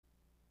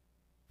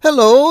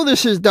Hello,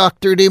 this is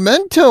Dr.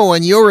 Demento,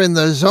 and you're in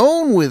the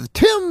zone with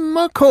Timm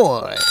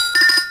McCoy.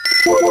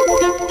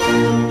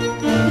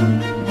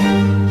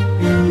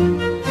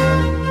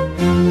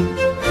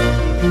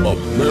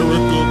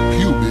 America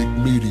Pubic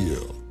Media.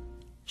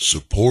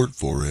 Support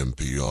for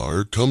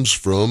NPR comes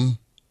from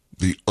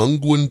the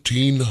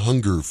Unguentine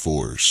Hunger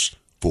Force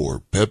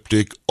for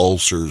Peptic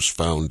Ulcers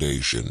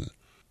Foundation,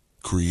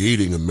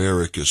 creating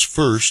America's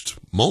first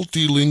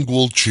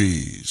multilingual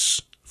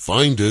cheese.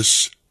 Find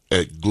us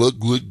at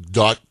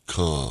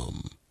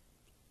glugglug.com.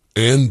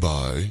 And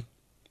by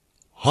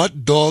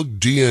Hot Dog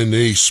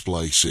DNA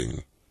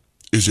Splicing.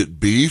 Is it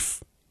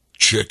beef?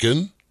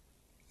 Chicken?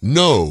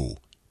 No,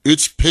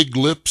 it's pig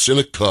lips in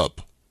a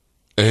cup.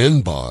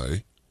 And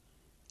by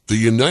the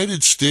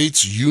United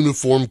States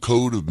Uniform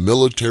Code of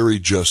Military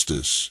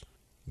Justice.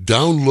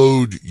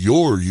 Download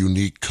your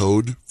unique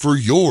code for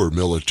your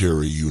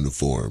military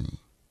uniform.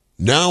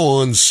 Now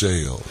on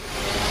sale.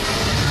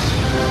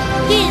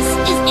 This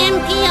is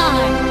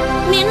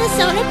NPR,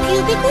 Minnesota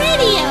Pubic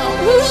Radio.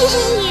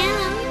 Yeah.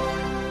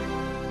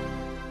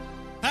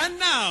 And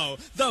now,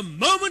 the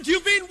moment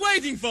you've been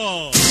waiting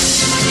for.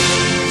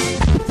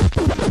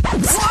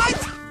 What?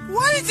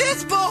 What is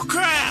this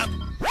bullcrap?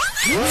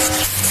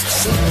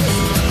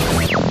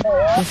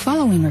 The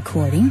following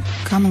recording,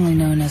 commonly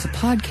known as a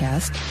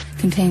podcast,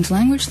 contains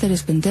language that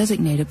has been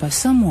designated by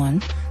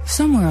someone,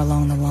 somewhere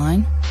along the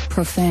line,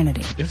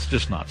 profanity. It's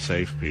just not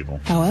safe,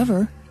 people.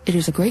 However, it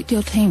is a great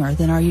deal tamer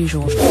than our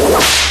usual. The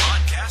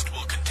podcast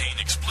will contain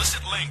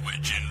explicit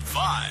language in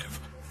 5,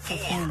 4,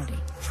 Profanity.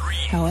 3,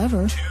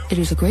 However, it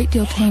is a great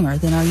deal tamer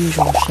than our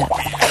usual shit.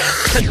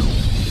 Good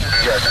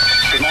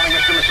morning,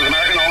 Mr. and Mrs.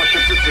 American. All the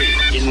ships at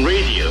sea. In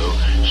radio,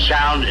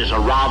 sound is a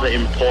rather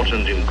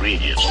important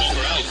ingredient.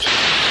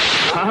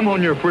 I'm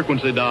on your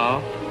frequency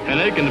dial, and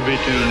they can be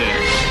tuned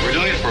in. We're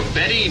doing it for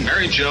Betty,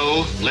 Mary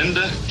Jo,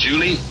 Linda,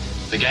 Julie,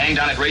 the gang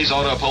down at Ray's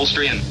Auto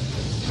Upholstery, and,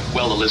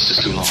 well, the list is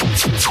too long.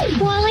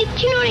 Wally,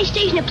 do you know any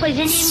station that plays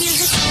Indian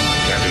music?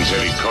 Captain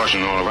said he'd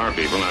caution all of our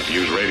people not to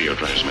use radio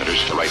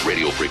transmitters. The right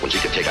radio frequency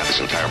could take out this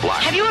entire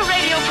block. Have you a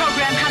radio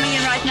program coming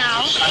in right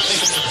now? I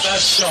think it's the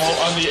best show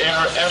on the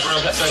air ever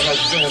that there has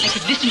been. I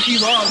could listen to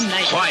you all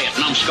night. Quiet,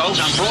 numbskulls,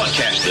 I'm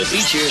broadcasting. The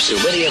feature so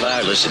many of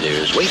our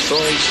listeners wait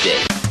for each day.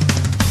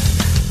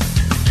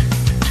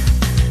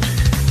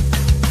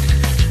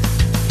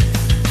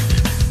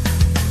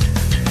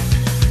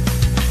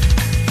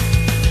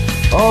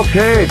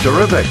 Okay,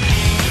 terrific.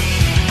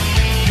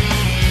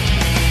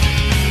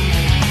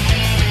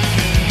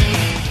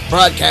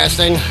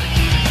 Broadcasting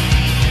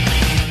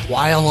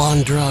while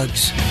on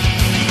drugs.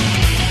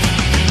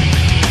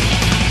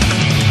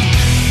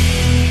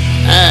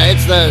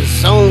 It's the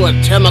zone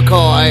with Timm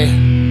McCoy.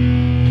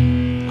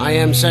 I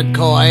am said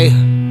Coy.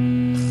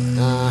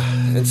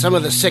 And some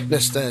of the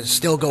sickness is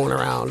still going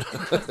around.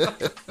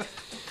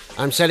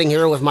 I'm sitting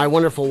here with my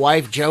wonderful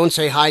wife, Joan.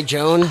 Say hi,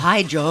 Joan.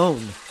 Hi,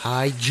 Joan.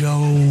 Hi,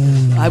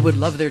 Joan. I would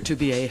love there to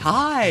be a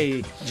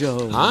hi,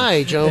 Joan.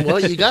 Hi, Joan. Well,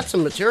 you got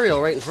some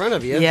material right in front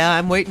of you. Yeah,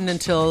 I'm waiting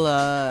until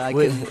I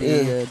can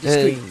be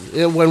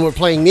discreet. When we're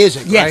playing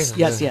music, yes,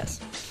 right?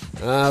 Yes.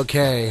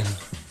 Okay.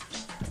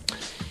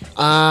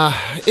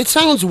 It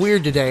sounds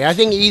weird today. I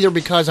think either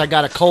because I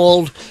got a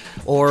cold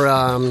or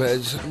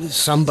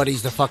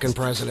somebody's the fucking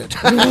president.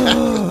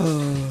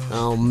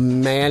 Oh,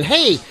 man.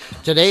 Hey,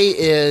 today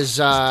is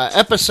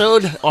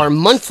episode, our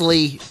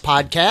monthly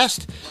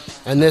podcast,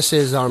 and this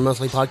is our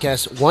monthly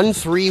podcast,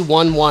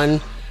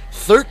 1311,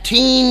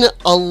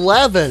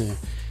 1311.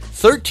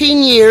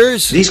 13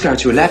 years. Please go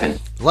to 11.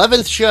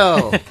 11th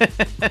show.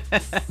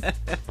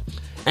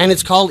 And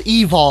it's called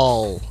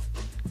evoL.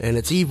 And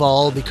it's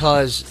evoL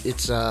because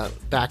it's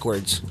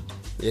backwards.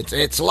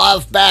 It's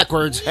love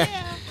backwards. Yeah.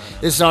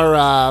 This is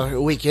our,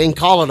 we can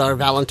call it our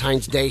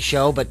Valentine's Day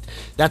show, but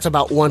that's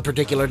about one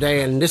particular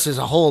day, and this is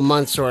a whole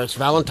month, so it's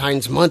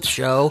Valentine's Month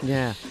show.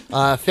 Yeah.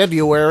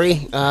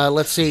 February,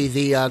 let's see,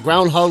 the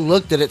groundhog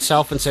looked at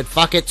itself and said,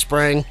 fuck it,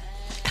 spring.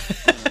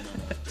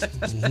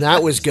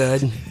 That was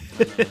good.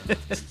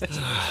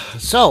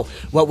 So,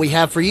 what we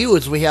have for you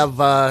is we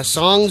have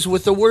songs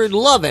with the word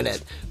love in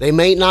it. They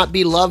may not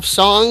be love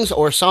songs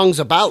or songs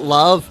about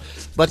love,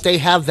 but they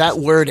have that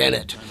word in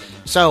it.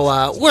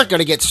 So, we're going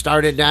to get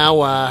started now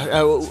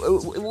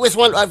with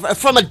one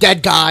from a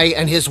dead guy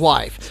and his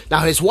wife. Now,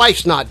 his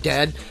wife's not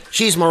dead.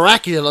 She's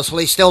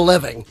miraculously still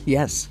living.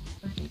 Yes.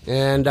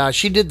 And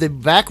she did the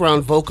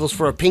background vocals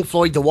for a Pink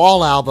Floyd The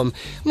Wall album.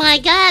 My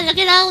God, look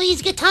at all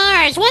these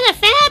guitars. What a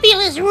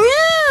fabulous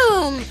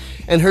room.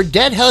 And her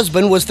dead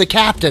husband was the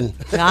captain.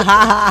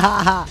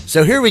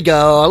 So here we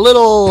go. A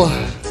little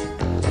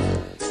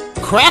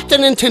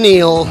Crafton and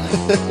Tennille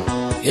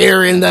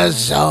here in the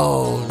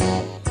zone.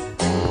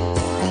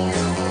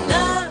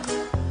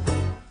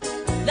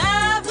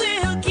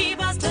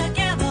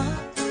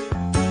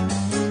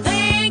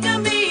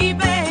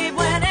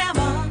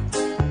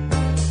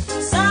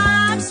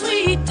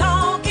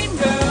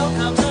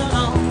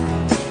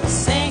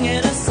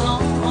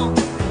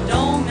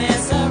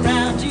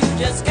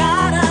 Just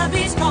gotta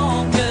be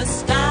strong, just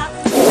stop,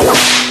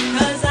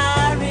 'cause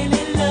I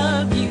really love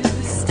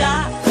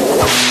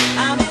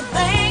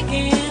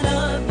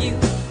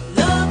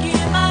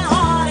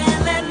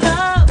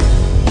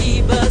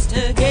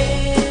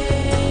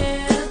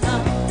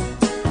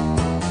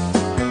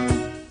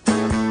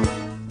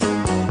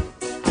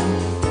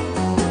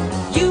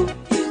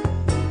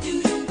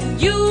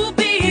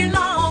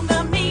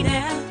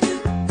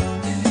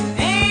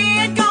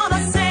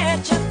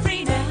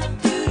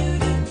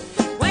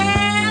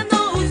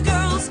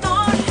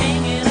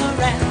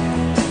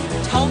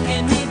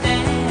talking me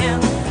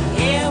down.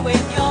 Here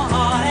with your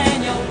heart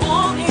and you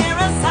won't hear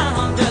a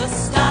sound.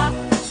 Just stop,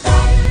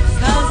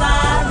 'cause I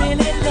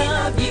really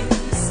love you.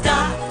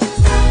 Stop,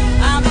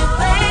 I've been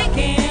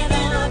thinking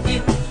of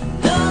you.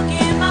 Look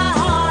in my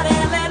heart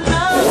and let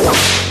love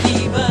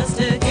keep us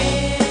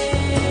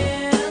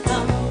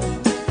together.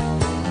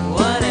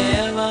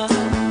 Whatever.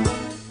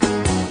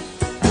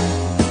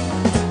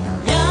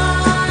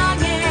 Young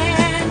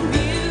and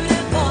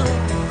beautiful,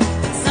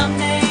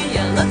 someday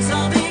you look so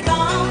big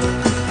on.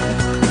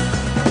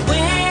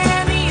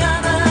 When the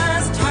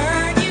others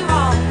turn you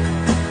off,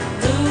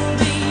 who'll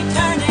be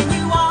turning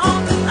you on?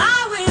 I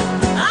will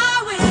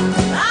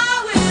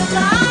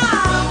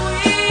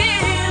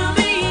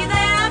be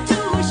there to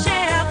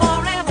share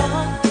forever.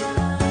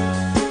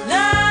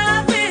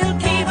 Love will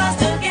keep us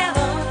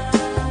together.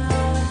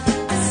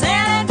 I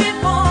said it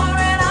before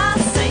and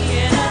I'll say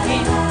it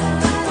again.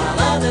 While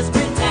others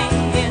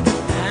pretend,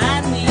 I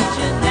need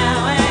you now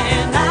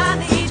and I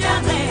need you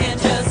then.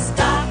 Just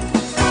stop,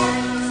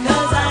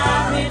 'cause I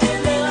really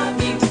love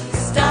you.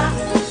 Stop,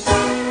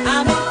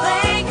 I've been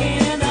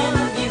thinking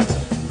of you.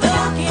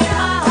 Look in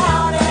my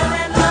heart and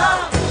let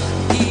love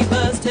keep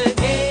us together.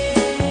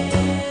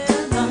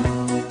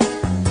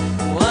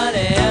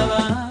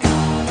 Whatever,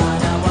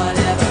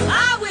 whatever. I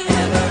will.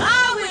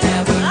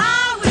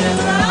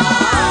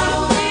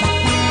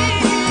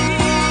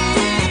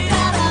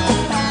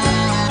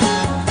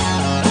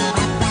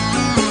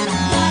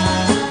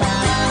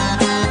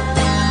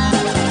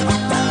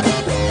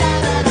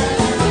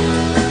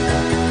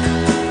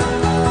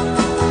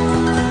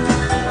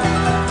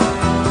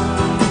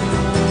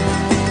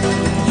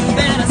 You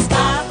better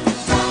stop,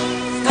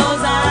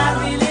 'cause I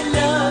really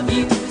love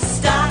you.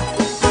 Stop,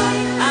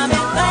 I've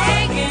been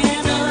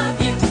thinking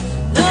of you.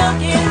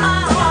 Look in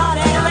my heart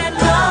and let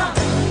love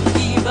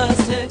keep us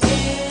together.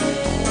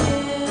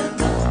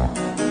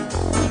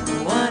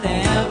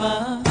 Whatever,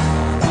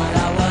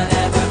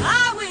 whatever. I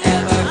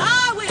will.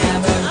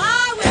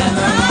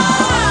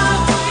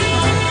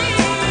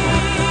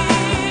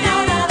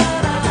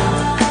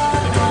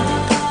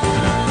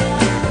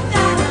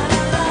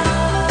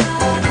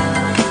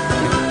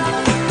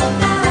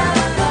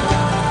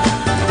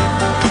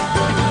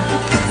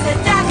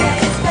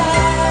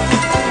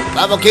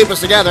 Love will keep us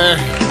together.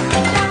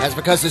 That's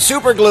because the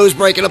super glue's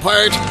breaking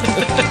apart.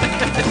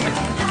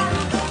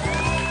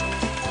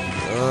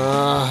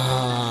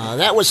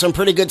 That was some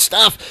pretty good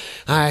stuff.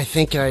 I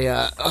think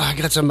I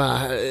got some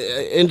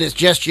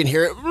indigestion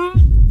here.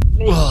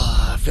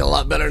 I feel a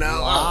lot better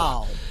now.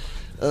 Wow.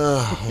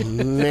 Oh,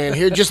 man.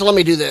 Here, just let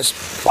me do this.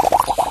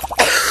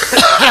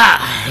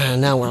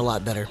 Now we're a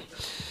lot better.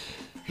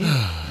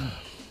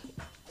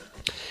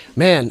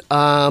 Man,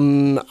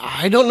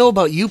 I don't know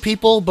about you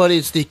people, but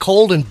it's the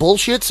cold and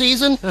bullshit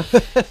season.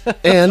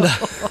 And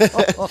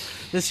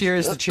this year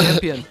is the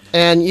champion.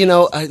 And, you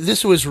know,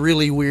 this was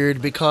really weird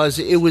because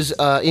it was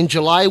in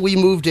July we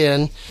moved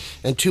in,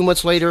 and 2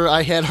 months later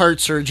I had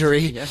heart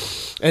surgery. Yeah.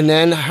 And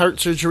then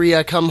heart surgery,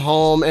 I come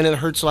home, and it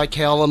hurts like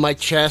hell in my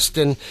chest,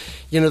 and,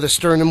 you know, the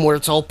sternum where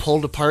it's all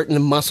pulled apart, and the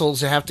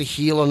muscles have to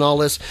heal and all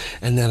this.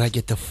 And then I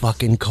get the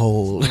fucking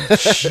cold.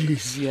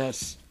 Jeez,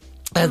 yes.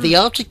 And the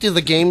object of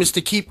the game is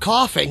to keep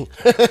coughing.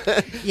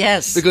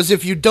 Yes. Because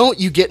if you don't,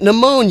 you get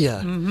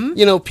pneumonia. Mm-hmm.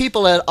 You know,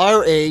 people at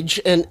our age,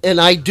 and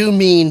I do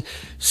mean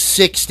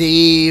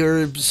 60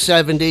 or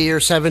 70 or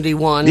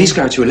 71. These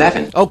go to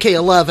 11. Okay,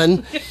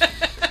 11.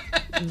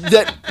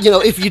 That, you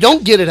know, if you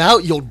don't get it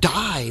out, you'll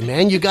die,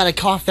 man. You got to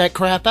cough that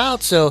crap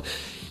out. So,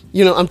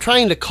 you know, I'm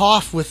trying to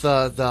cough with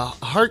the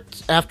heart,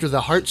 after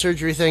the heart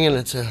surgery thing, and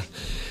it's a...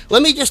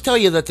 Let me just tell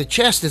you that the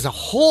chest is a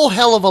whole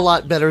hell of a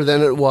lot better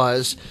than it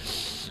was.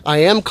 I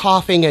am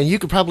coughing, and you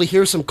could probably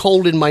hear some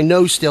cold in my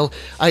nose still.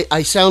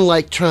 I sound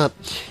like Trump.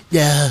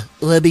 Yeah,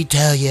 let me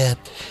tell you,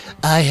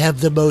 I have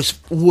the most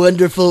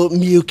wonderful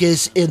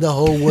mucus in the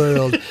whole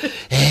world.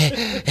 There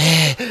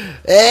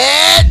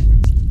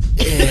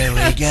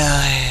we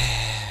go.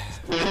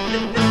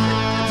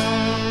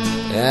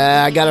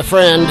 I got a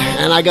friend,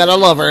 and I got a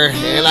lover,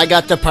 and I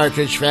got the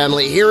Partridge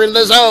Family here in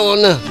the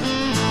zone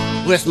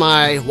with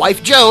my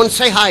wife, Joan.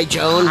 Say hi,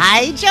 Joan.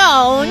 Hi,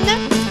 Joan.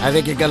 I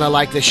think you're going to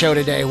like the show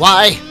today.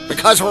 Why?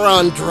 Because we're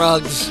on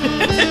drugs.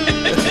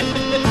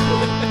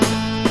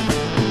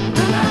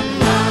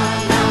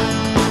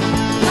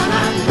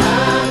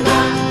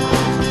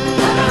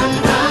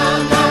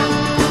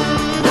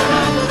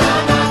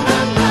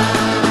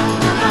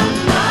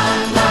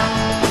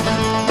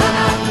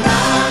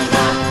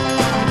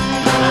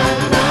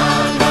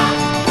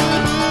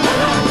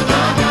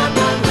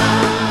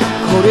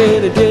 Caught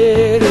in a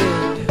dead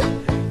end,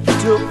 you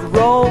took the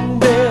wrong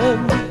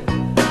bend.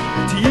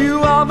 To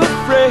you I'm a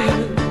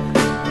friend, I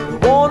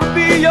wanna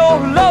be your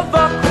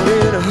lover. Caught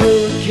in a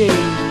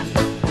hurricane,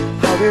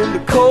 out in the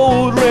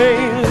cold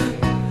rain.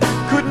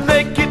 Couldn't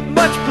make it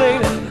much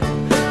plainer,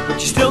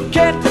 but you still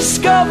can't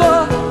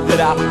discover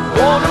that I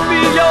wanna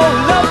be your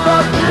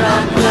lover. Na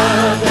na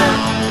na,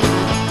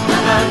 na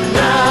na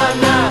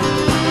na,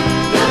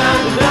 na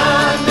na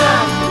na,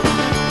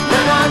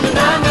 na na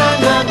na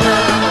na na na.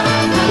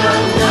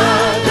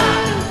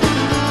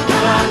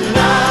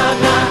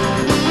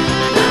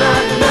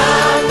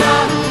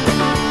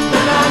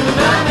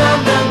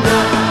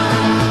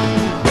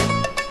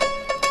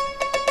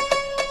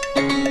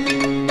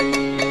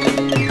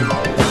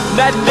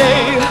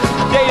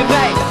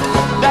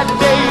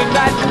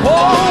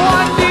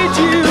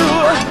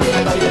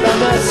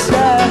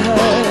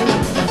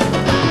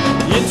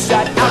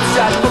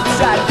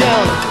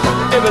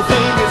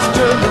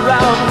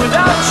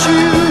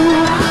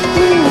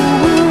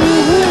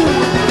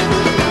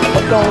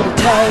 on a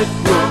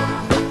tightrope.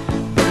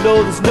 You know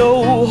there's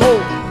no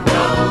hope,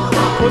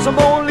 'cause I'm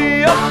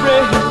only a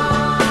friend. I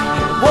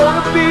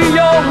wanna be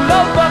your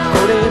lover,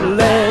 caught in a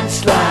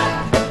landslide.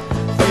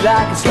 Feel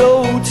like a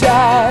slow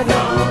tide.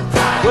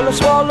 Well, I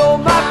swallow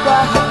my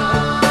pride,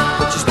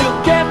 but you still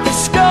can't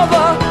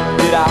discover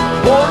that I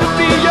wanna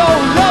be your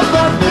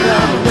lover.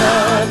 Na na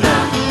na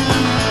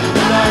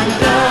na na na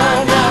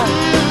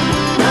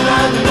na na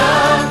na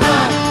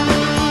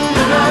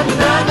na na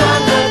na na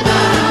na.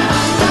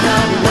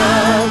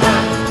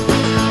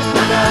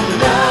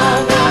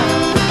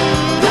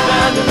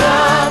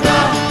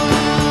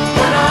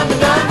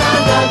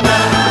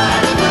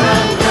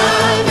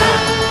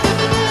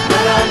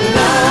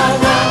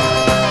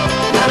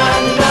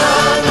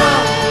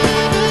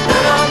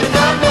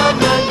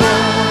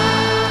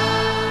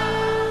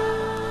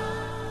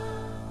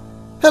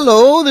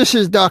 Hello, this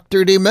is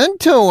Dr.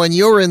 Demento, and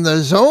you're in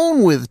the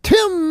zone with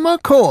Timm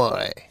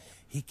McCoy.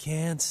 He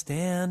can't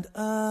stand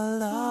a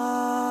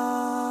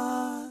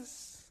loss.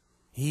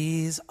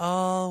 He's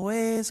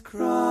always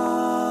cross.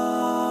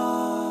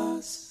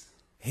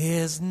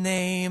 His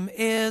name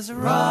is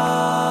Rosmy.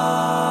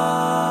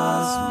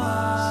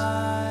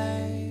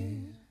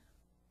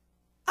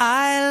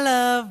 I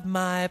love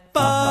my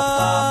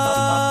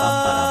boss.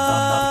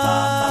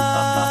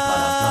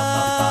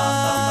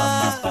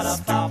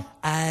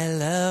 I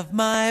love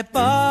my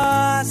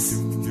boss.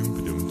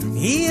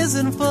 He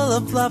isn't full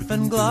of fluff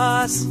and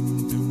gloss.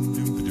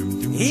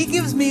 He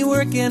gives me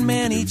work and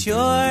many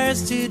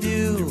chores to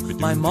do.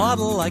 My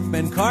model like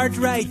Ben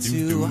Cartwright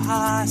to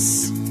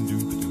Haas.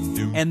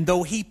 And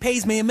though he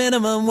pays me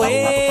minimum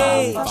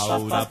wage,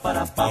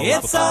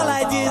 it's all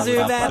I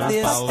deserve at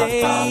this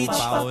stage.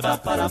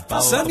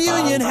 Some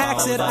union hack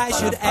said I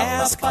should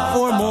ask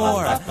for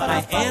more.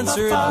 I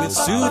answered with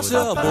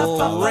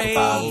suitable rage.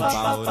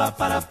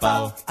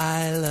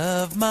 I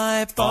love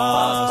my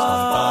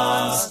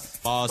boss.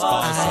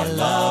 I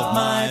love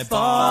my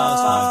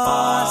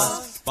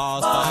boss.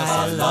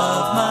 I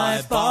love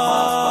my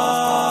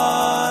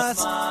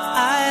boss.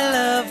 I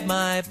love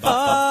my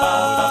boss.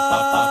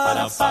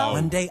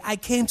 One day I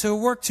came to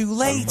work too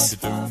late.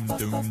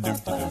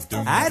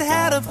 I'd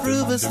had a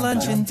fruitless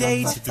luncheon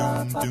date.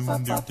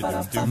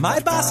 My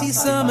boss, he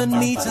summoned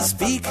me to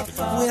speak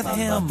with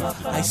him.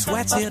 I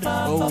sweated,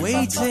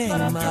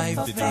 awaiting my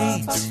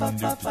fate.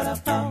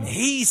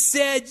 He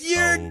said,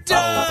 "You're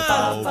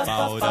done."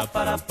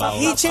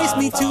 He chased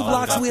me 2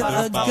 blocks with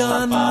a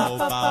gun.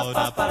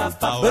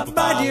 But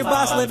my dear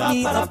boss, let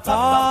me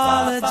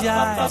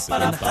apologize.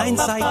 In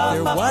hindsight,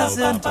 there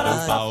wasn't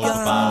a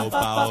gun.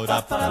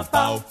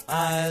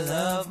 I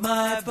love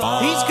my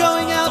boss. He's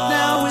going out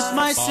now with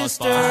my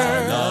sister.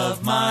 I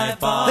love my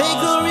boss. They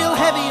go real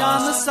heavy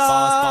on the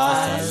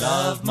sauce. I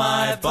love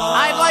my boss.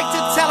 I'd like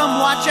to tell him,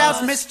 watch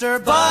out, mister,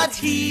 but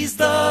he's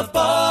the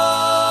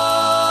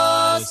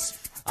boss.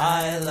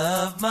 I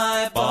love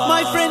my boss.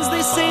 My friends,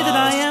 they say that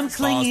I am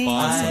clinging.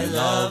 I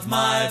love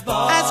my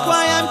boss. Ask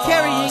why I'm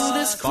carrying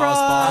this cross.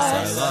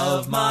 I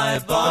love my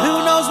boss.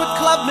 Who knows what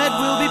Club Med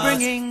will be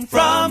bringing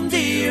from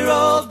dear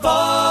old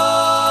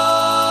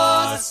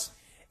boss.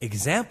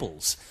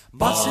 Examples.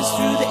 Bosses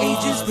through the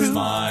ages brew.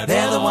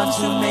 They're the ones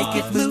who make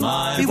it blue.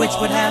 Bewitched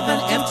would have an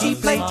empty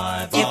plate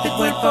if it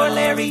weren't for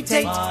Larry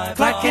Tate.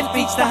 Clark Kent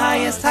reached the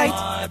highest height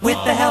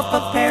with the help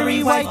of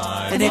Perry White.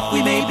 And if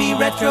we may be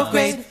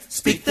retrograde,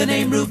 speak the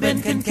name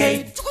Reuben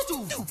Kincaid.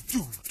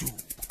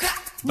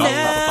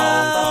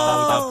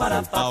 Now,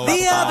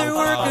 the other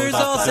workers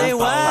all say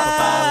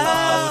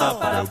wow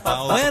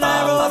when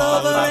I roll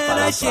over and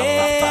I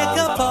shake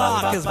a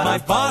paw, 'cause my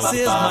boss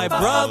is my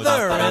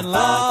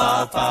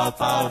brother-in-law.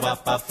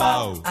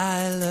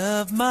 I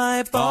love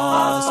my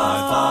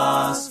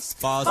boss.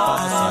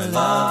 I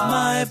love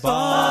my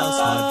boss.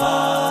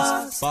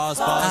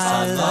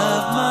 I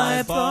love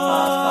my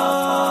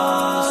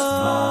boss.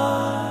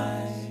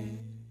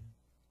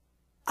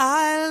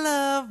 I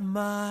love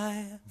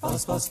my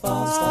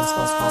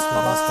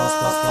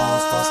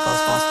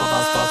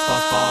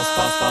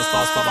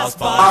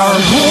Our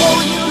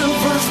whole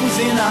universe was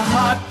in a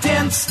hot,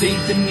 dense state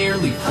that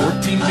nearly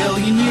 14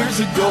 billion years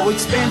ago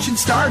expansion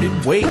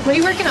started. Wait. What are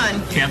you working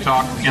on? Can't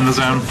talk, in the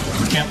zone.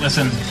 Can't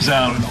listen,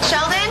 zone.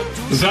 Sheldon?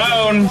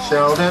 Zone!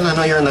 Sheldon, I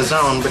know you're in the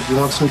zone, but you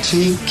want some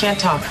tea? Can't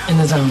talk, in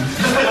the zone.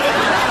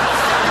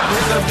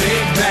 With a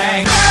big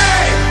bang.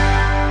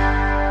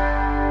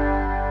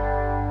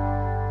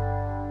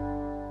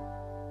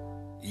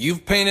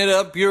 You've painted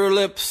up your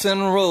lips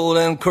and rolled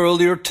and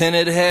curled your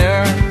tinted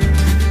hair.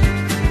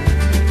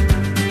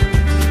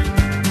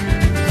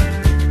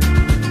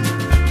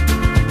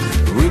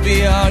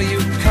 Ruby, are you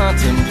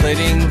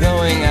contemplating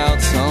going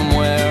out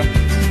somewhere?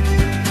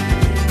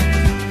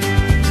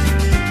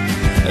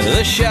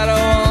 The shadow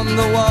on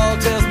the wall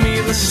tells me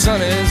the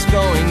sun is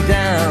going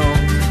down.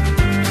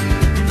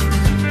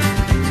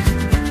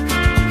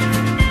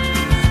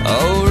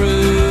 Oh,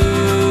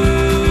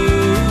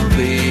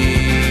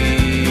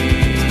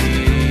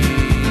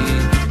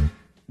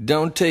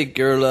 don't take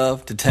your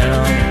love to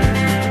town.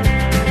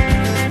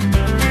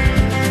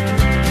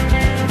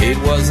 It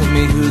wasn't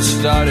me who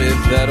started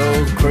that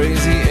old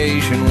crazy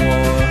Asian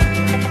war.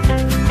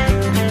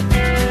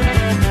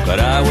 But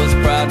I was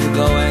proud to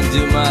go and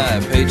do my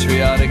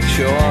patriotic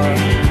chore.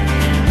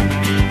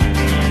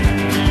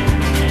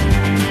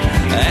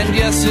 And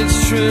yes,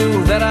 it's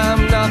true that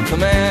I'm not the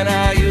man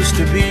I used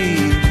to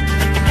be.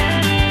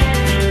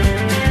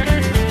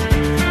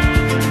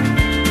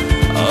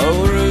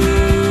 Oh,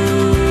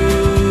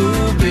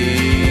 Ruby,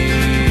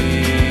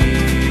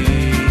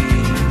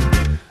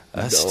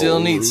 I still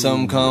need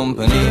some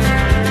company.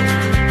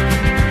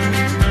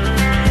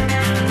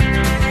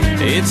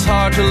 It's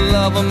hard to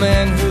love a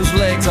man whose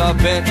legs are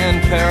bent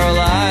and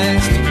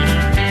paralyzed.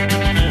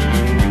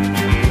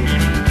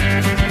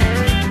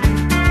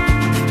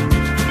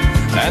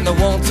 And the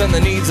wants and the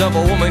needs of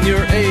a woman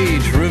your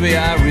age, Ruby,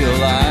 I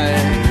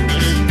realize.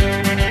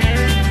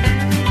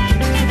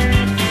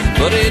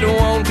 But it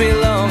won't be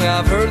long,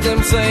 I've heard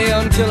them say,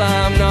 until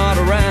I'm not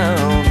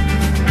around.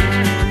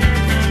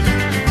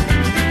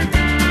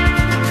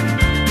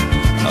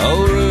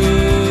 Oh, Ruby,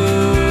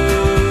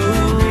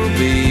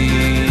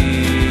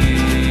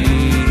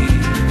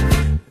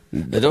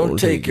 don't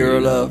take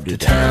your love to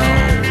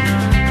town.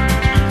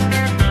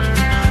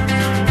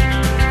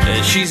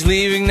 She's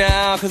leaving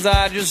now, 'cause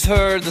I just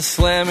heard the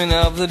slamming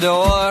of the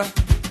door.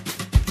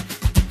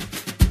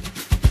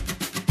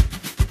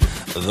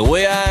 The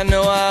way I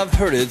know I've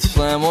heard it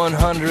slam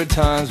 100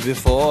 times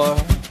before.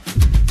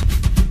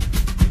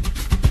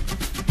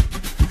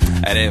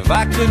 And if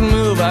I could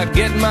move, I'd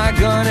get my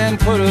gun and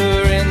put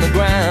her in the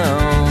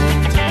ground.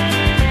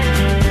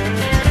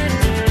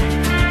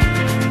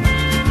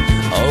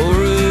 Oh,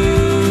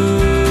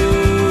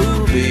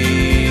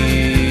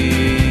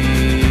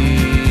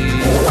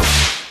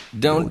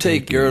 don't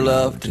take your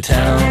love to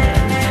town.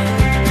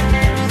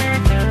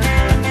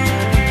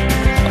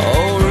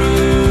 Oh,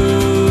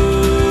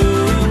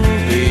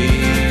 Ruby.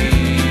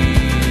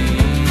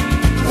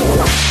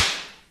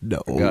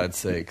 No. For God's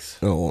sakes.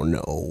 Oh,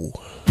 no.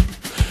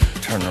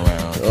 Turn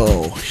around.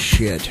 Oh,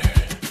 shit.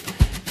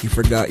 You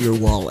forgot your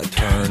wallet.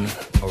 Turn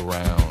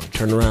around.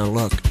 Turn around,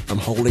 look. I'm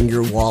holding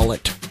your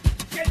wallet.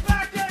 Get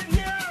back in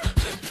here!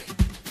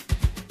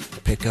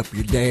 Pick up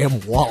your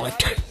damn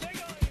wallet.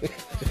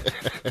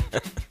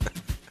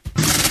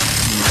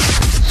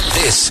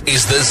 This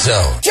is The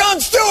Zone.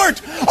 Jon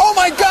Stewart! Oh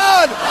my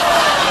God!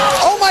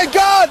 Oh my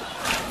God!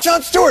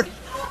 Jon Stewart!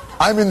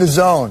 I'm in the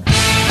zone.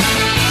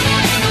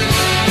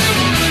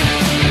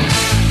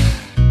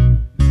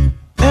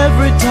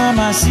 Every time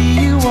I see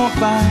you walk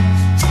by,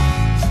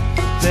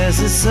 there's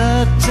a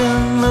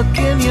certain look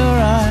in your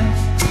eye,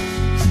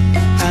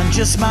 and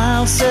your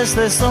smile says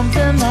there's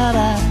something that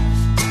I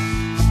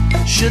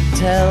should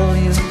tell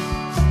you.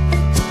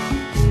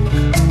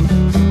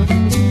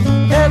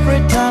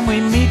 Every time we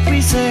meet,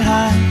 we say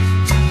hi.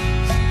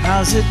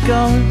 How's it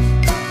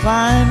going?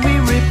 Fine, we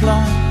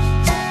reply.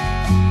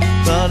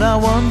 But I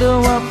wonder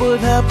what would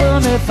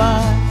happen if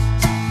I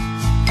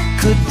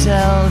could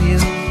tell you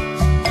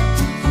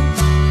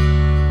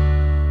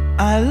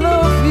I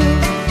love you.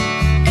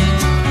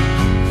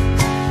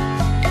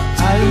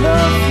 I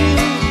love you.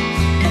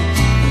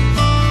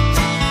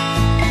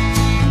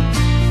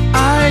 I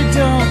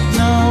don't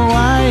know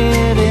why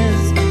it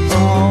is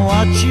or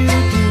what you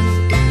do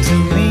to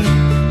me.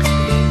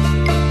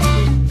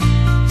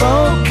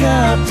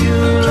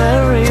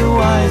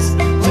 Vocabulary-wise,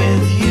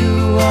 with you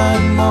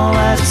I'm all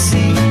at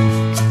sea.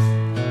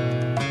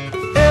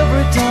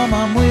 Every time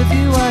I'm with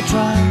you I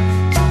try.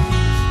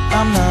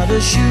 I'm not a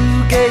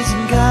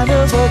shoegazing kind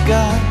of a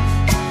guy,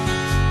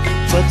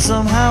 but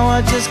somehow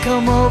I just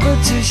come over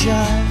too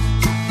shy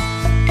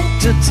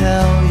to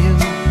tell you.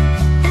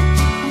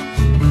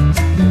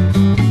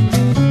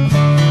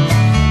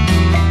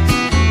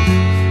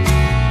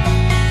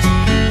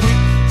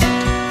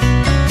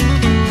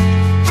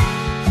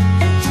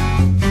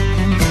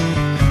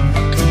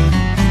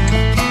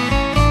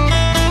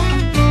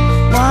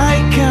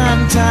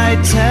 I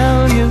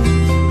tell you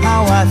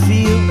how I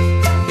feel,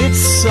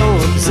 it's so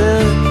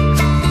absurd.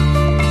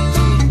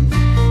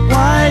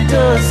 Why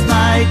does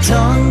my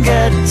tongue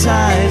get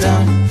tied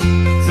on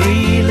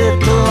 3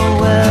 little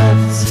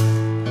words?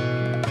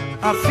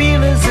 I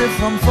feel as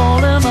if I'm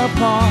falling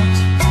apart.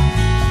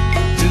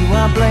 Do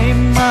I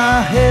blame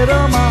my head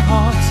or my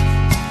heart?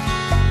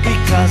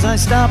 Because I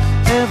stop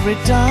every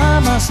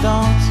time I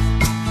start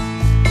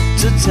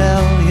to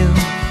tell you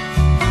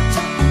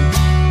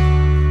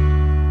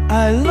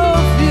I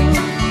love you.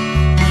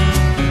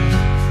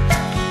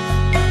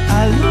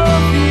 I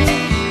love you.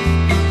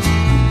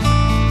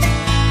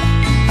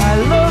 I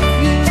love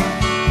you.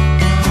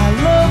 I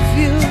love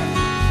you.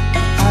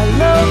 I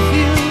love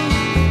you.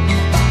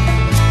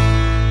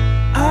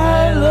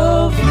 I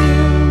love you.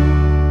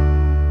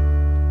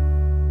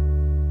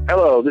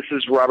 Hello, this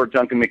is Robert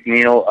Duncan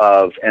McNeil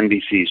of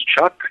NBC's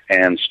Chuck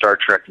and Star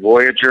Trek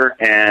Voyager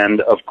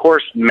and, of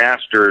course,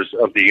 Masters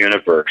of the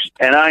Universe.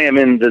 And I am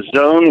in The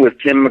Zone with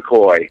Timm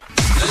McCoy.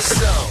 The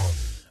Zone.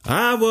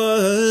 I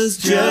was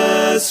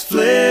just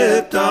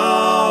flipped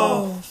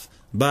off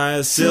by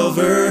a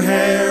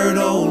silver-haired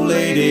old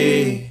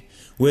lady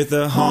with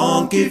a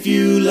honk if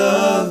you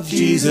love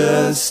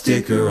Jesus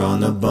sticker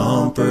on the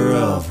bumper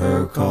of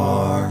her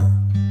car.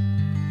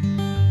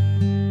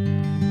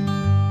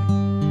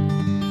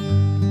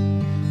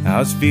 I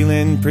was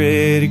feeling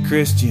pretty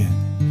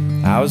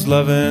Christian, I was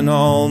loving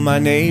all my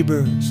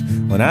neighbors.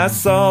 When I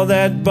saw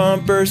that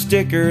bumper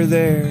sticker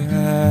there,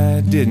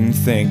 I didn't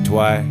think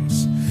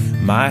twice.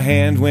 My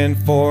hand went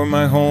for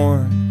my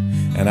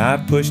horn, and I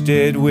pushed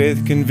it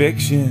with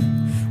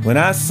conviction. When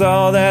I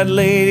saw that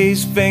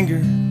lady's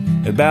finger,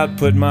 it about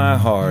put my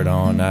heart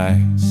on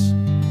ice.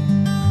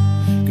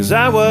 'Cause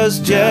I was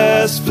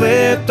just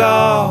flipped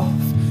off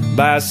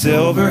by a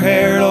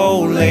silver-haired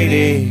old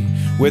lady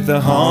with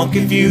a honk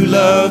if you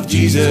love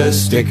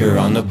Jesus sticker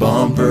on the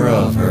bumper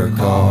of her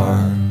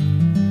car.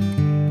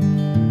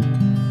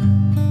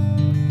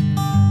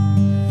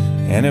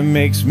 And it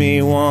makes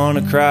me want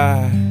to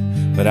cry,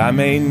 but I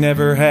may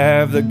never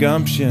have the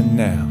gumption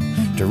now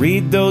to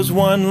read those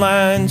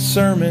one-line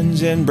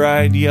sermons in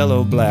bright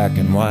yellow, black,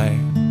 and white.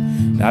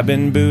 I've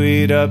been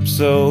buoyed up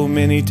so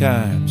many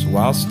times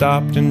while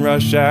stopped in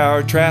rush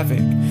hour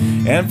traffic,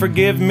 and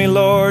forgive me,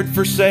 Lord,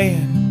 for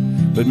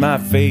saying, but my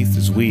faith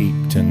is weak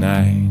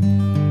tonight.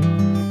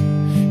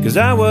 'Cause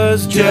I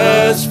was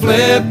just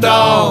flipped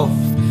off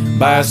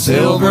by a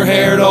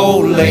silver-haired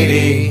old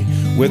lady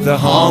with a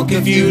honk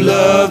if you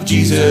love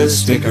Jesus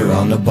sticker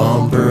on the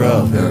bumper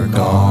of her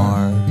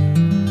car.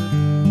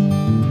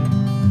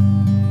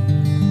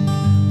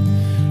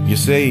 You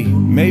say,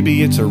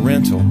 maybe it's a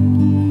rental.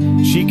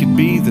 She could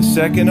be the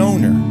second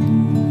owner.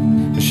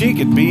 She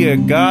could be a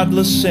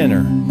godless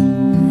sinner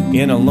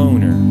in a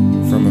loaner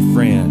from a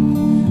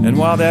friend. And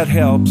while that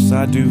helps,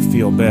 I do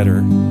feel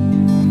better.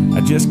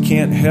 I just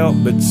can't help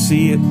but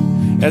see it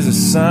as a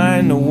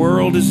sign the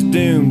world is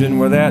doomed and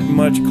we're that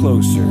much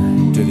closer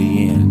to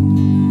the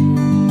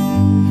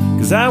end.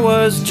 'Cause I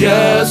was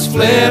just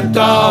flipped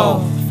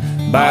off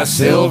by a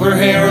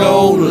silver-haired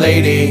old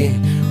lady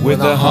with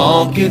a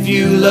honk if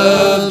you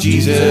love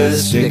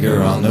Jesus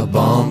sticker on the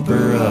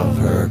bumper of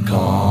her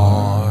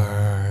car.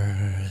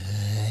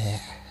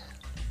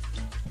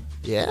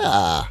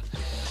 Yeah.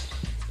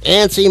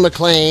 Nancy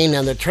McLean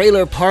and the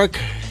Trailer Park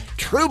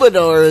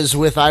Troubadours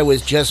with I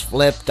Was Just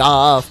Flipped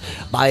Off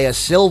by a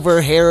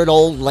silver-haired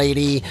old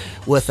lady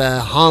with a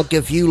honk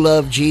if you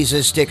love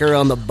Jesus sticker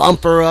on the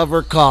bumper of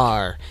her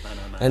car.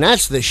 And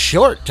that's the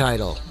short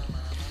title.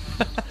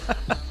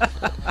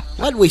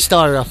 What did we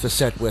start off the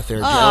set with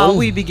there, Joan?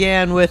 We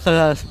began with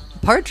a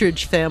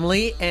Partridge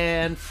Family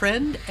and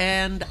Friend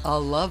and a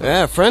Lover.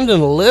 Yeah, Friend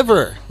and a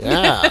Liver.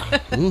 Yeah.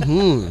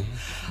 Mm-hmm.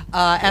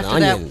 After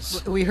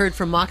that, we heard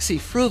from Moxie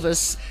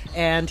Fruvis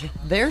and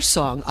their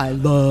song, I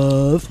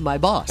Love My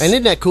Boss. And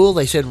isn't that cool?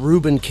 They said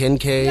Reuben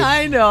Kincaid.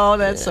 I know,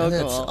 that's so cool.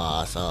 That's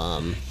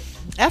awesome.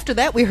 After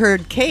that, we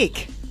heard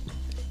Cake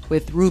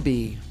with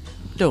Ruby.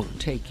 Don't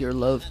take your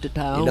love to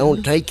town. You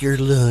don't take your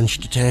lunch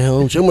to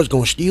town. Someone's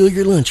going to steal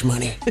your lunch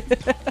money.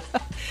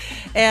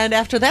 And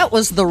after that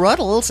was the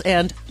Ruddles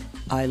and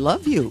I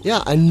Love You.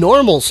 Yeah, a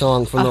normal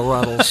song from the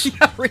Ruddles.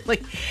 Yeah,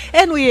 really.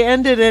 And we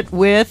ended it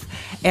with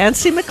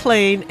Nancy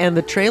McLean and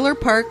the Trailer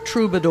Park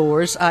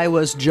Troubadours, I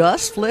Was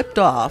Just Flipped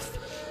Off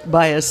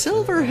by a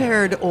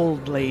silver-haired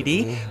old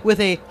lady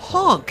with a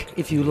honk,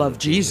 if you love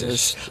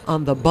Jesus,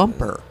 on the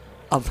bumper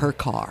of her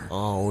car.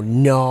 Oh,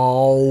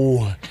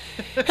 no.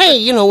 Hey,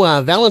 you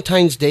know,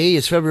 Valentine's Day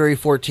is February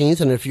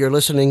 14th, and if you're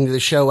listening to the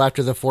show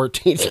after the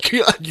 14th,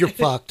 you're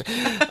fucked.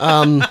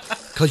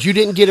 Because you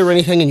didn't get her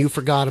anything and you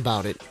forgot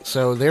about it.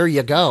 So there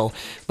you go.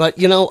 But,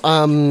 you know,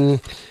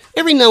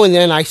 every now and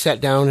then I sit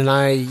down and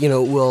I, you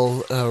know,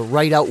 will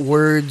write out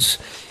words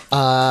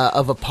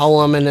of a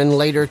poem and then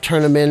later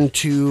turn them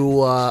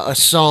into a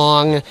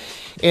song.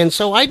 And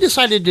so I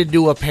decided to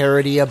do a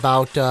parody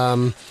about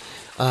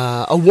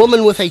a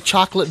woman with a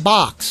chocolate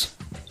box.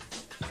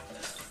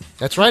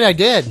 That's right, I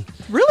did.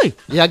 Really?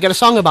 Yeah, I got a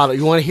song about it.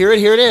 You want to hear it?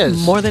 Here it is.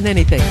 More than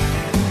anything.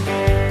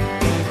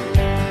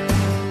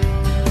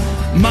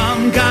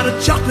 Mom got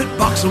a chocolate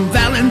box on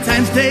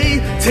Valentine's Day.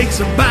 Takes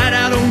a bite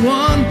out of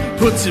one,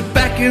 puts it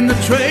back in the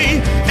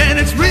tray, and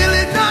it's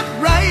really not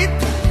right.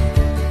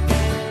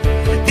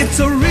 It's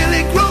a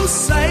really gross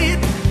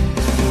sight.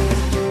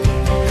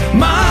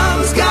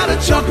 Mom's got a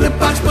chocolate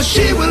box, but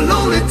she will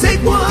only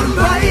take one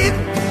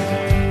bite.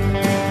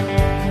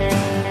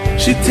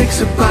 She takes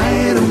a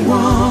bite of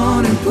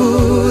one and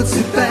puts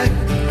it back.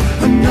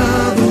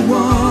 Another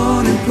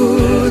one and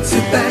puts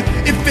it back.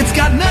 If it's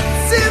got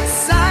nuts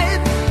inside,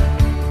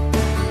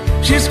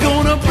 she's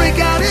gonna break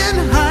out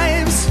in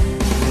hives.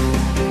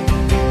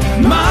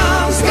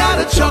 Mom's got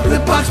a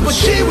chocolate box, but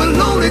she will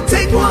only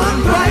take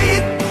one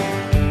bite.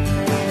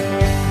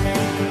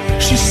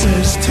 She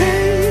says,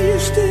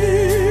 taste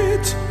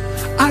it,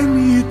 I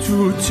need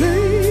to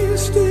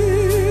taste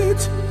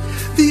it.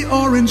 The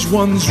orange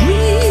ones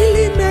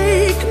really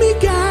make me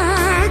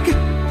gag,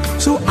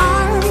 so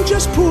I'll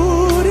just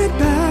put it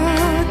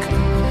back.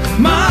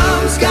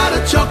 Mom's got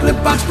a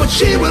chocolate box, but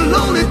she will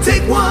only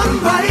take one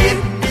bite.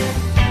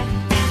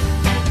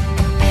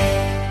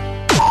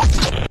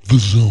 The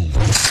Zone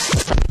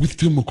with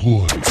Timm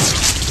McCoy.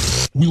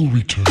 will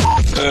return.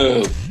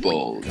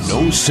 evoL.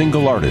 No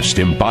single artist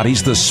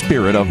embodies the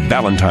spirit of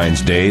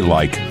Valentine's Day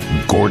like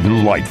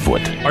Gordon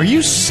Lightfoot. Are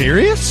you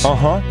serious?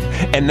 Uh-huh.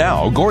 And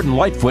now Gordon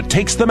Lightfoot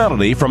takes the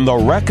melody from the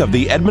wreck of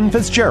the Edmund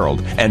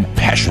Fitzgerald and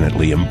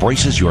passionately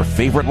embraces your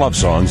favorite love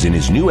songs in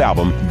his new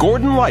album,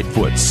 Gordon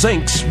Lightfoot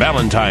Sinks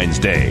Valentine's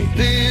Day.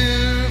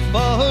 Dear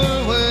far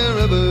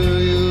wherever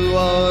you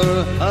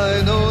are,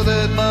 I know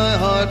that my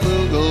heart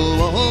will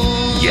go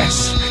on.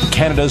 Yes,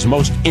 Canada's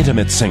most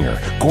intimate singer,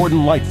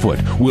 Gordon Lightfoot,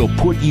 will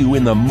put you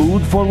in the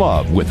mood for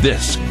love with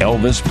this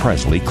Elvis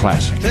Presley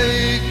classic.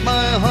 Take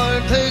my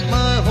heart, take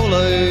my whole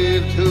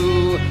life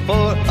too,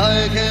 for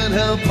I can't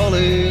help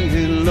falling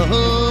in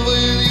love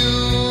with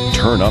you.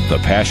 Turn up the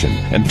passion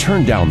and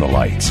turn down the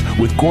lights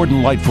with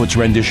Gordon Lightfoot's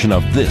rendition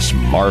of this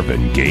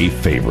Marvin Gaye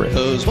favorite.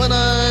 'Cause when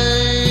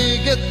I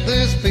get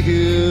this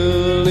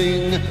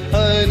feeling,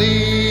 I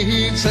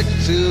need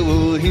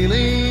sexual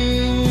healing.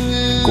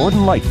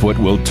 Gordon Lightfoot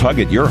will tug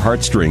at your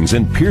heartstrings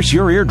and pierce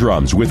your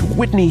eardrums with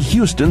Whitney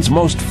Houston's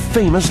most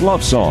famous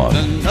love song.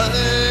 And I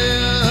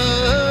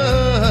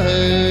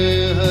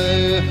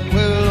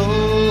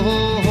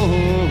will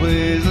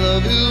always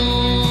love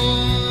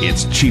you.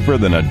 It's cheaper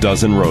than a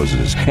dozen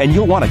roses, and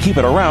you'll want to keep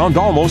it around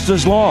almost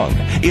as long.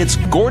 It's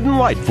Gordon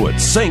Lightfoot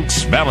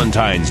Sinks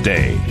Valentine's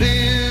Day.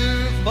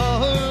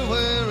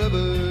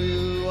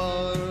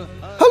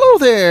 Hello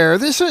there,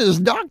 this is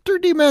Dr.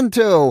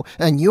 Demento,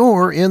 and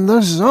you're in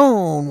the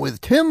zone with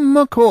Timm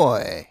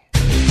McCoy.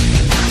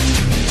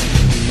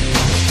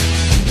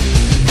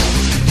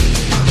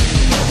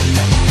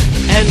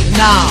 And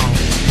now,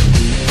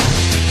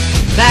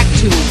 back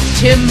to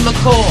Timm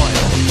McCoy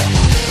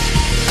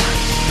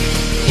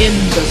in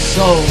the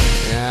zone.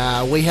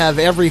 Yeah, we have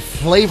every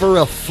flavor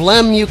of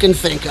phlegm you can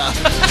think of.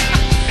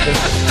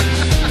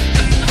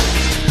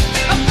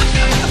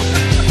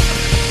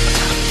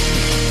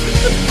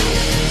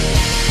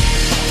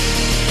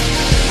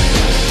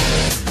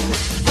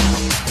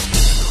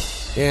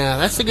 Yeah,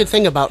 that's the good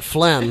thing about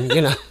phlegm,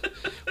 you know.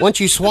 Once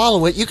you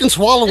swallow it, you can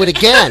swallow it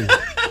again.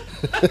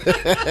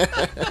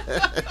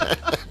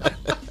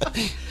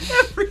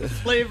 Every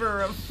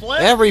flavor of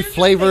phlegm. Every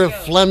flavor of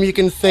phlegm you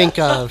can think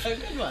of.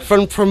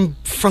 From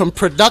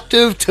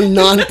productive to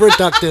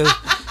non-productive.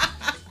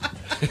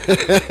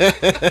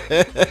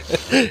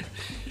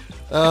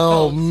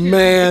 Oh,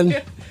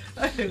 man.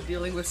 I'm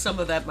dealing with some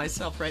of that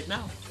myself right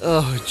now.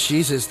 Oh,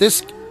 Jesus.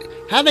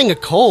 Having a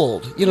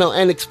cold, you know,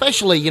 and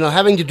especially, you know,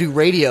 having to do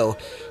radio,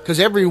 because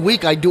every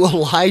week I do a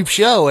live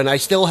show, and I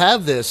still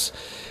have this.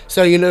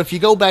 So, you know, if you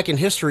go back in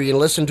history and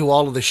listen to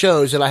all of the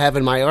shows that I have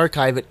in my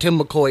archive at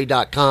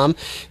timmccoy.com,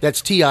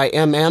 that's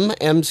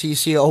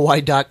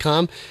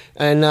TIMMMCCOY.com,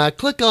 and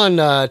click on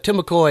Timm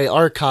McCoy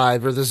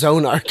Archive or the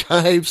Zone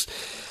Archives.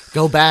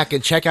 Go back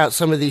and check out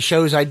some of these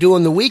shows I do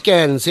on the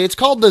weekends. It's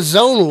called The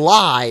Zone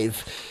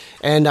Live.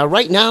 And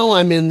right now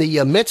I'm in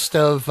the midst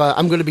of,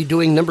 I'm going to be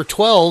doing number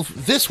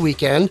 12 this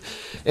weekend.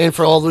 And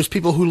for all those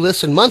people who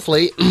listen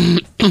monthly,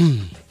 you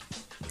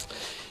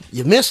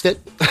missed it.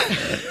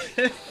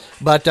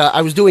 But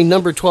I was doing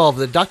number 12,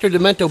 the Dr.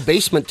 Demento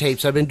Basement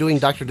Tapes. I've been doing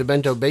Dr.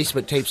 Demento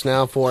Basement Tapes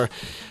now for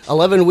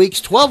 11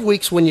 weeks, 12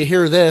 weeks when you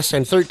hear this,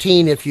 and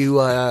 13 if you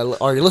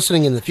are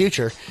listening in the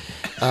future.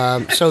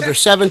 So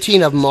there's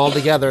 17 of them all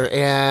together,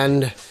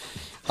 and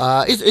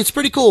it's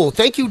pretty cool.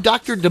 Thank you,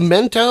 Dr.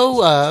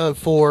 Demento,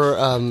 for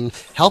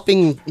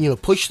helping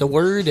push the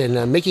word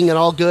and making it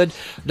all good.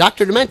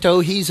 Dr.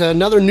 Demento, he's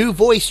another new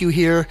voice you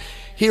hear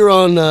here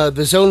on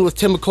The Zone with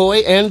Timm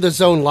McCoy and The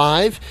Zone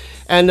Live.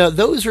 And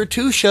those are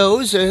two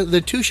shows.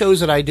 The two shows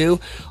that I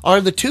do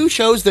are the two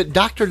shows that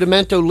Dr.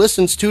 Demento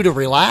listens to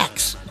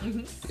relax.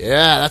 Mm-hmm.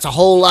 Yeah, that's a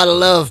whole lot of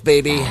love,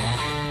 baby.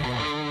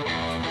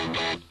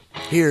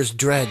 Here's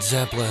Dred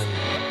Zeppelin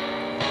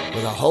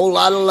with a whole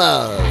lot of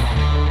love.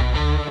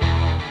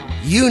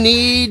 You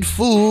need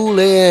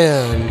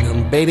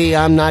fooling. Baby,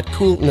 I'm not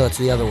cool. No, it's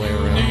the other way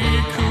around.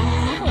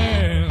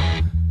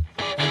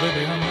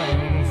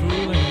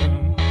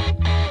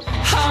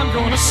 I'm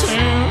gonna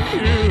send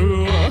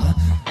you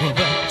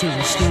back to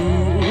the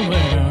school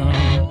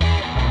and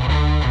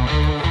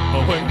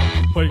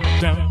way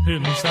down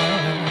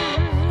inside.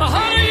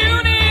 Honey,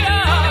 you need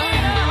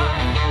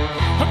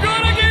I'm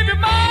gonna give you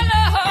my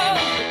love.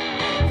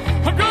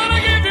 I'm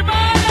gonna give you my love.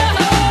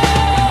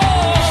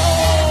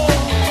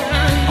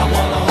 I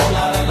want a whole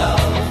lot of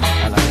love.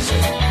 I like to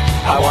say,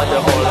 I want a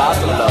whole lot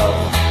of love.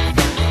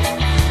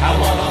 I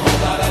want a whole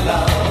lot of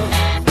love.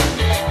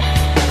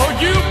 Oh,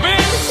 you've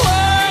been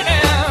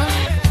flirting,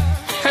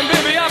 and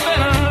baby, I've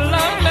been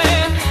lonely.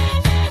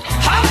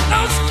 All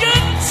those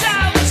good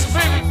times,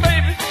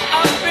 baby,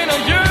 I've been a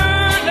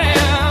yearning.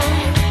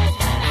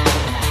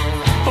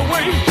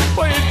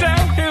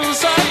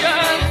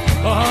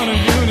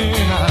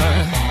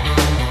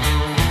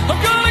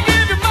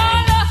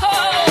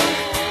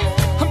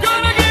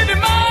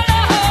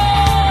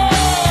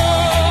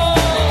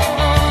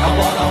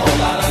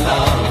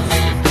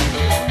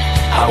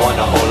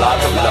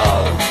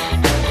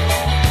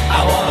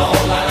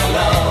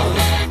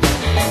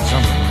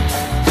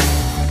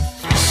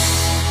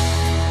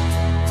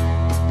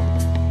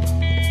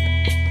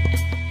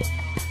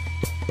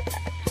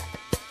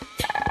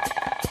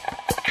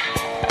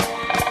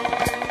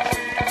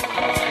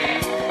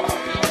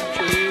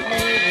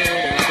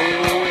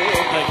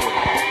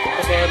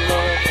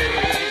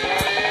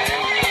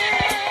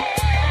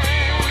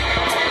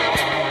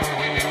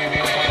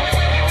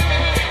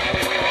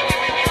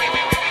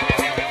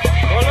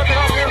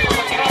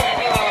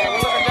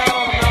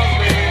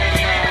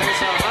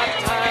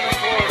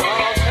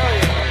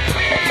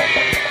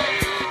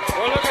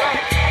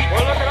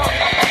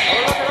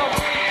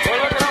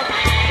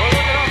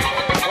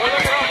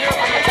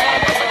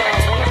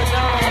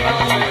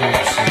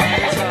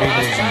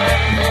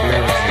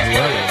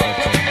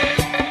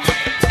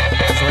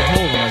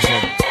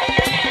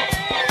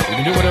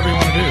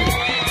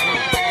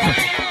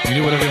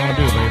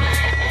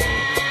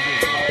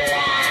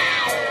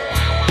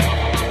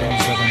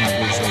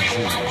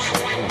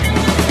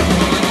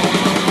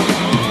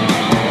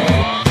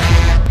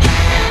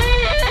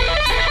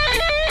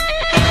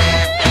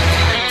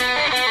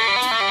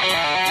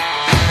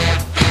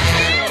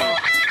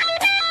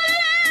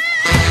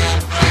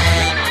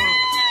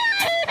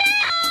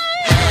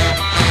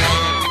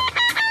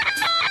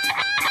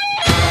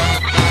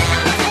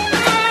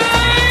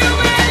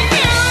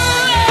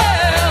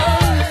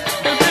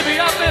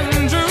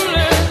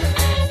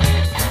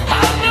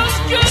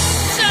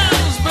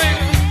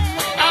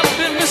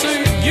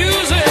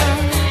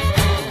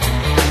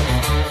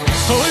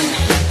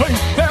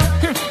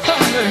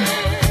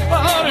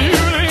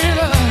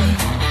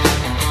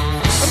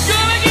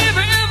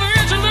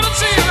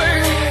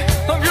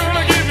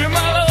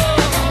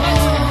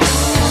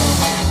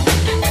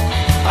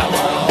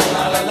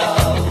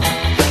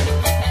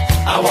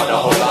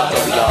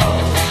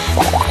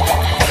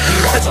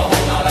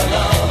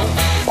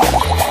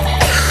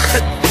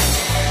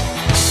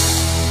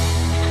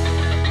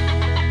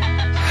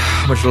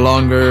 much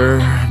longer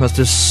must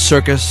this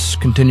circus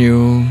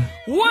continue?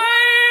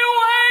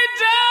 Way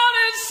down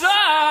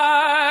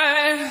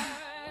inside,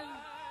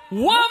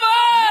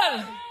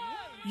 woman,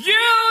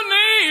 you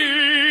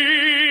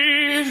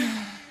need.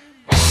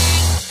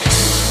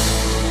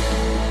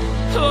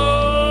 Oh.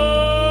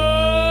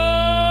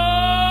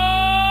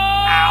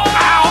 Ow,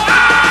 ow,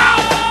 ow!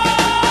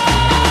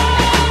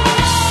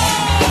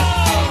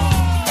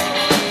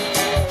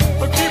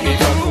 Keep me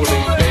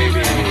cooling,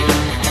 baby.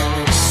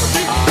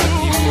 Keep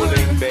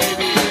cooling,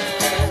 baby.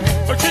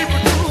 Keep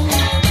it cool.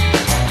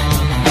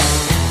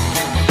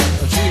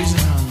 Oh, jeez.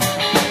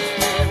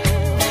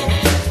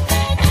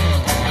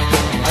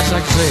 I'd just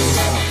like to say,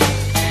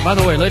 by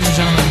the way, ladies and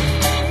gentlemen,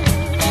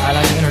 I'd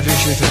like to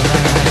introduce you to the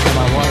man who put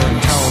my water and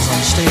towels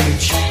on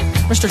stage,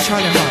 Mr.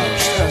 Charlie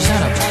Hobbs.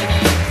 Stand up, Charlie.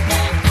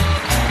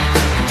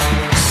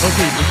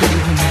 Okay, keep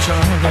it cool,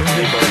 Charlie.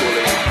 Okay,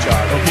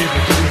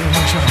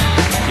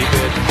 Keep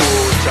it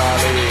cool,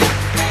 Charlie.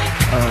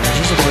 Is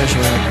this a place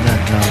where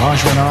that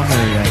launch went off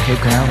at Cape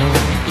Canaveral?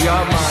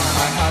 Yeah, man,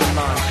 I had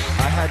lunch.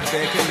 I had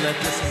bacon,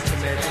 lettuce, and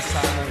tomato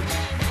salad.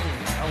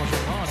 That was a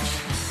launch.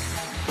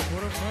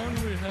 What a fun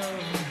we have.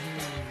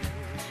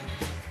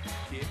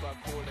 Keep it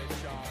cool,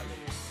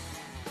 Charlie.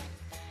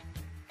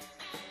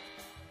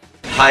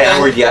 Hi,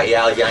 I'm Weird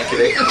Al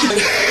Yankovic.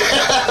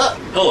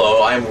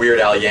 Hello, I'm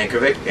Weird Al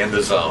Yankovic in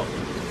the zone.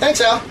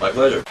 Thanks, Al. My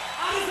pleasure.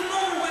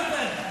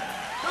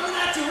 Coming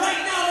at you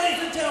right now,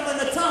 ladies and gentlemen,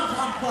 the Tom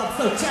Tom Club,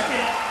 so check it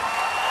out.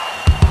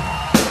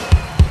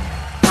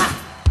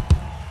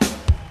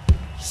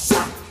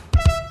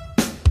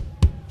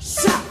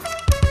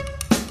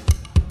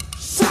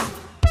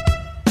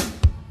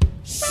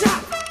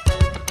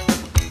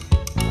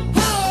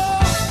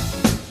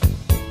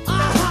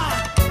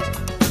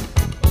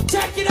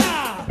 Check it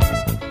out!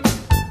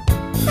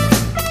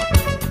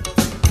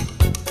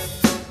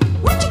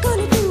 What you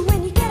gonna do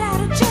when you get out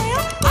of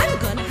jail? I'm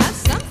gonna have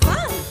some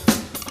fun.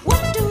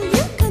 What do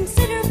you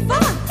consider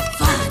fun?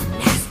 Fun,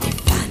 nasty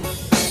fun.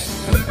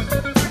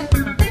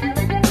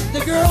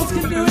 The girls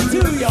can do it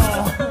too,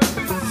 y'all.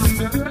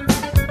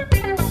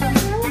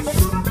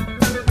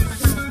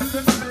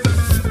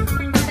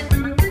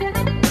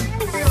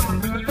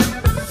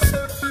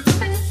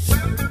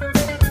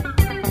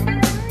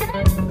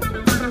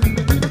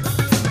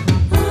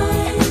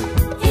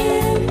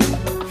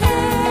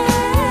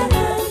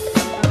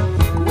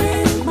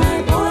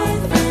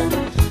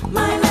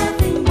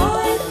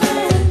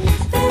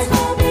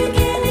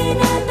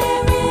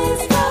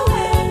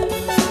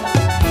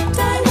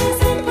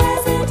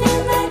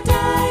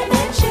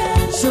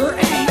 Sure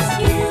ain't.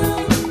 You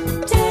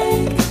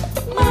take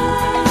my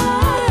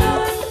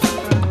heart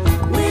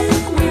when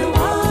we're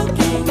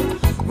walking,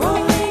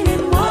 rolling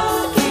and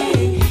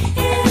walking.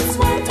 It's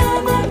one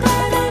time I'm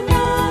glad I'm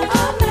not a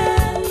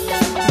man.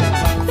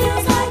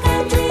 Feels like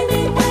I'm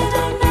dreaming when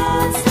I'm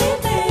not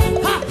sleeping.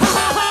 Ha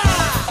ha ha!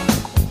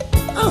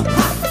 Oh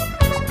ha!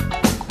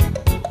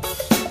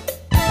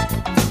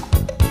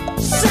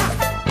 Shot!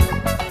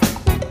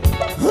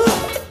 Huh!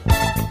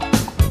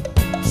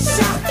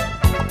 Shot!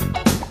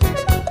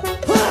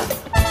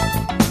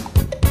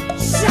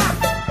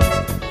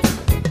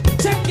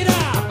 Check it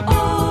out!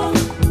 On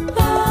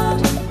that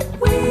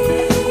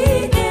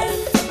weekend,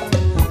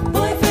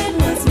 boyfriend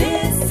was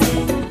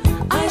missing.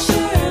 I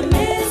sure am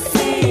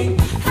missing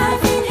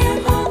having him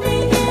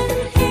holding in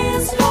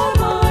his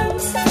warm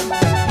arms.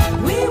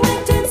 We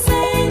went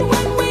insane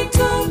when we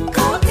took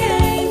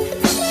cocaine.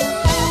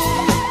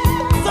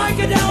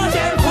 Psychedelic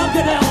and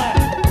funkadelic!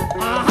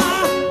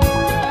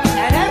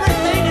 And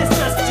everything is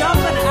just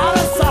jumping out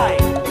of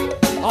sight.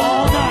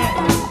 All night.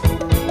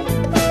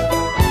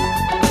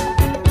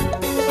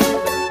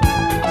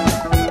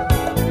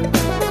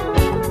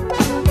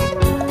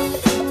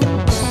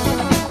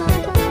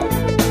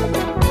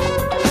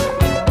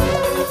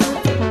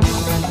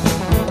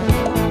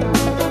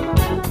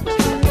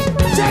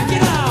 Check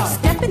it out!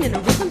 Stepping in a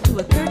rhythm to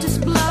a Curtis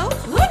blow.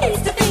 Who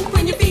needs to think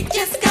when your feet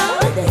just go?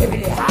 The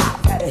hippity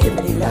hop, the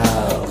hippity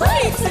low. Who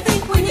needs to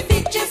think when your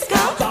feet just go?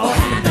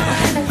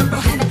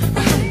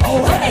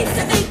 Who needs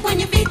to think when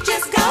your feet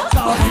just go?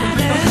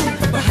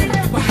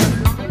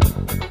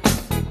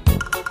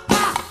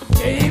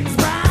 James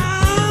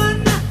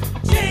Brown!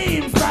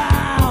 James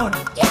Brown!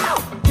 Yo!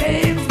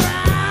 James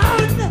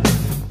Brown!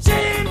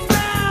 James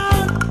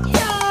Brown!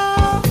 Yo!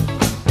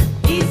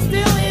 He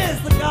still is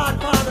the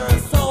godfather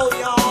of soul,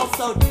 y'all,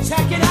 so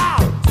check it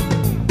out!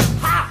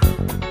 Ha!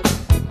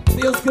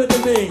 Feels good to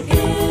me.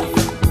 If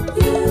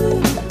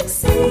you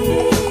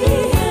see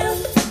him,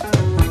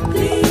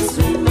 please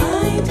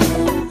remind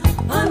him,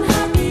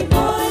 unhappy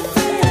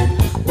boyfriend.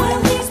 Well,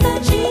 he's the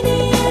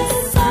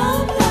genius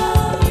of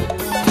love.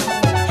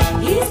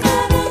 He's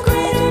got a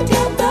greater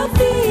depth of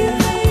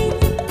feeling.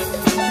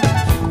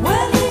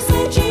 Well, he's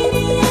the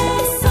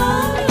genius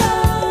of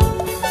love.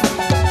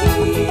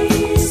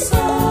 He's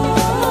so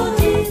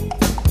deep.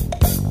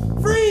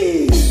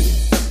 Freeze!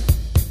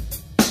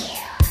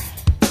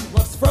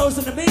 Looks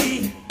frozen to me.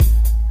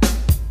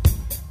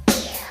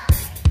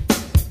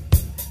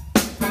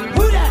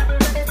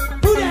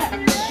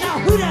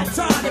 Who that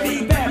trying to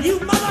be bad? You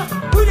mother?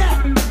 Who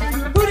that?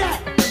 Who that?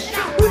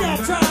 Who that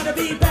trying to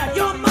be bad?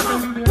 Your mother?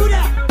 Who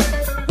that?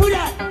 Who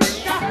that?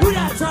 Who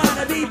that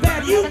trying to be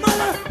bad? You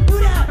mother? Who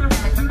that?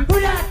 Who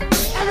that?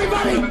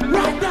 Everybody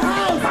rock the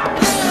house!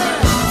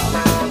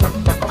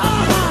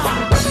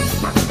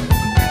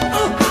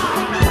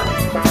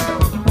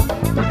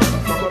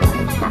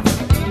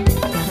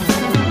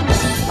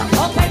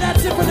 Okay,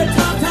 that's it for the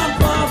Tom Tom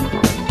Club.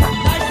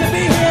 Nice to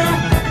be here.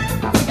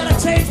 We gotta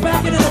change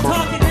back into the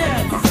talking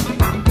heads.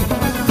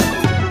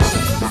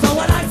 So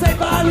when I say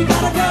bye, we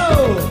gotta go.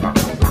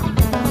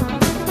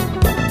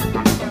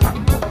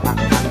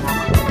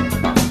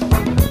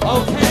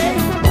 Okay?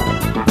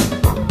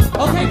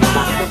 Okay,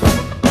 bye.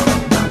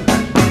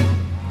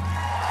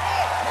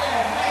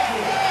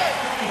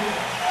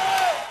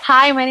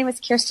 Hi, my name is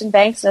Kirsten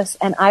Banksness,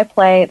 and I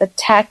play the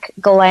tech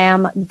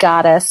glam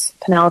goddess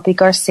Penelope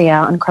Garcia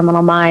on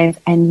Criminal Minds,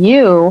 and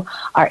you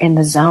are in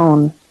the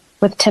zone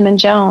with Tim and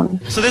Joan.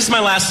 So this is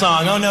my last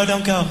song. Oh no,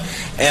 don't go.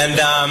 And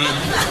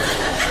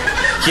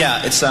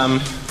yeah, it's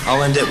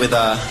I'll end it with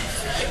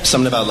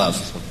something about love.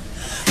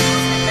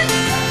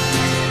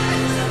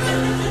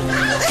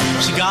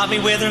 She got me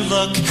with her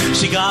look,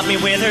 she got me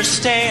with her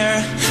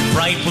stare,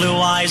 bright blue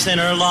eyes and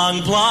her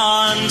long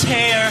blonde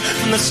hair.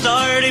 From the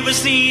start it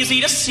was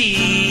easy to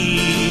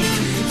see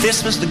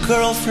this was the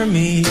girl for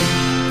me.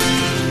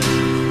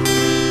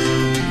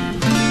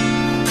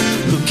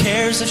 Who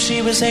cares if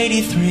she was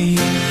 83?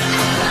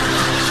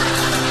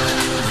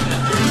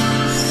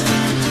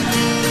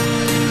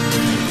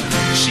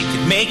 She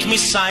could make me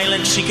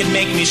silent, she could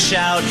make me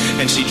shout,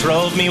 and she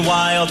drove me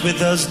wild with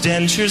those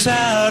dentures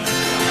out.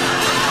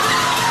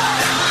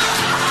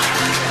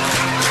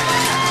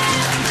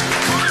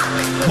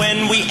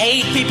 When we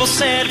ate, people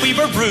said we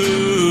were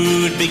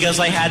rude because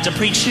I had to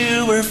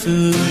pre-chew her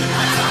food.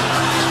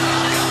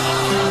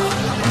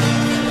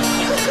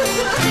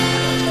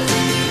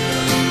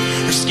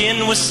 Her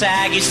skin was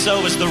saggy,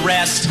 so was the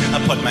rest. I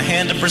put my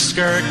hand up her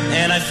skirt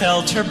and I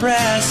felt her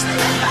breast.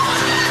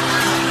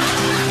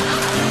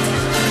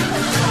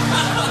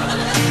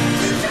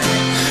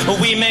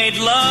 We made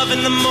love,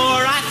 and the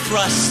more I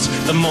thrust,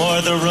 the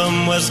more the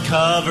room was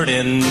covered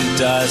in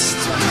dust.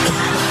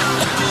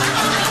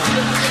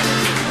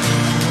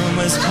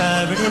 Was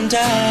covered in dust.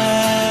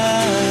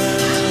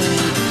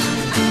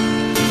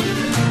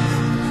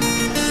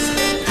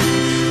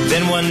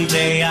 Then one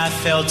day I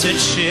felt a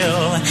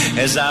chill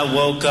as I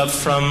woke up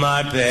from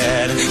my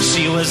bed.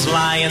 She was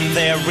lying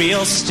there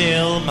real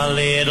still. My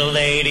little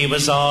lady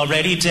was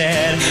already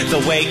dead. The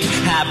wake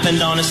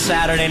happened on a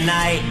Saturday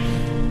night.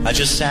 I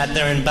just sat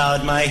there and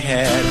bowed my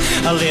head.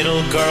 A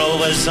little girl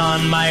was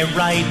on my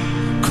right,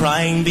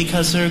 crying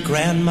because her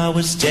grandma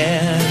was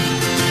dead.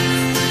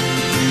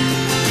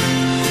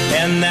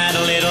 And that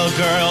little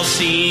girl,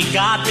 she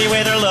got me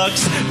with her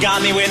looks,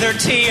 got me with her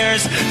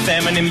tears,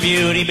 feminine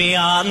beauty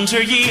beyond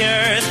her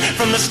years.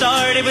 From the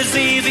start it was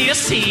easy to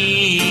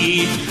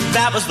see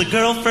that was the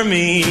girl for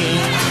me.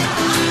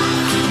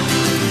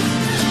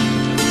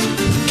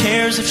 Who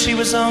cares if she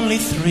was only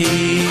 3?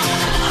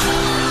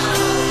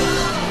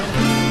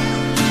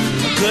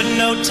 A good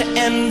note to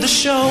end the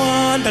show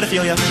on.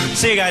 Pedophilia.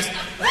 See you guys.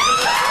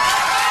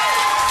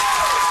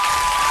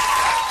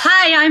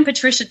 Hi, I'm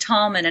Patricia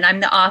Tallman, and I'm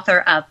the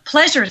author of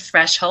Pleasure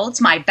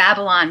Thresholds, my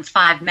Babylon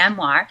 5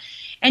 memoir.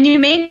 And you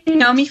may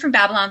know me from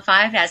Babylon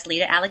 5 as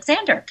Lita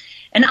Alexander.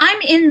 And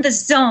I'm in the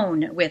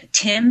zone with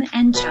Tim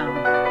and Joan.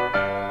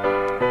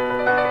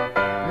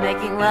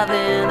 Making love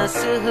in a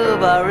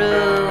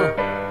Subaru,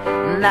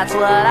 that's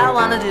what I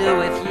want to do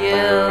with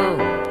you.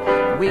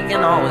 We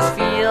can always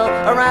feel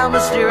around the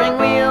steering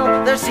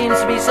wheel. There seems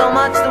to be so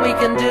much that we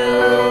can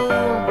do.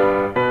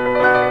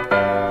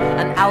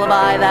 An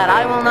alibi that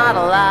I will not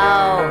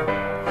allow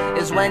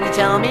is when you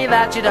tell me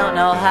that you don't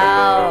know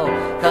how.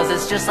 Cause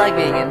it's just like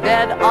being in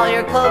bed. All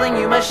your clothing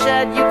you must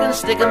shed. You can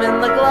stick them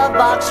in the glove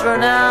box for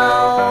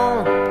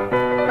now.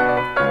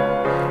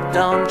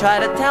 Don't try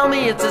to tell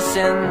me it's a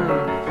sin.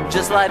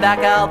 Just lie back,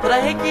 I'll put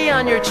a hickey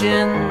on your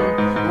chin.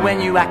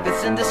 When you act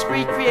this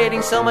indiscreet,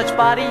 creating so much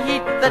body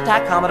heat, the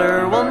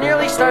tachometer will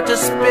nearly start to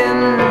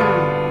spin.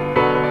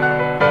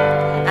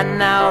 And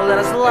now let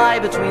us lie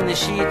between the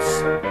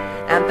sheets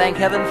and thank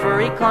heaven for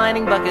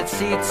reclining bucket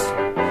seats.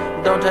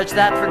 Don't touch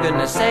that for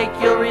goodness sake,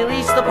 you'll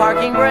release the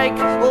parking brake.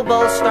 We'll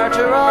both start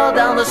to roll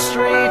down the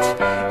street.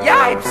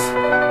 Yipes!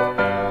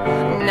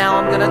 Now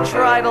I'm gonna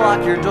try to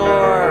lock your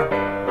door.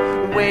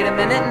 Wait a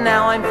minute,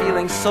 now I'm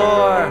feeling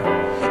sore.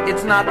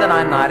 It's not that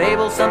I'm not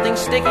able, something's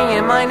sticking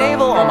in my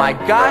navel. Oh my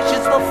gosh,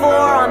 it's the 4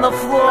 on the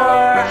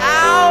floor.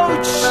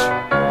 Ouch!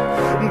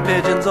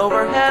 Pigeons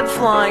overhead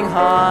flying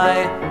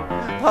high,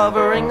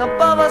 hovering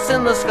above us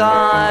in the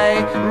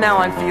sky. Now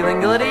I'm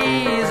feeling ill at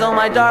ease. Oh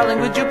my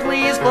darling, would you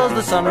please close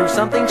the sunroof?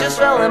 Something just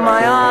fell in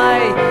my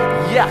eye.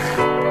 Yuck!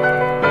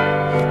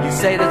 You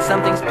say that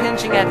something's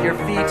pinching at your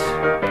feet.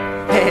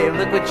 Hey,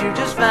 look what you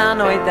just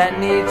found. Oh, ain't that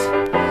neat?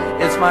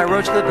 It's my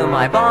roach clip and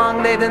my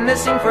bong. They've been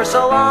missing for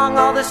so long.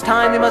 All this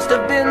time they must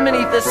have been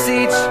beneath the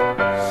seat.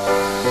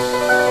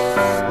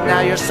 Now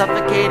Now you're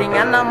suffocating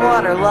and I'm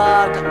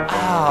waterlogged.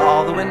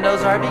 All the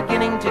windows are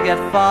beginning to get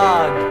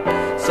fogged.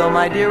 So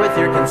my dear, with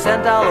your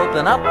consent, I'll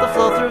open up the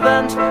flow-through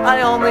vent.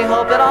 I only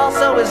hope it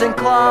also isn't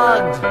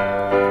clogged.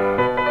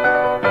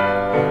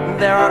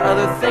 There are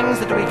other things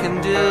that we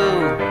can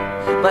do,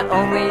 but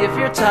only if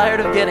you're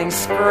tired of getting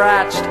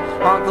scratched.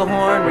 Honk the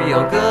horn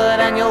real good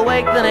and you'll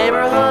wake the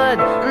neighborhood,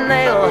 and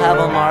they'll have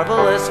a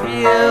marvelous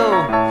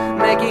view.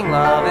 Making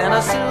love in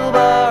a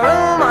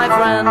Subaru, my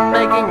friend,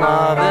 making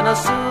love in a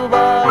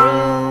Subaru.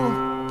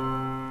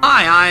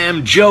 Hi, I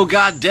am Joe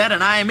Goddett,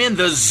 and I am in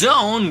the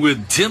zone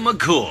with Timm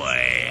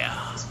McCoy.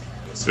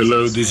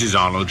 Hello, this is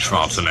Arnold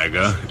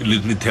Schwarzenegger.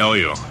 Let me tell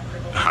you,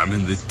 I'm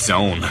in the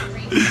zone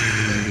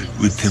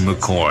with Timm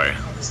McCoy.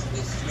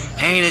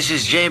 Hey, this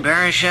is Jay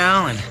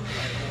Baruchel, and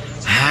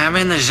I'm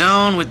in the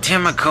zone with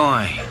Timm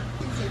McCoy.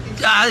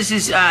 This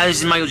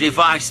is Michael J.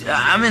 Fox.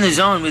 I'm in the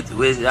zone with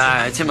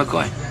Timm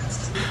McCoy.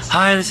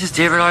 Hi, this is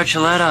David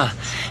Archuleta,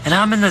 and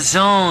I'm in the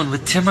zone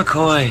with Timm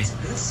McCoy.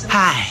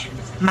 Hi,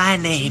 my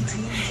name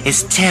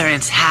is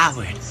Terrence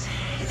Howard.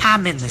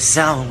 I'm in the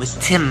zone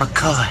with Timm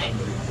McCoy.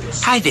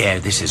 Hi there,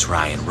 this is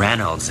Ryan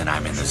Reynolds, and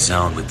I'm in the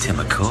zone with Timm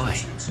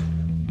McCoy.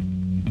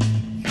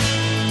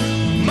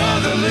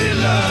 Motherly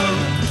love,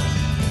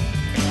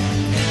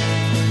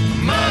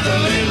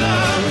 motherly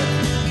love.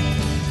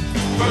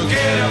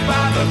 Forget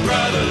about the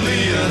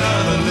brotherly and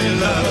otherly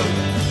love.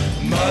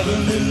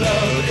 Motherly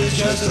love is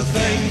just a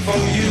thing for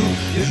you.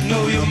 You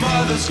know your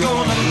mother's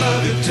gonna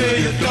love you till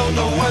you don't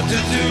know what to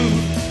do.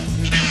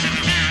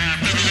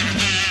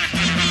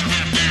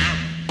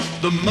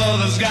 The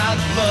mother's got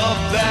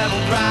love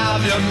that'll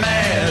drive you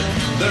mad.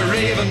 They're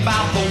raving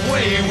about the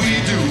way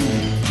we do.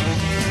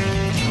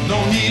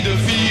 No need to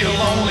feel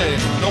lonely,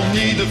 no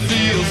need to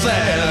feel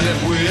sad.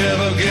 If we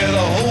ever get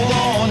a hold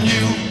on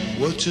you,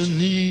 what you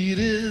need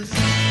is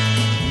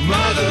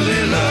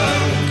motherly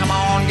love. Come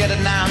on, get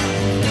it now.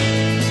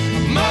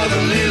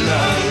 Motherly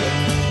love.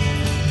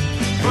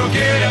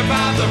 Forget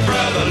about the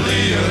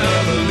brotherly and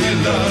otherly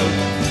love.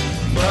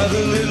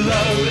 Motherly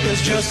love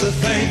is just a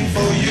thing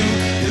for you.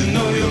 You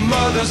know your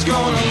mother's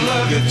gonna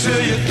love you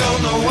till you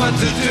don't know what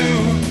to do.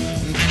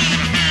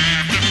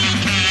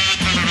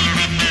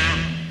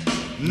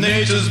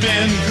 Nature's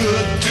been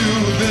good to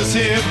this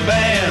here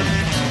band.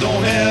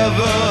 Don't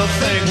ever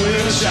think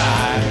we're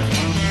shy.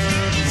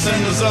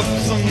 Send us up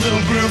some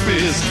little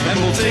groupies and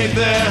we'll take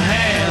their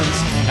hands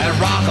and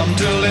rock them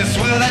till they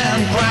sweat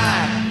and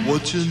cry.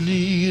 What you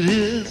need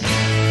is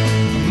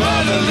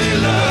motherly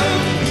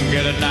love.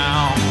 Get it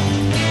now.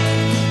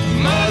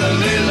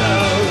 Motherly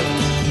love.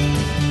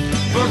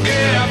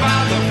 Forget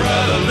about the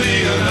brotherly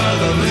and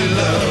otherly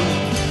love.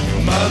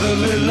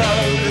 Motherly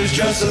love is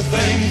just a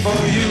thing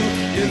for you.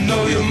 You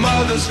know your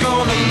mother's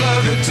gonna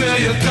love you till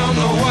you don't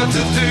know what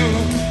to do.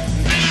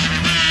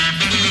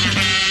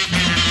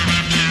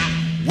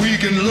 We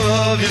can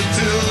love you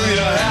till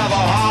you have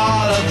a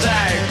heart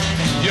attack.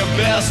 You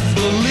best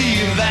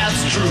believe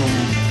that's true.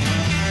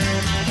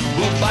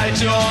 We'll bite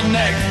your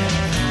neck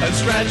and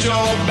scratch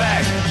your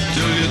back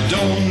till you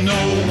don't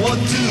know what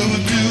to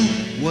do.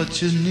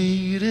 What you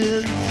need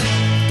is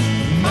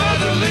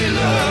motherly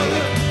love.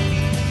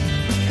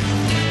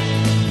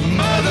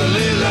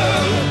 Motherly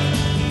love.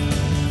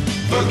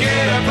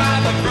 Forget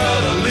about the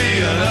brotherly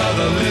and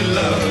otherly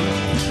love.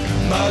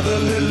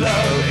 Motherly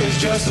love is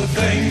just a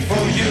thing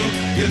for you.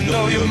 You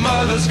know your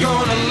mother's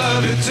gonna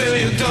love you till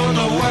you don't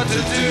know what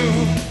to do.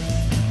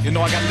 You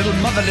know I got a little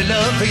motherly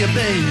love for you,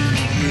 babe.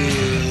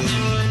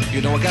 Yeah.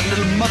 You know I got a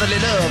little motherly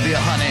love for you,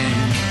 honey.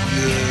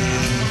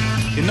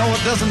 Yeah. You know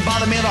it doesn't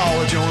bother me at all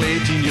that you're only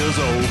 18 years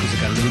old, 'cause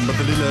I got a little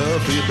motherly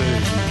love for you,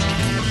 babe.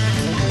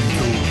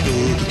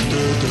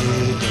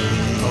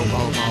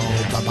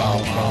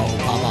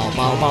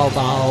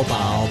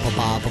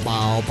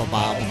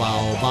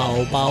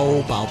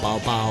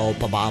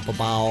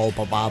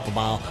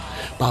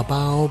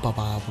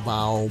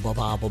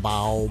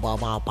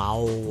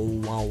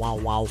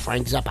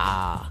 Frank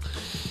Zappa.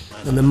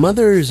 And the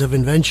mothers of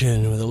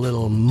invention with a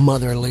little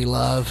motherly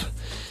love.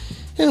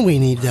 And we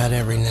need that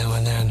every now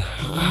and then.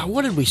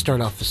 What did we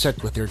start off the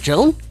set with here,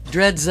 Joan?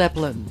 Dred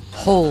Zeppelin,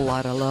 Whole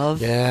Lotta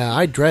Love. Yeah,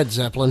 I dread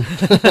Zeppelin.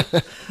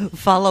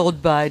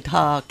 Followed by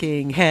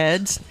Talking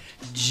Heads,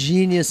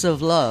 Genius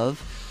of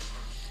Love.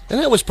 And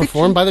that was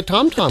performed by the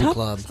Tom Tom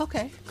Club.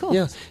 Okay, cool.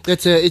 Yeah,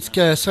 it's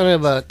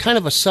kind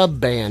of a sub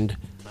band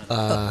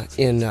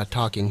in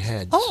Talking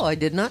Heads. Oh, I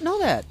did not know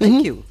that.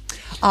 Thank you.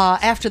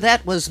 After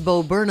that was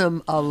Bo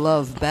Burnham, A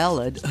Love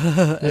Ballad,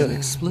 an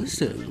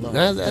exclusive love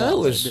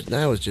ballad.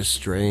 That was just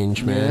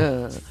strange, man.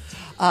 Yeah.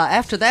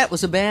 After that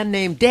was a band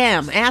named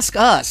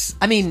Damascus,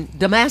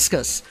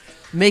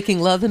 Making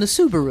Love in a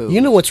Subaru. You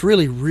know what's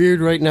really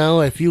weird right now?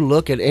 If you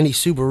look at any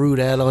Subaru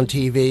ad on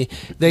TV,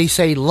 they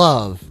say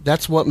love.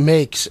 That's what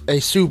makes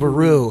a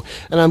Subaru.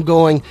 And I'm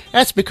going,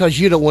 that's because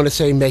you don't want to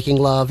say making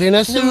love in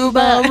a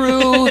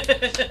Subaru.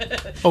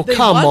 Oh,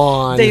 come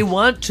on. They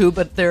want to,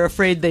 but they're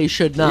afraid they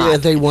should not. Yeah,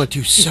 they want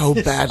to so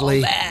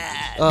badly. So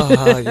bad.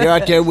 You're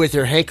out there with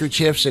their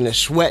handkerchiefs and the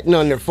sweating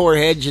on their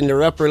foreheads and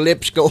their upper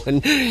lips going,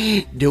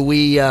 do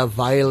we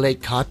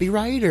violate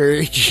copyright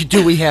or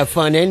do we have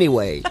fun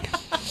anyway?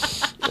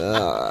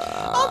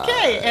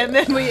 Okay, and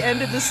then we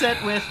ended the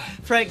set with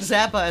Frank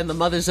Zappa and the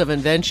Mothers of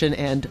Invention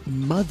and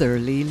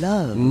Motherly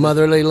Love.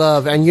 Motherly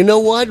Love. And you know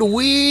what?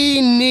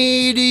 We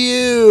need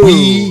you.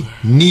 We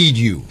need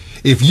you.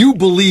 If you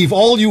believe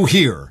all you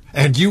hear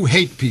and you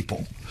hate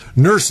people,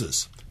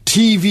 nurses,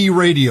 TV,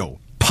 radio,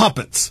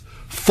 puppets,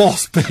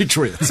 false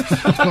patriots,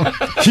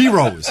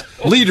 heroes,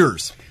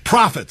 leaders,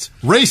 prophets,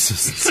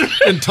 racists,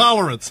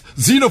 intolerants,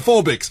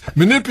 xenophobics,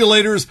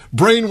 manipulators,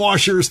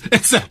 brainwashers,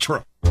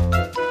 etc.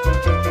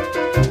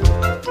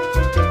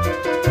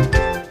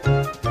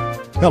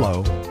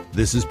 Hello,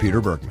 this is Peter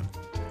Bergman.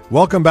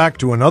 Welcome back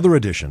to another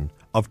edition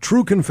of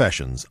True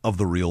Confessions of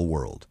the Real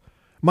World.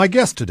 My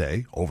guest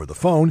today, over the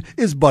phone,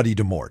 is Buddy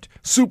DeMort,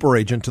 super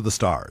agent to the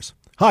stars.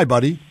 Hi,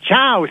 Buddy.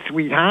 Ciao,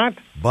 sweetheart.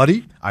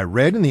 Buddy, I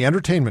read in the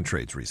entertainment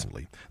trades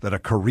recently that a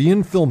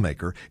Korean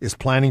filmmaker is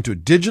planning to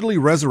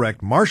digitally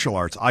resurrect martial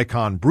arts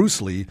icon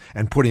Bruce Lee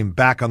and put him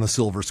back on the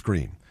silver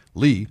screen.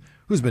 Lee,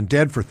 who's been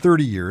dead for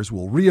 30 years,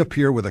 will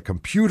reappear with a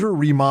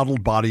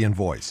computer-remodeled body and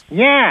voice.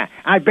 Yeah,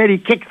 I bet he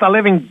kicks the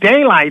living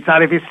daylights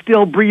out of his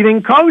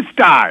still-breathing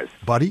co-stars.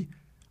 Buddy,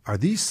 are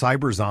these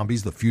cyber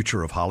zombies the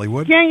future of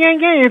Hollywood? Yeah,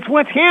 it's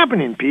what's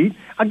happening, Pete.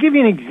 I'll give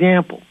you an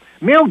example.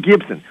 Mel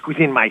Gibson, who's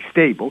in my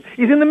stable,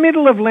 is in the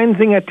middle of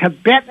lensing a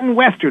Tibetan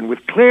Western with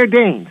Claire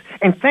Danes.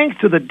 And thanks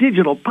to the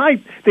digital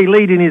pipe they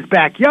laid in his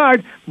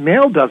backyard,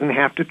 Mel doesn't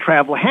have to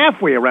travel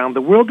halfway around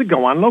the world to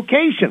go on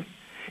location.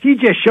 He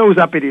just shows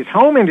up at his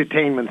home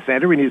entertainment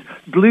center in his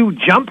blue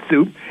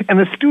jumpsuit, and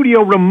the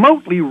studio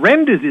remotely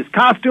renders his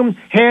costume,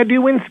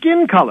 hairdo, and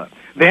skin color.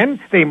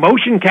 Then they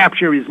motion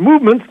capture his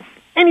movements,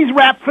 and he's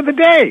wrapped for the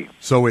day.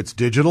 So it's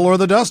digital or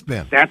the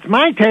dustbin? That's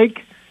my take.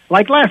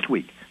 Like last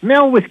week,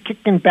 Mel was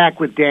kicking back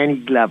with Danny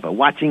Glover,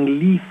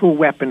 watching Lethal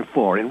Weapon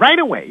 4, and right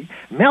away,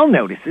 Mel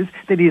notices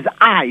that his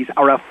eyes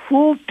are a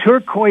full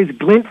turquoise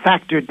glint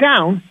factor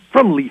down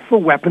from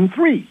Lethal Weapon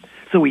 3.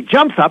 So he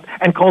jumps up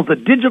and calls the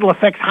digital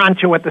effects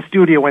honcho at the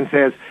studio and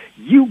says,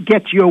 "You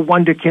get your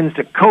wonderkins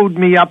to code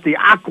me up the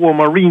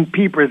aquamarine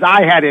peepers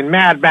I had in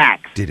Mad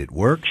Max." Did it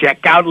work?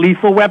 Check out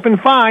Lethal Weapon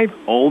 5.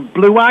 Old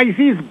Blue Eyes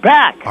is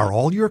back. Are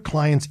all your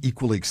clients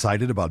equally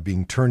excited about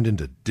being turned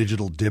into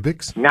digital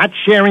Dybbuk's? Not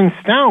Sharon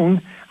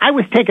Stone. I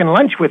was taking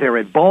lunch with her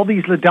at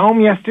Baldy's Le Dome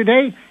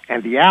yesterday,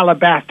 and the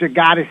alabaster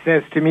goddess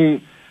says to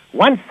me,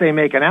 "Once they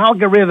make an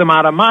algorithm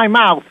out of my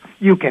mouth,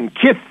 you can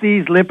kiss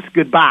these lips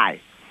goodbye."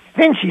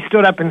 Then she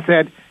stood up and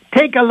said,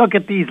 "Take a look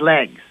at these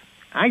legs."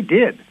 I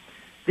did.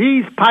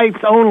 "These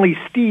pipes only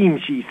steam,"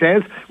 she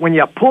says, "when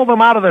you pull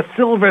them out of the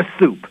silver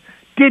soup.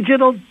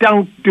 Digital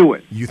don't do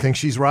it." You think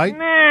she's right?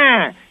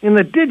 Nah. In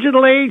the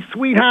digital age,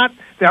 sweetheart,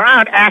 there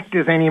aren't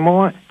actors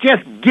anymore,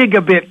 just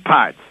gigabit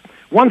parts.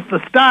 Once the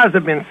stars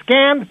have been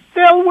scanned,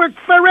 they'll work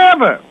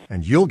forever.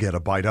 And you'll get a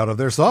bite out of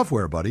their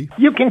software, buddy.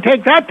 You can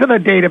take that to the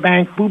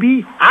databank,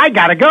 booby. I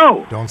gotta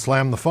go. Don't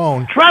slam the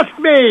phone. Trust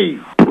me.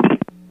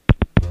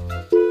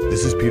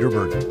 This is Peter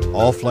Bergman,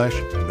 all flesh,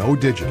 no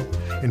digital,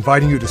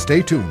 inviting you to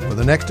stay tuned for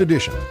the next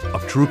edition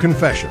of True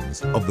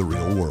Confessions of the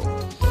Real World.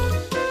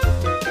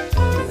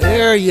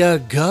 There you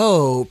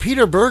go.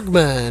 Peter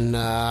Bergman.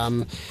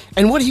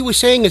 And what he was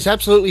saying is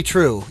absolutely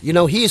true. You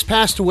know, he has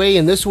passed away,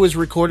 and this was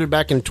recorded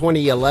back in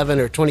 2011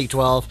 or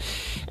 2012.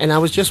 And I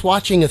was just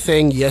watching a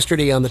thing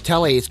yesterday on the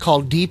telly. It's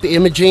called deep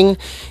imaging.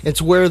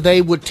 It's where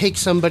they would take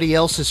somebody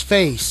else's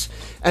face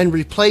and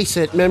replace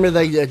it. Remember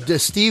the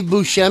Steve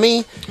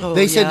Buscemi? Oh,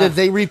 they said yeah. that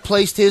they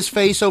replaced his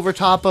face over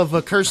top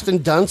of Kirsten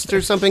Dunst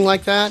or something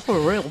like that.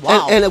 Oh, really?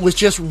 Wow. And it was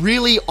just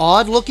really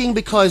odd looking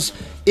because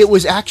it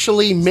was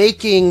actually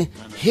making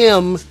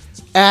him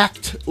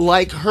act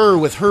like her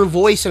with her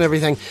voice and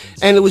everything.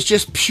 And it was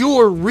just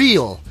pure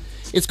real.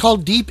 It's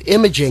called deep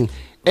imaging.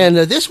 And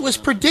this was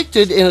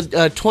predicted in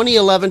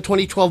 2011,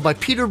 2012 by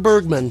Peter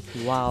Bergman.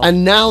 Wow.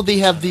 And now they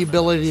have the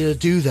ability to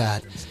do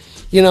that.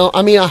 You know,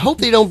 I mean, I hope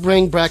they don't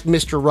bring back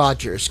Mr.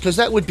 Rogers, because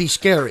that would be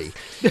scary.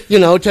 You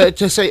know,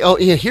 to say, oh,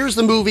 yeah, here's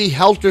the movie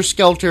Helter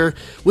Skelter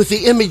with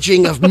the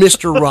imaging of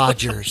Mr.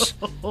 Rogers.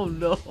 Oh,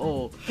 no.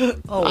 Oh,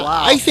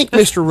 wow. I think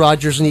Mr.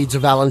 Rogers needs a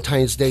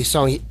Valentine's Day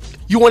song.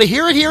 You want to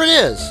hear it? Here it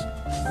is.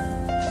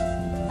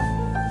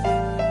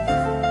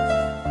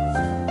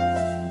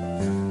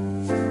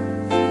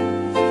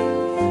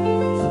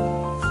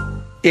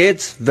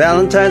 It's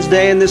Valentine's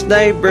Day in this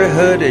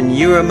neighborhood, and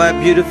you are my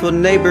beautiful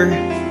neighbor.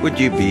 Would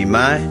you be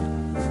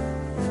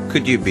mine?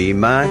 Could you be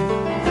mine?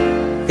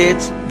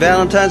 It's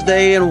Valentine's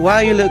Day, and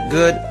while you look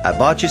good, I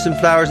bought you some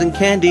flowers and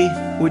candy.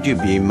 Would you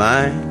be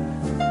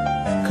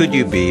mine? Could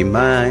you be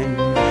mine?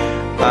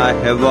 I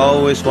have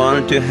always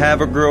wanted to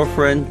have a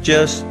girlfriend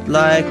just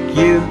like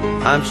you.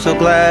 I'm so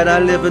glad I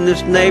live in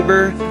this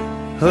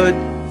neighborhood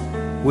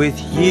with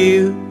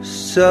you.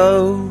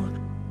 So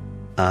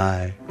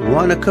I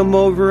wanna come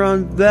over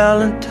on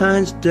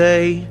Valentine's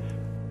Day.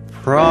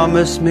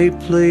 Promise me,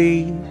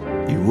 please,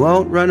 you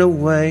won't run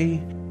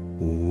away.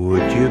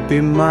 Would you be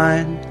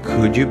mine?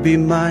 Could you be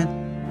mine?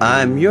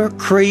 I'm your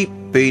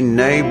creepy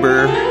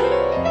neighbor.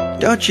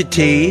 Don't you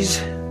tease.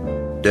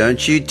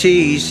 Don't you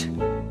tease.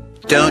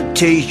 Don't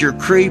tease your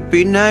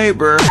creepy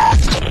neighbor.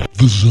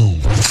 The Zone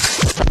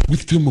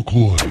with Timm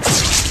McCoy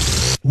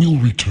will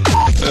return.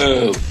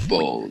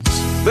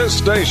 This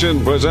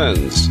station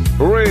presents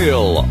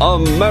Real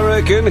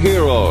American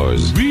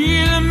Heroes.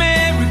 Real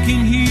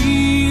American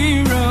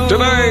hero.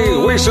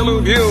 Today, we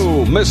salute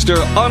you, Mr.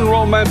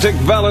 Unromantic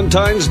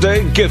Valentine's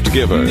Day Gift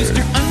Giver.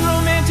 Mr.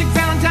 Unromantic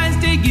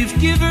Valentine's Day Gift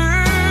Giver.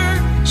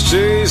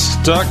 She's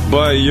stuck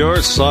by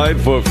your side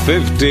for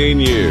 15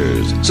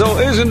 years. So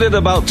isn't it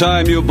about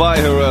time you buy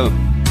her a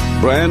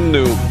brand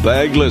new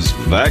bagless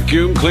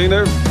vacuum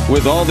cleaner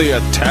with all the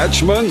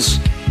attachments?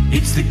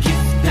 It's the gift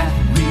that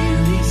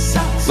really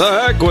sucks. The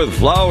heck with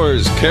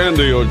flowers,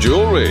 candy, or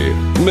jewelry.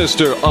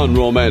 Mr.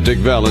 Unromantic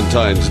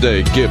Valentine's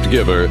Day Gift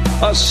Giver,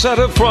 a set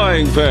of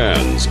frying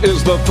pans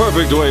is the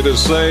perfect way to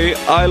say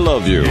I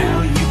love you.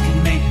 Now you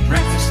can make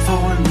breakfast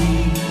for me.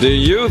 Do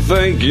you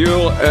think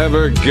you'll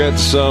ever get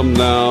some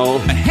now? A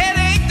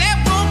headache that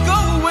won't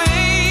go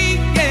away,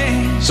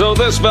 yeah. So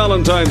this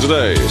Valentine's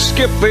Day,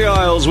 skip the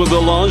aisles with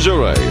the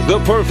lingerie, the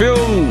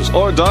perfumes,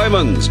 or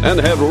diamonds, and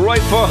head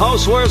right for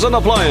housewares and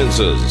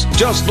appliances.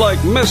 Just like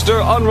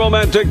Mr.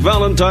 Unromantic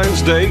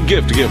Valentine's Day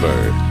Gift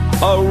Giver.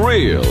 A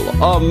real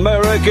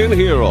American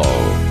hero.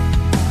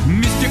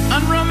 Mr.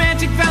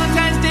 Unromantic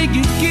Valentine's Day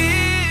Gift Giver.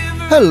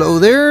 Hello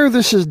there,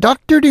 this is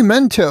Dr.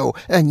 Demento,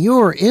 and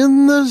you're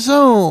in the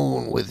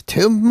zone with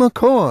Timm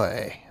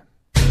McCoy.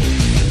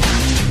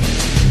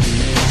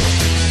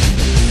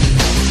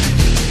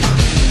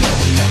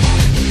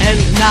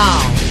 And now,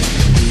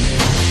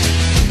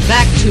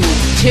 back to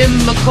Timm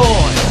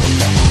McCoy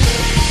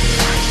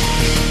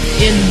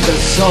in the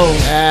zone.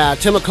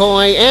 Timm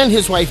McCoy and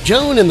his wife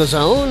Joan in the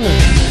zone.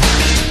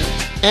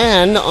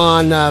 And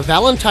on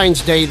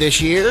Valentine's Day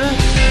this year,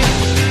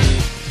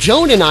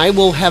 Joan and I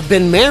will have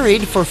been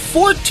married for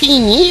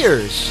 14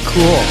 years.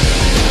 Cool.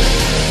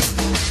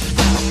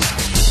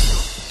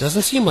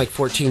 Doesn't seem like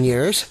 14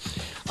 years.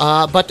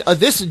 But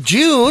this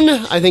June,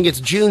 I think it's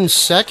June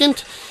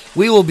 2nd,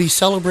 we will be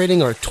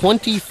celebrating our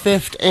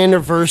 25th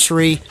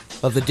anniversary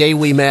of the day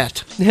we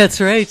met. That's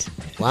right.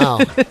 Wow.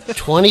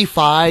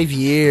 25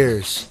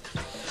 years.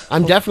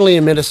 I'm definitely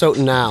a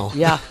Minnesotan now.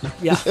 Yeah.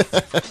 Yeah.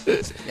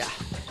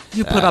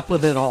 You put up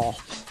with it all.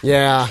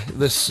 Yeah,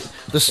 the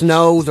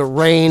snow, the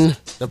rain,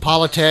 the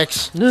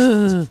politics,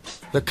 the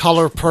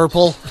color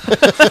purple.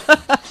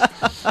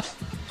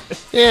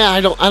 Yeah,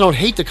 I don't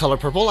hate the color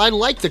purple. I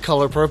like the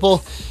color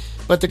purple,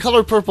 but the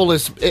color purple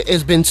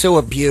has been so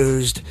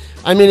abused.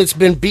 I mean, it's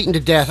been beaten to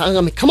death. I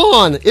mean, come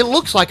on, it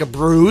looks like a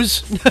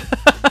bruise.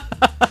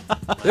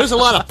 There's a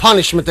lot of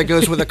punishment that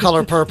goes with the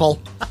color purple.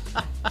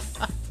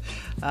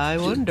 I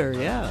wonder,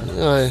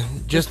 yeah.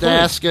 Just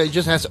ask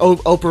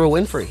Oprah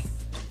Winfrey.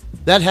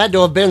 That had to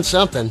have been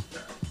something.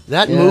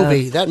 That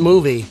movie.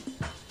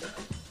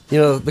 You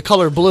know, The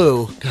Color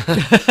Blue.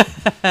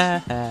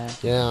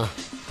 Yeah.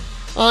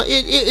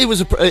 It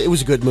was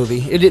a good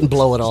movie. It didn't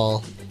blow at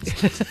all.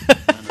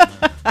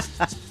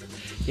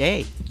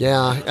 Yay.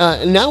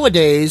 Yeah.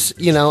 Nowadays,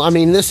 you know, I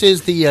mean, this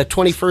is the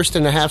 21st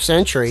and a half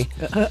century,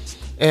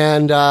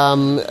 and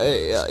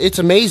it's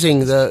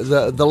amazing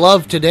the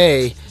love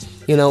today.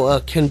 You know,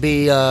 can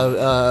be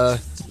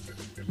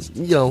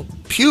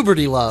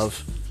puberty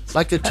love.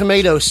 Like the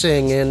tomatoes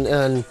sing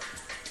in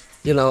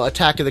you know,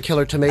 Attack of the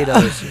Killer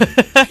Tomatoes.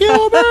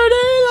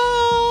 Puberty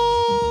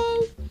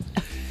love!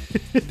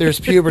 There's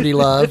puberty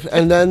love,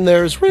 and then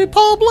there's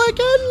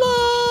Republican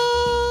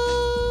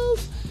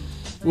love,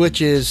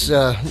 which is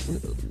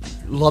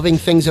loving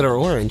things that are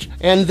orange.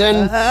 And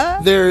then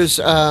there's,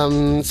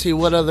 see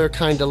what other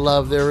kind of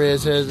love there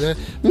is.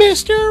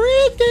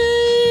 Mystery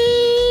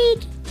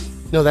Date!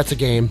 No, that's a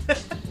game.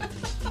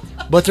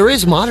 But there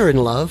is modern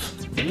love.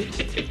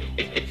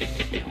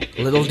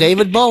 Little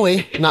David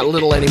Bowie. Not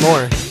little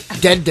anymore.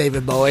 Dead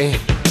David Bowie.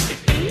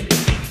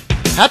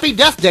 Happy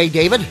Death Day,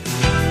 David.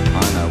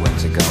 I know when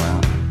to go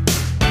out.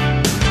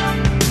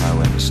 Know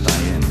when to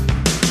stay in.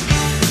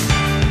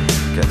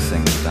 Get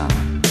things done.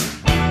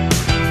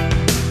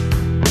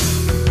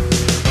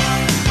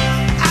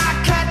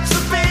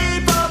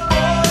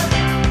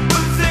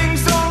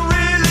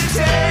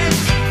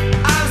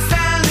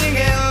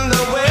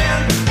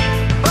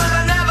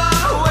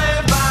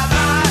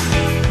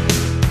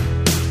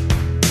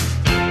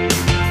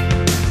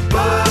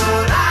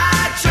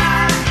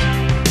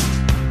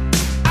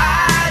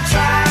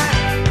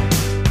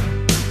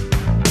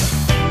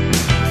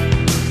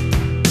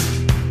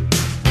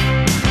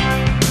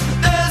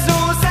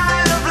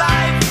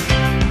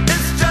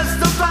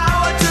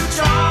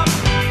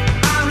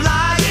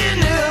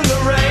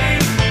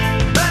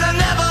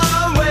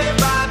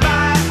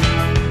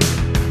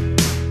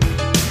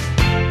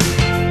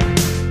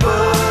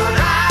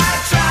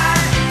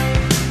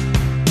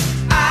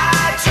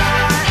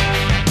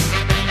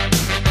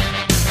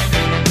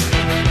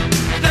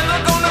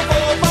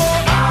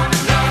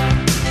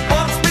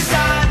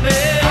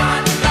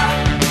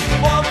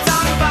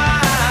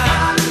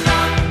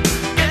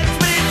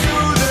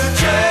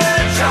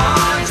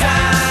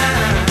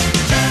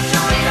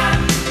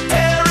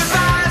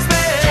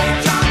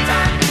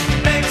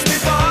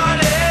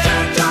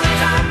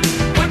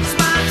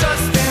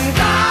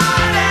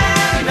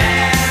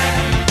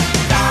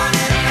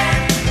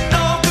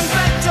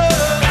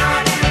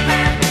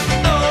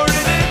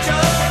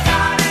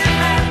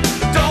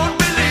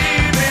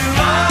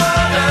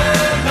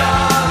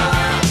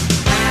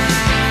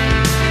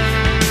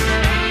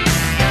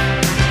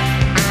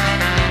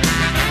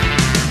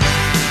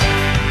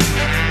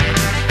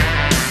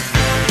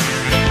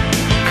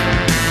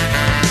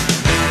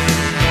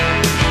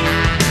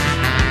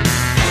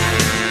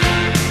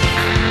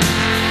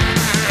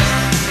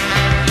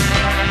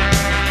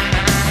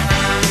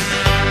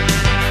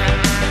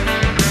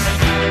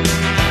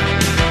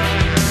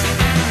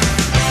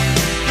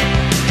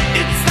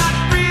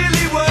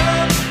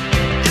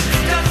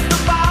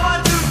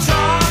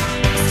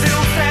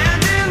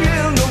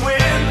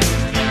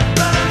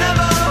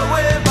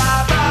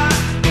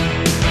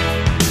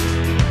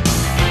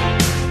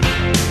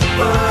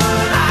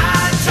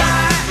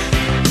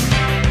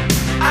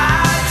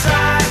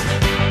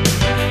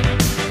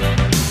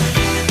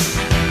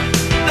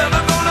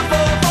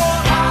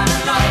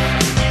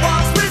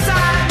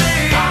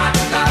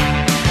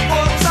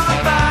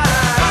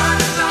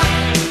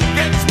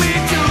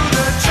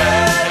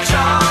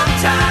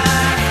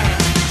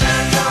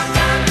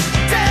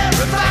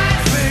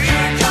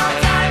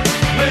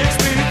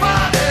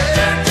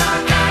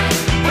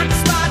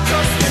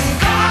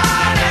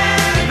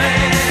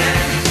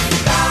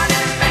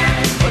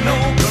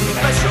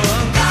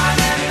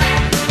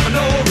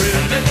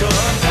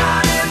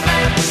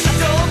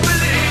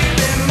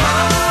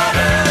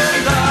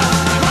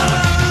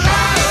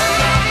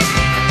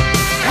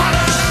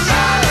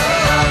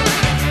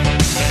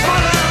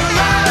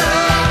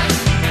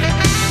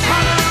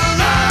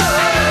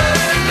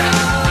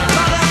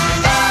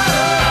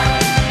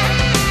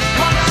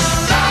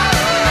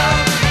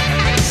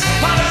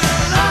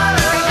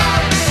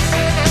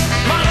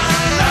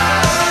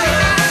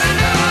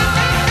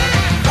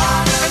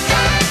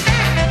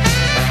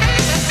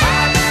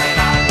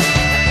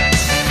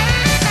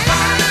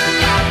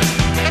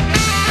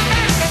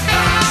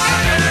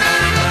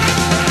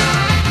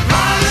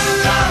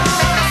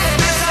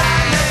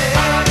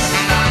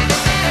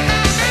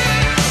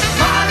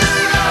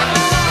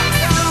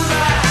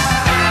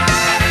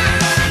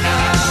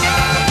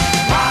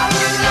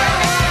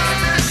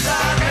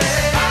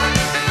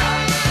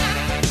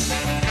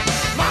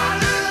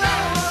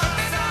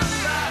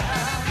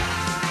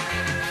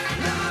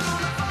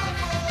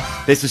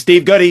 This is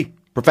Steve Goody,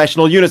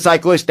 professional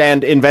unicyclist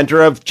and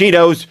inventor of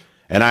Cheetos,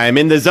 and I am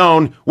in the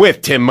zone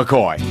with Timm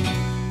McCoy.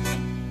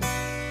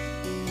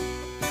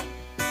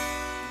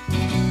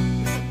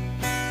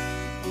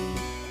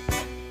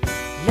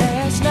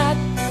 Last night,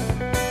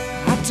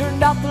 I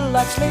turned out the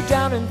lights, lay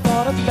down and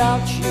thought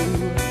about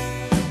you.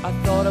 I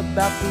thought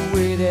about the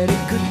way that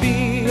it could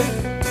be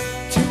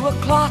 2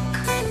 o'clock,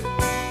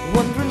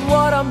 wondering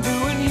what I'm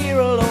doing here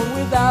alone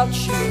without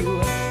you.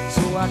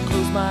 So I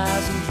close my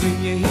eyes and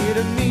dream you're here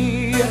to me.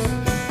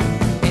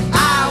 And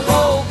I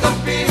woke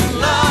up in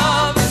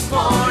love this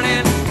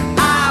morning.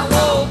 I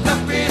woke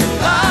up in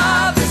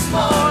love this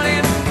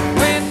morning.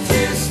 Went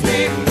to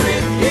sleep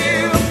with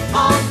you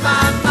on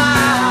my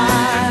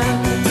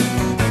mind.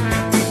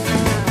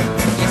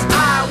 Yes,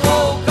 I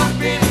woke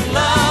up in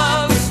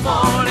love this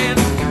morning.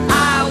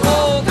 I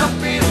woke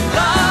up in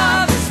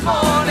love this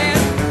morning.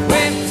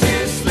 Went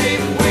to sleep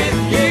with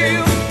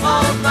you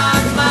on my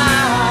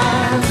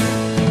mind.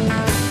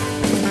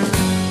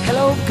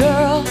 Hello,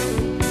 girl.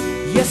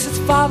 Yes, it's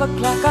 5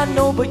 o'clock, I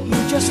know, but you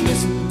just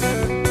listen.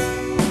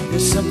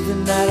 There's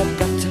something that I've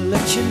got to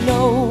let you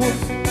know.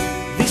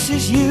 This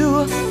is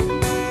you,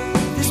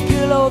 this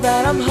pillow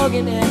that I'm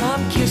hugging and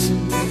I'm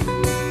kissing.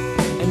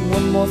 And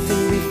one more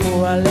thing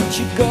before I let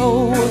you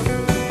go.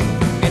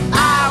 And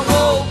I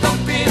woke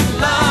up in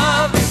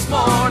love this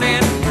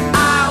morning.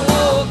 I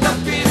woke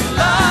up in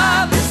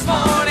love this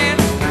morning.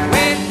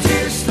 Went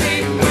to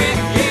sleep with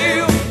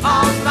you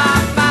on my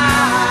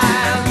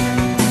mind.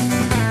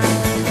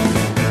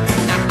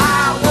 Now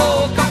I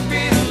woke up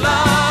in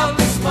love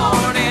this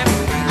morning.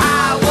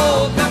 I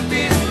woke up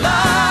in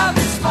love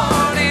this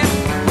morning.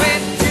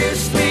 Went to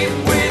sleep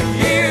with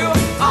you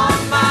on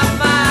my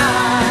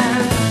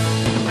mind.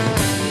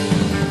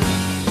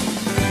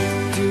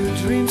 Do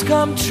dreams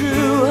come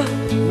true?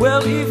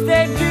 Well, if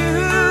they do,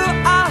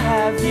 I'll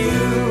have you.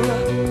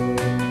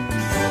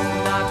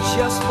 Not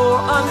just for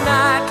a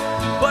night,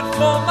 but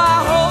for my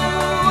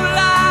whole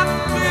life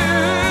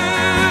through.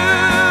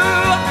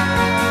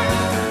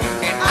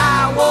 And I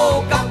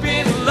woke up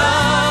in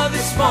love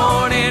this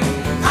morning.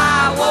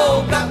 I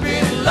woke up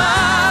in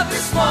love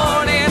this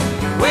morning.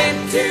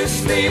 Went to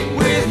sleep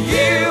with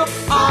you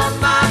on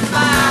my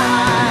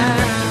mind.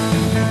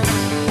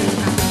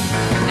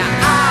 Now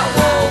I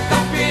woke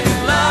up in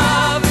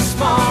love this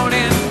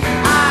morning.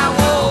 I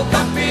woke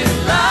up in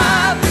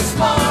love this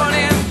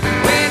morning.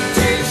 Went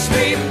to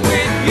sleep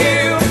with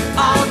you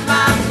on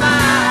my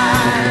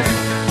mind.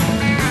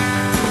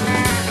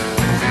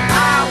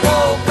 I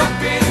woke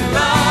up in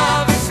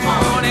love this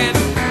morning.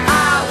 I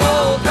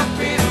woke up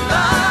in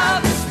love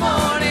this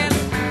morning.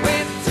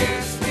 Went to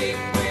sleep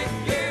with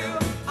you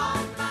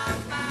on my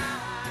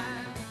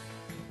mind.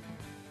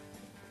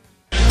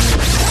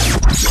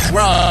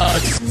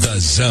 Rock the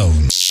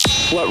Zone.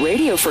 What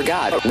radio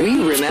forgot,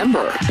 we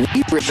remember.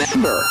 We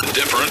remember.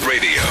 Different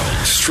radio.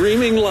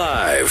 Streaming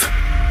live.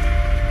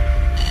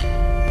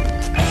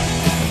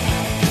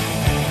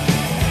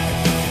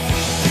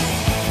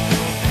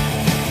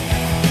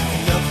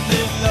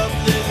 Lovely,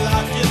 lovely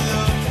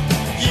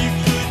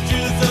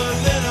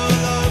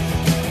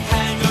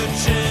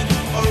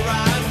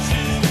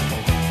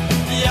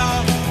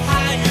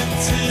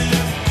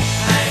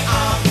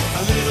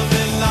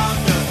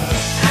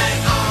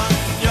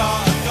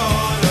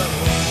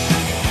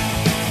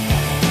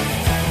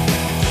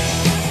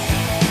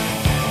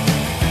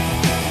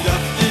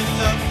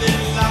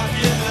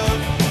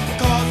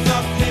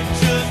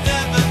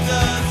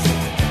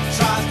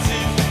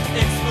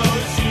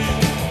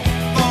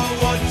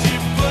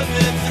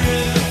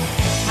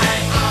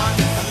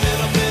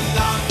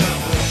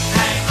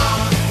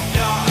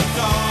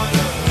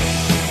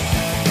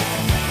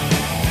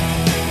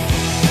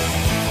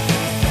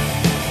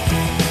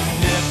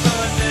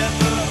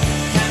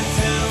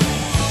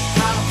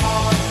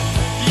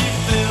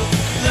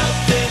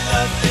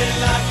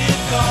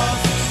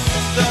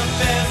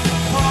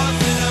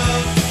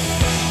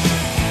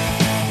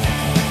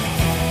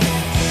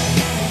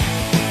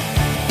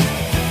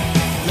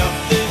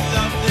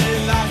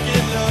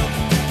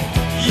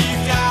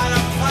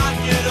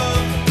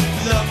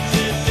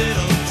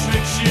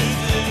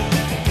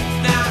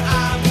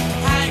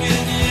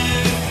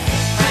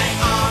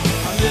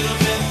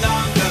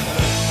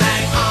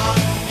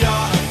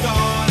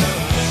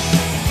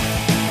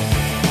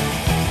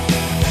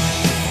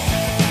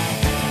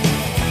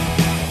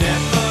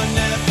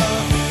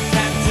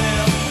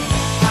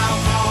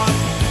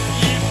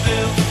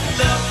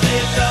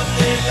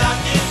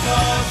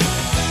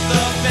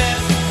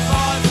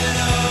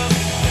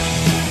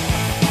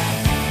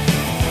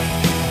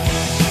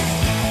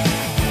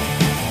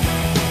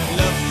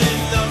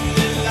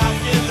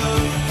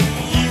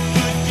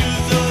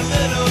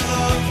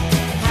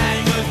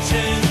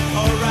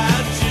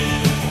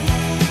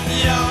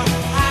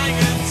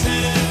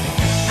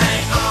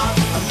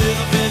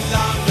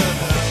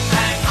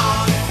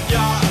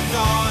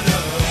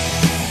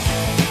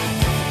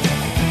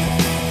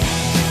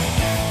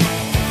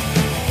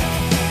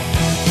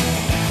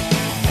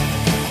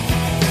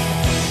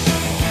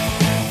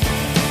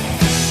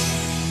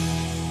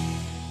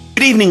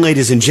Good evening,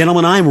 ladies and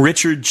gentlemen. I'm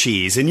Richard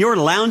Cheese, and you're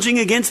lounging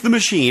against the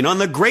machine on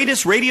the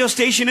greatest radio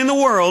station in the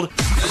world.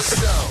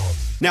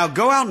 Now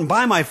go out and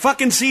buy my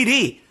fucking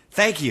CD.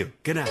 Thank you.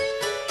 Good night.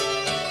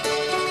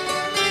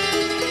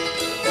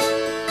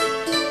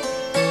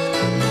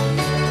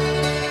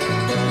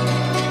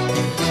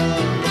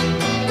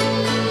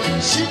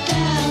 Sit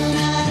down,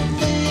 I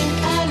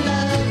think I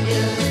love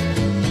you.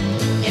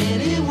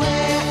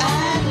 Anywhere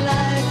I'd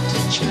like to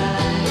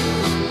try.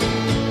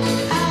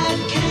 I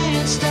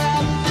can't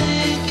stop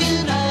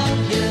thinking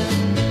of you.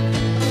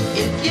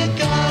 If you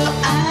go,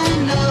 I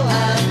know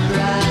I'll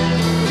cry.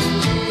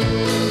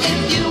 If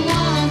you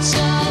want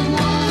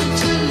someone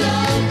to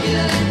love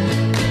you,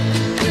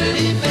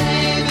 pretty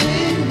baby,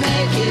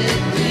 make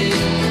it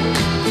real.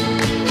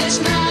 It's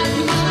not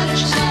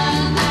much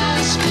time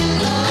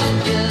asking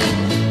of you.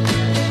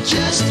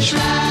 Just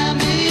try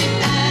me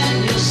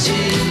and you'll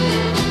see.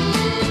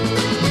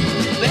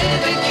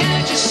 Baby,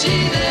 can't you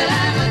see that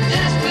I'm a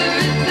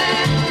desperate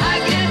man? I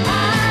get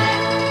high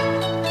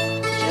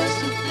just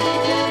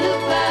thinking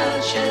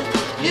about you.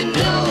 You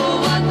know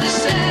what they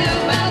say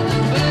about the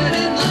bird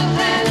in the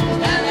hand,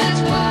 and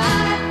that's why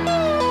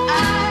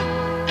I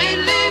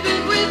ain't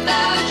leaving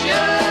without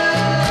you.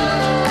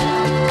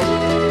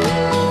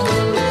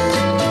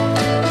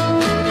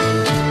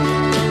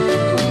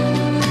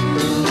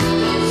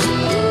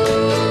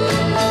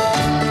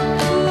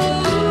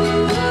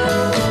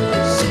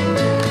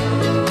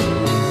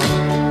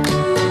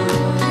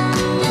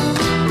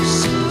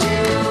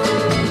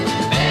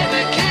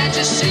 Baby, can't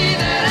you see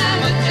that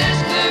I'm a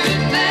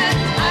desperate man?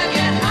 I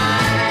get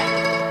high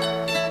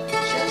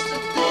just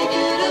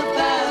thinking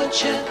about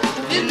you.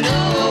 You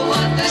know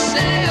what they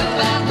say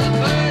about the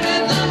bird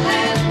in the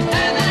hand,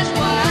 and that's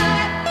why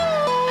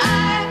I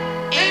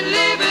ain't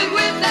leaving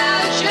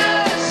without you.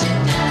 Sit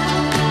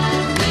down, I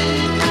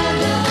think I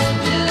love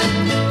you.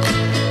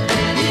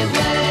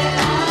 Anyway,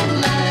 I'd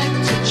like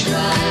to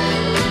try.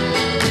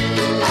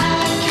 I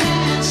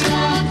can't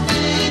stop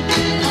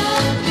thinking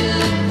of you.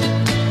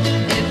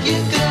 If you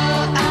go,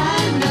 I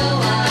know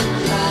I'll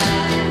cry.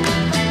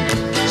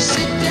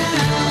 Sit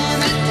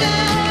down, I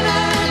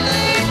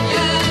think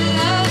I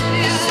love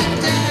you. Sit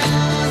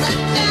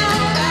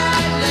down, I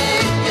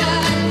think I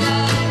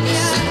love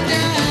you.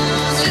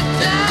 Sit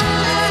down,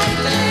 I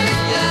think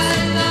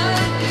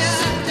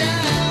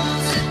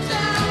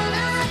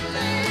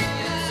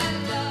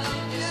I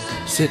love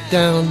you. Sit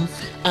down,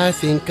 I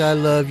think I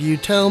love you.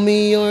 Tell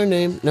me your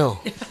name. No.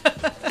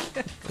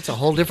 That's a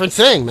whole different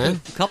thing,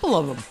 man. A couple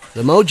of them.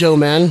 The Mojo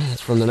Men,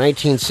 it's from the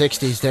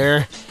 1960s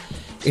there.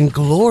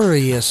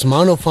 Inglorious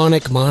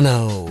monophonic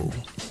mono.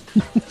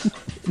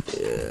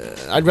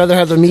 I'd rather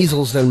have the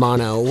measles than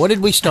mono. What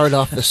did we start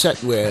off the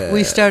set with?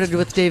 We started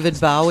with David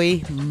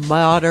Bowie,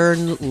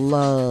 Modern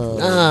Love.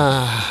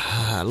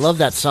 I love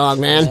that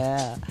song, man.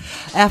 Yeah.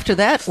 After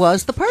that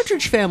was the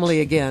Partridge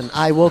Family again.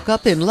 I woke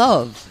up in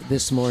love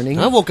this morning.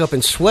 I woke up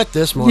in sweat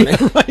this morning.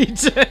 Yeah,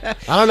 right.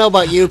 I don't know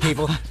about you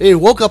people. You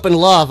woke up in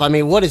love. I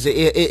mean, what is it?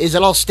 Is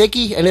it all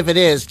sticky? And if it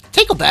is,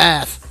 take a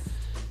bath.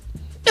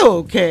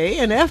 Okay,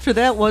 and after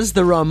that was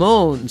the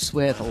Ramones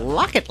with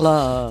Locket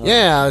Love.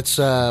 Yeah, it's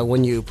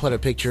when you put a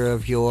picture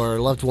of your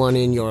loved one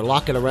in your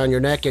locket around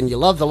your neck, and you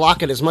love the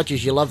locket as much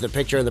as you love the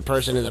picture of the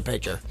person in the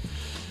picture.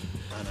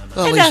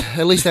 Well,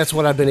 at least that's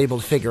what I've been able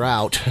to figure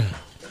out.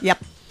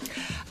 Yep.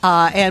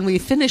 And we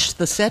finished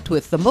the set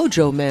with the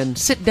Mojo Men,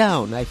 Sit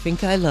Down, I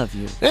Think I Love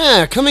You.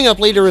 Yeah, coming up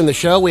later in the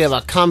show, we have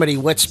a comedy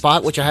wet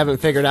spot, which I haven't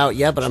figured out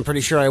yet, but I'm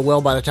pretty sure I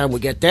will by the time we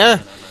get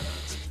there.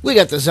 We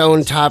got the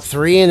Zone Top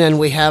 3, and then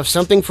we have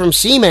something from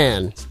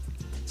Seaman.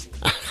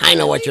 I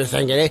know what you're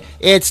thinking.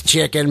 It's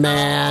Chicken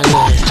Man.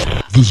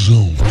 The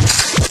Zone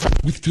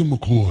with Timm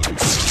McCoy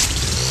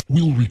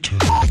will return.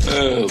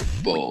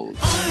 evoL.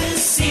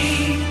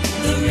 RSC,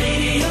 the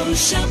Radio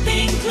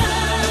Shopping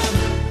Club.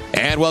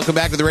 And welcome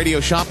back to the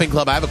Radio Shopping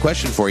Club. I have a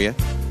question for you.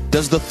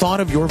 Does the thought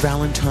of your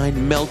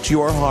Valentine melt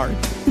your heart?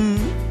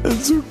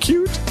 That's so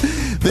cute.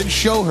 Then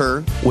show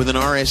her with an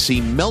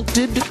RSC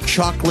melted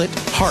chocolate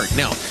heart.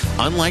 Now,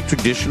 unlike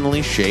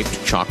traditionally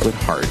shaped chocolate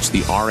hearts,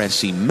 the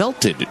RSC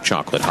melted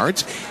chocolate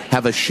hearts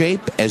have a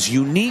shape as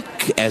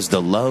unique as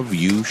the love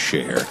you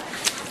share.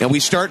 Now, we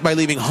start by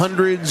leaving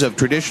hundreds of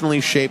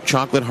traditionally shaped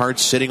chocolate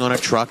hearts sitting on a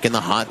truck in the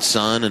hot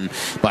sun, and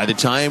by the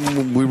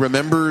time we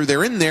remember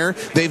they're in there,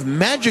 they've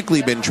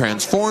magically been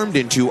transformed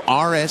into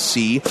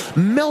RSC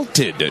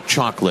melted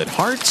chocolate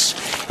hearts.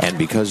 And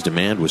because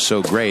demand was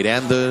so great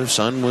and the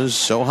sun was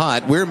so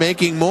hot, we're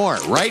making more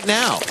right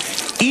now.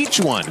 Each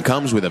one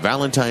comes with a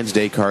Valentine's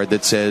Day card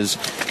that says,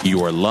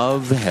 "Your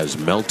love has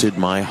melted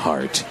my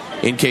heart,"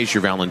 in case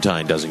your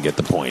Valentine doesn't get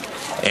the point.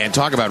 And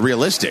talk about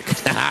realistic.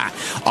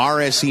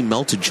 RSC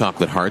melted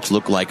chocolate hearts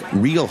look like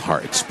real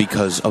hearts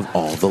because of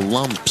all the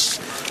lumps.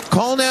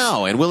 Call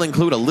now and we'll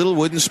include a little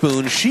wooden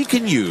spoon she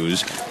can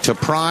use to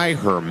pry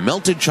her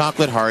melted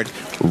chocolate heart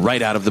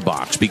right out of the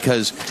box,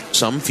 because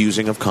some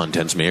fusing of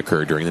contents may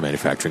occur during the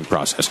manufacturing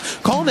process.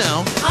 Call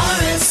now.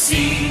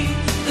 RSC,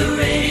 the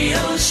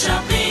Radio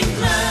Shopping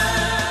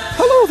Club.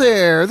 Hello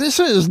there, this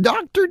is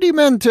Dr.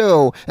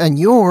 Demento, and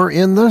you're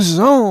in the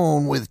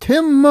zone with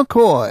Timm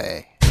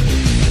McCoy.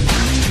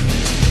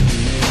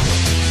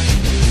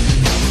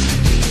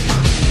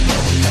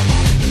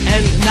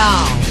 And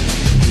now,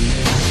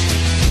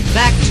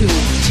 back to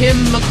Timm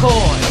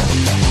McCoy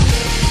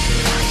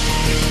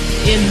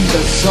in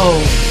the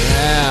zone.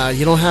 Yeah,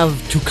 you don't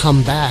have to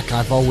come back.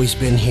 I've always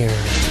been here.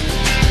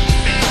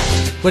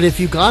 But if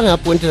you got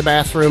up, went to the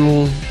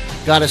bathroom,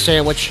 got a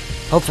sandwich,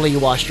 hopefully you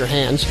washed your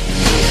hands,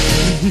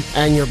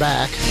 and you're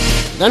back,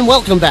 then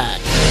welcome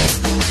back.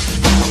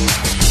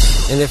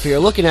 And if you're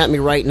looking at me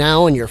right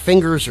now and your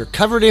fingers are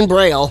covered in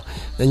Braille,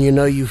 then you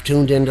know you've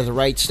tuned into the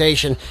right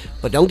station.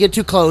 But don't get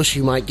too close,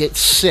 you might get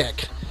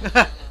sick.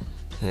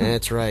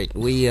 That's right.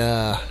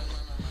 Man,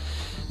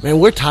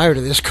 we're tired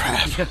of this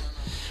crap.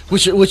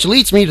 Which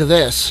leads me to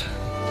this.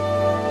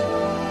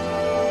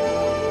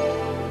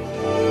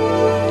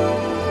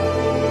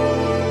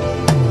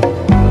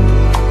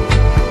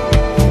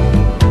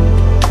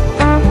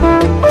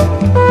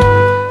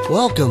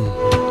 Welcome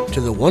to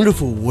the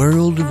wonderful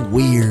world of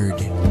weird,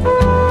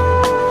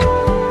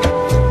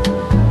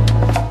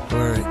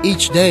 where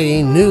each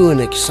day new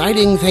and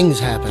exciting things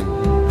happen.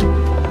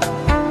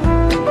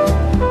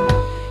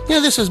 Yeah,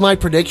 this is my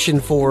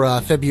prediction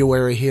for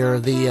February here.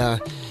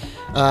 The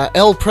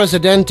El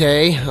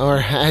Presidente, or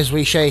as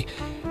we say,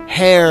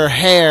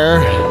 Hair,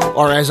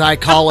 or as I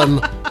call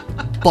him,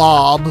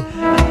 Bob.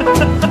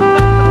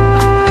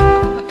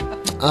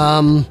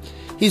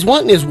 He's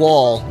wanting his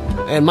wall.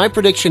 And my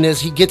prediction is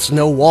he gets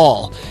no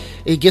wall.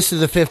 He gets to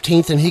the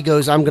 15th and he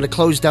goes, I'm going to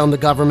close down the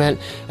government.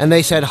 And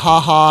they said,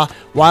 ha,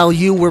 while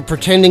you were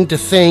pretending to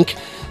think,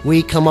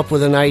 we come up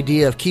with an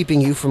idea of keeping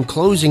you from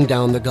closing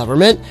down the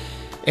government.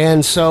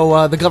 And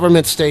so the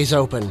government stays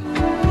open.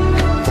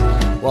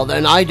 Well,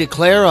 then I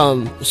declare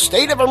a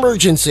state of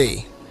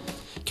emergency.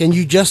 Can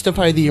you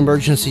justify the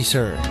emergency,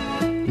 sir?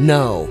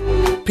 No.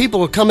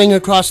 People are coming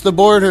across the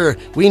border.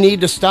 We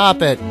need to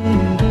stop it.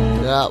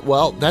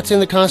 Well, that's in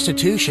the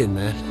Constitution,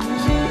 man.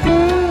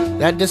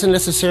 That doesn't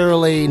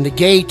necessarily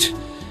negate,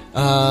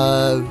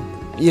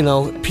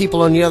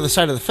 people on the other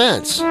side of the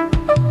fence.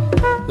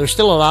 They're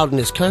still allowed in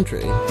this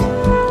country.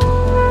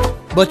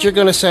 But you're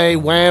going to say,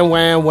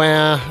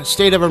 wah,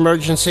 state of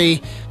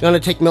emergency, going to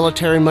take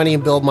military money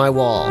and build my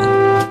wall.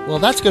 Well,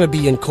 that's going to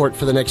be in court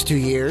for the next 2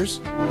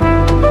 years.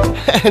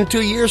 And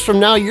 2 years from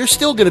now, you're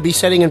still going to be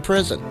sitting in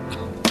prison.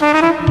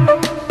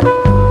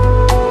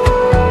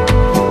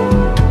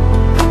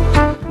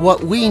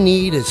 What we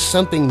need is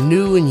something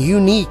new and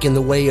unique in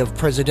the way of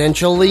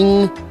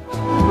presidentialing.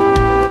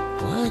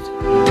 What?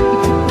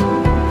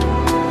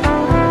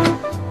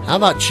 How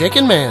about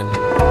Chicken Man?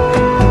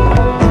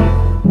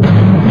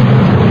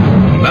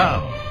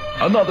 Now,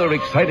 another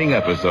exciting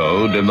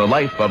episode in the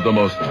life of the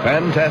most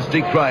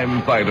fantastic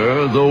crime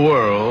fighter the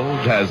world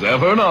has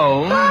ever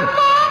known.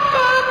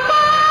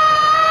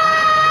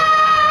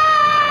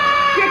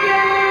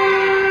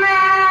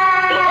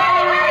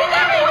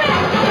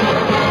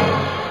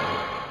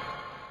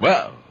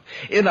 Well,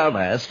 in our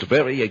last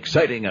very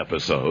exciting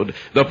episode,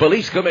 the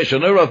police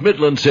commissioner of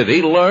Midland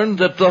City learned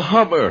that the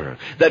Hummer,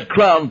 that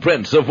crown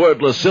prince of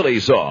wordless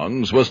silly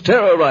songs, was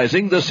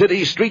terrorizing the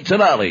city's streets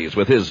and alleys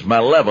with his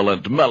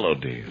malevolent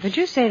melodies. Could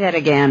you say that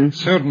again?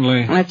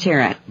 Certainly. Let's hear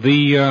it.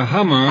 The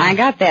Hummer... I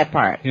got that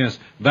part. Yes.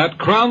 That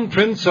crown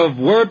prince of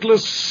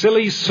wordless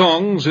silly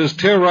songs is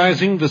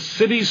terrorizing the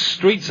city's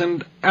streets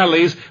and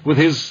alleys with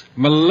his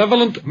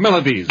malevolent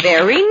melodies.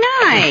 Very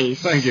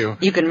nice. Thank you.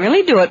 You can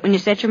really do it when you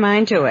set your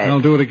mind to it.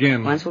 I'll do it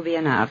again. Once will be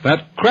enough.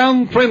 That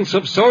crown prince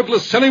of swordless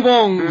silly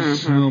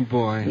songs. Mm-hmm. Oh,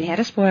 boy. You had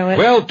to spoil it.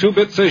 Well, 2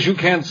 bits says you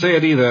can't say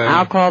it either.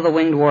 I'll call the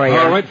Winged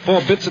Warrior. All right,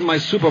 4 bits in my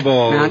Super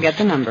Bowl. I'll get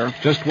the number.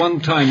 Just one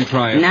time,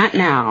 try it. Not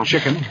now.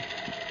 Chicken.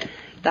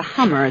 The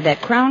Hummer,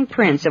 that crown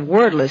prince of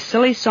wordless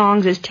silly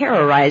songs, is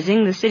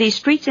terrorizing the city's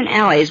streets and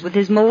alleys with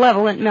his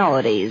malevolent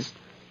melodies.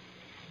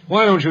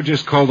 Why don't you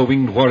just call the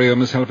Winged Warrior,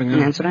 Miss Helfinger?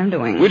 That's what I'm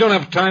doing. We don't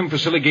have time for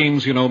silly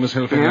games, you know, Miss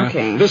Helfinger.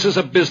 Okay. This is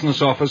a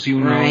business office,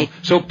 you know. Right.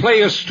 So play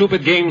your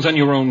stupid games on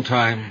your own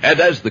time. And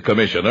as the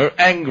commissioner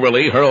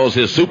angrily hurls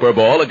his Super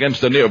Ball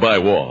against a nearby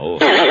wall...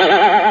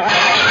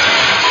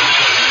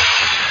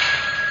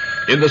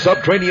 In the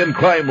subterranean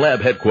crime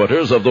lab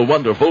headquarters of the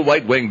wonderful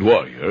White-Winged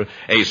Warrior,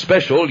 a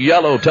special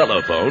yellow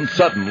telephone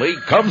suddenly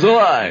comes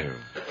alive.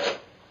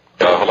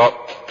 Hello?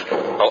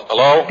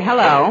 Hello?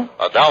 Hello?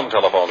 Down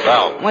telephone,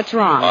 down. What's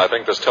wrong? I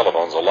think this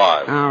telephone's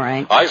alive. All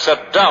right. I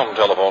said down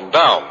telephone,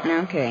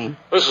 down. Okay.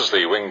 This is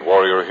the Winged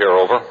Warrior here,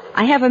 over.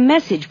 I have a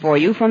message for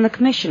you from the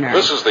commissioner.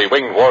 This is the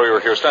Winged Warrior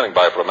here standing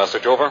by for a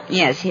message, over.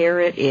 Yes, here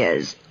it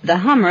is. The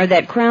Hummer,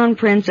 that crown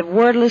prince of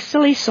wordless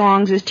silly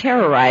songs, is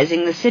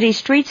terrorizing the city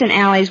streets and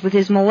alleys with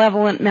his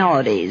malevolent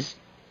melodies.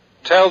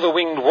 Tell the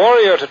Winged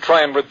Warrior to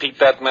try and repeat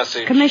that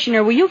message.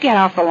 Commissioner, will you get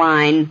off the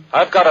line?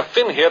 I've got a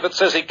fin here that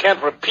says he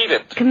can't repeat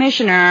it.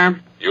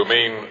 Commissioner. You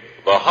mean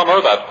the Hummer,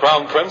 that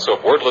crown prince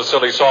of wordless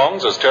silly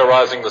songs, is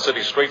terrorizing the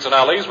city streets and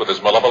alleys with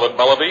his malevolent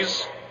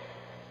melodies?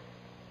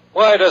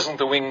 Why doesn't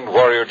the winged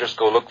warrior just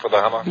go look for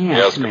the hammer?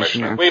 Yes,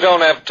 Commissioner. We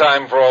don't have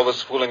time for all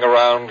this fooling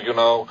around, you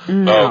know.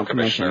 No,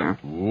 Commissioner.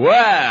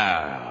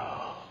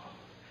 Wow.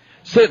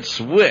 Since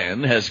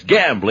when has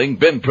gambling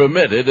been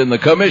permitted in the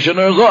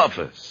Commissioner's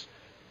office?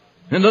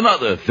 And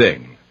another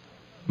thing,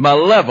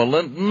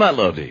 malevolent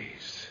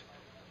melodies.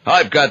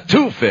 I've got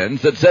 2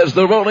 fins that says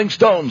the Rolling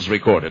Stones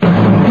recorded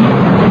it.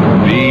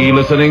 Be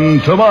listening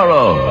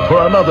tomorrow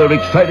for another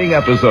exciting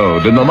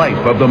episode in the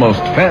life of the most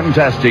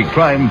fantastic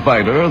crime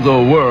fighter the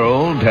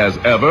world has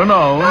ever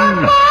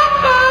known.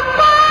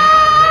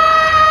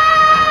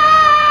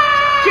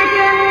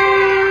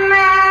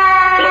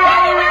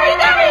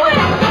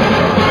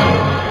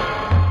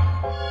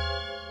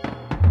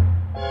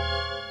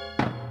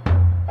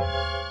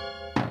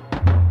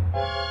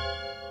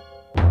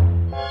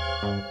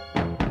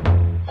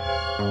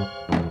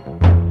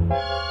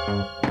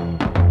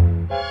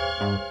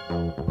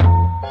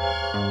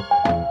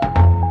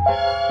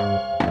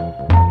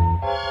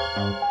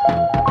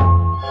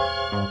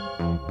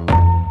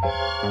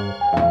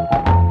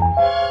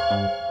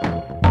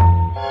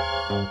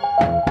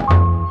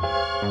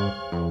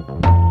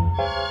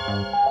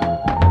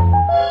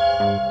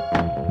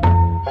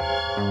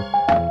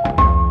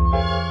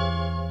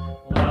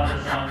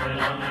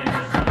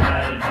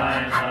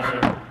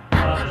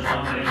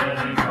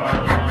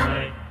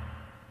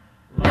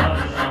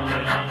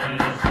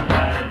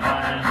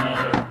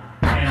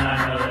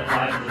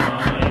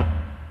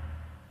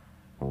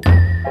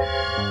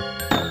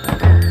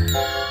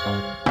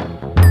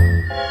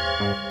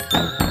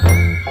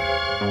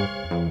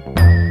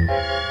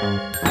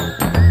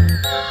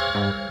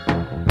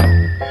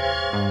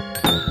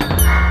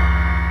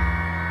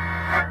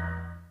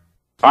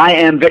 I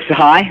am Vic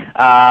Sahai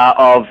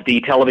of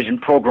the television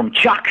program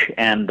Chuck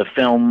and the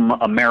film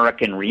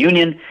American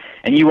Reunion,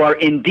 and you are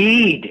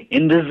indeed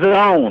in the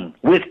zone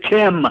with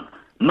Timm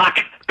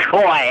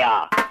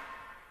McCoy.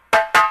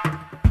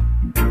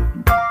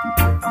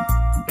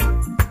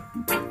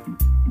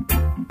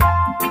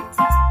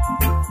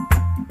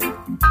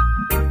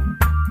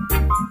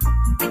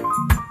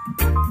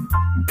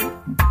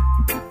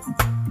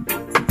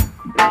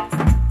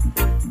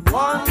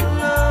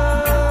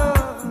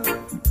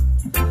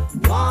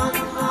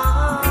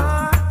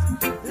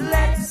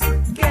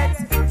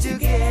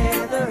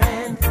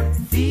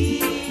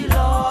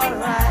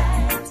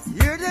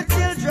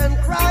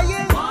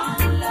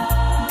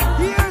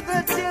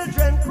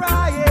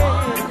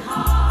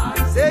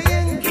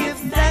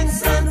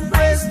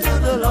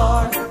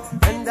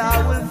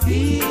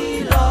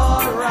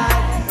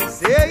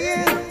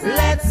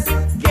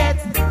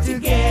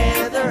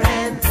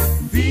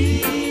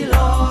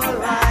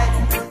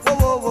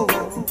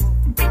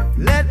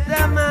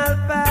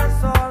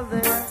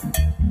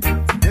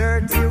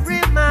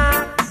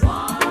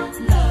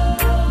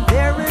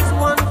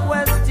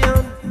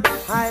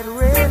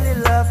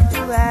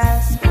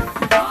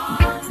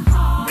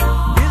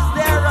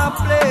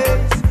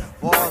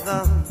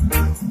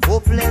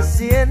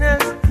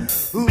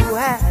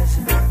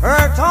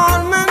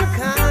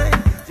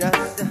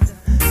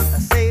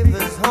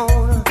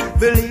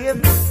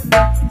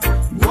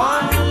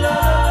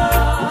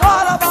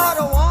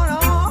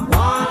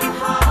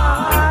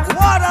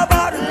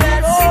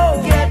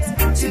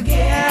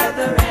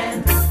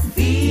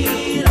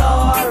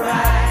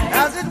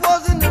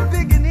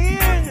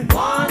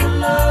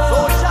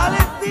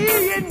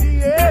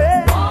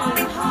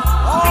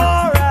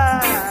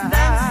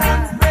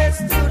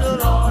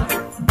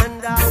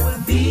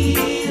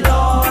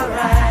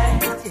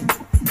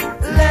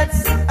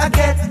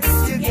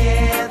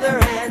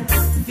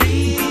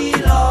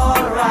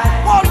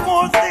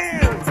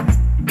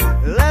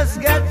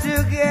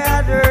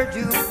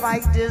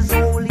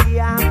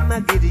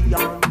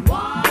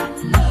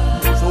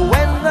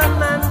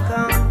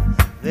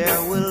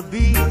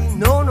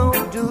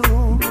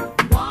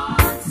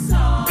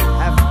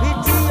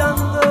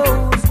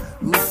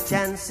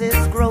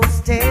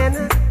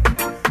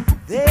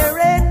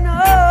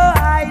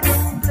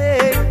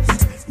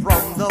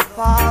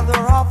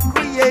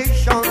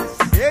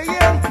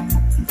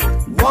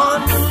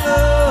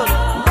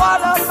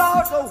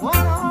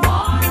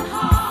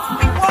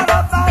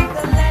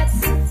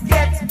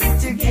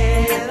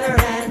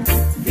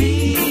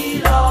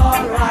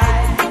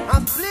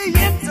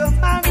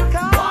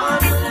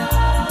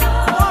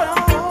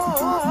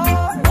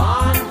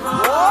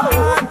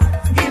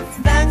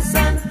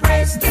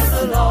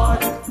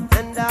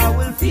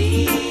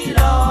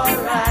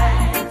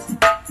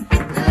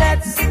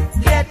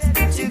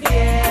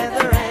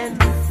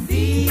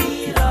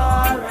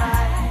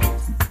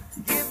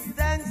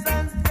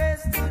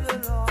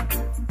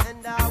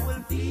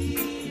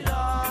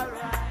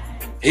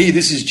 Hey,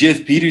 this is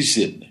Jeff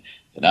Peterson,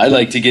 and I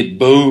like to get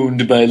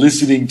boned by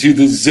listening to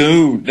The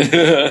Zone.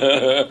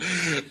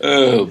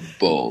 Oh,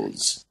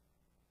 balls.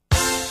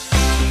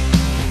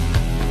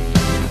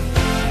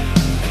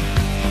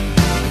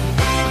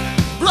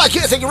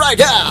 Broadcasting right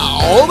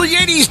now, the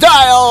 80s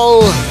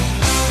dial.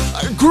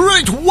 A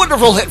great,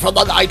 wonderful hit from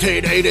the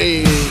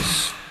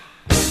 1980s.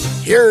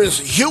 Here's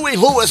Huey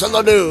Lewis in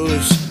the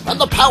news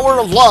and the power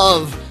of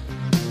love.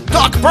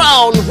 Doc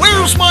Brown,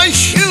 where's my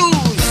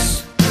shoes?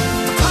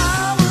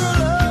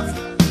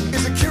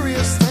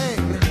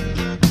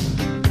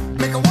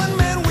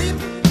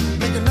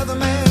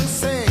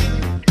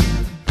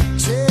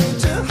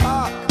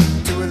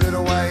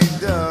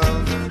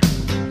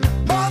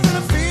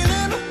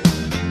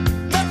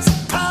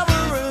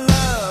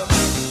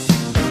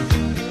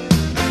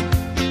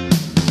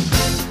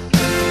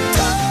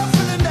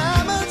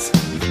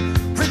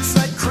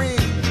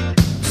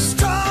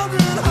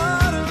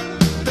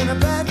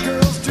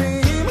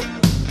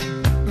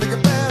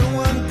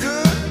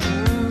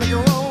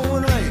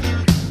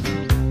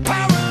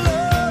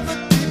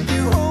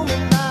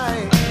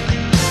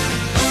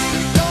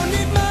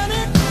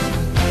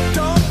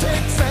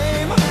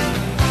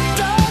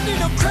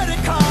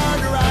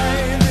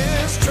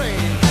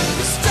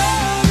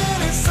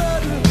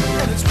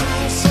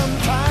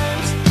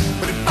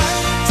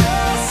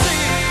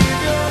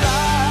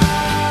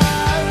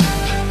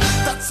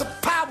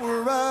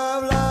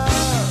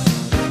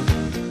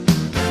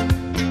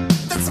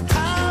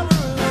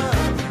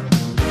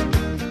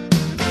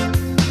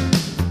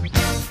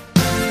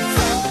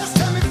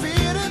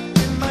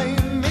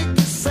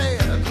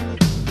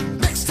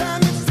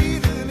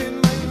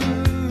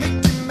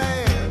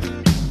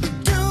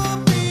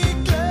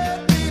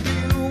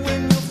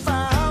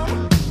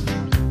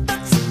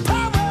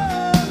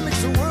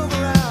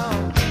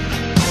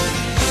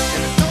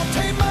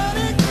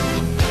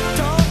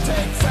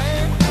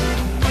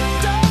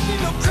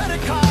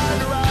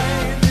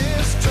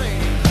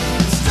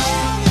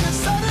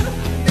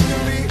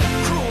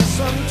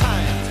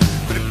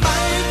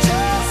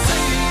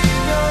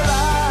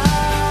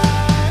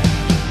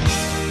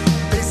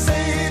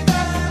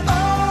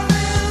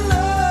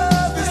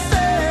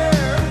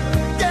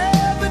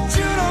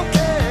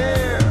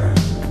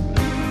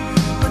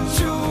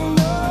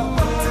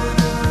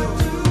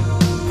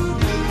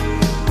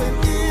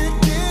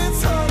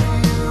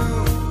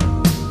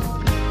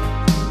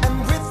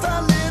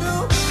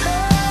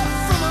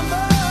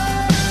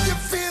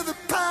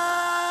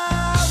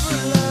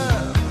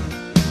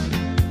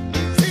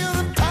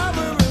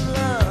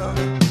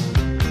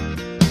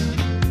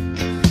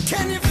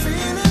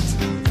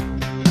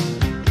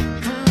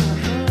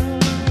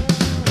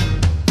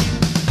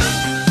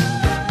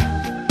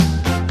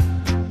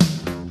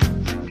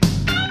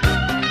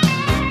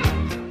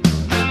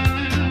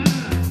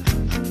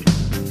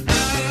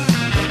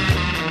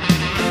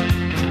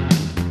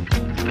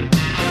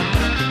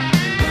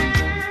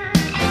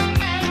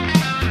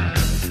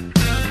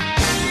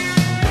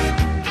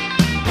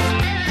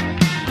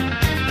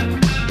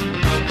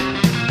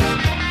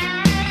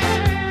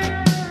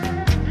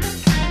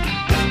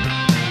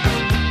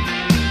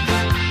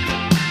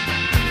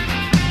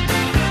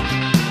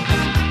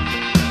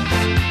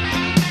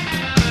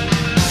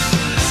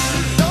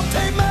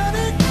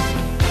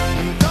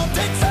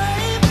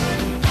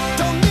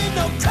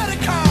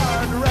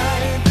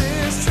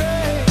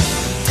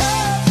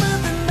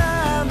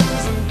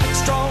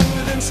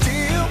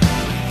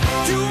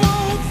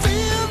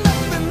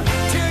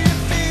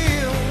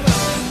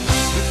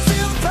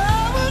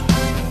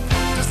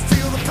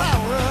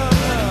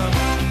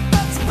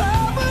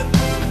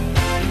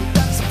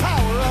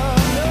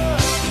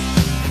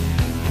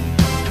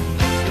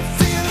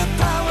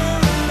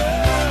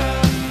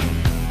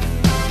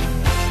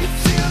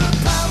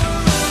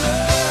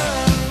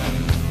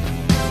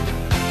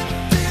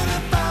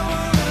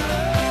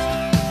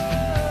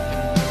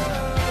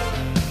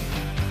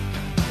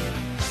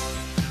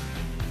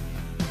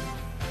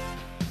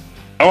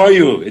 How are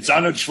you? It's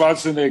Arnold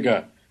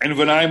Schwarzenegger. And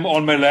when I'm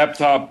on my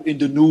laptop in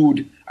the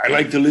nude, I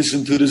like to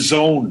listen to The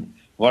Zone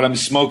while I'm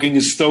smoking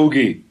a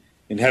stogie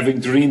and having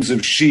dreams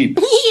of sheep.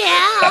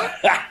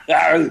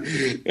 Yeah.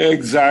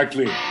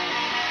 Exactly.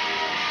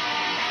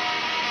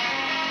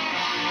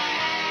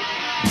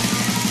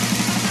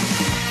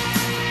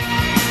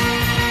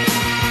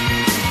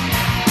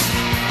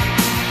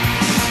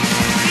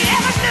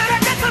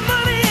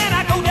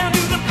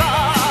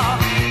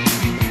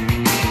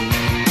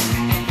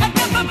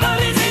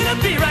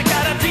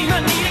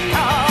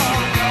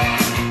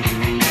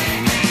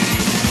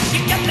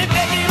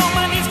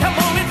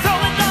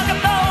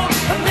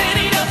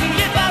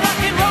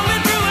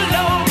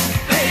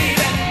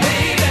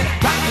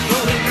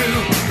 Rolling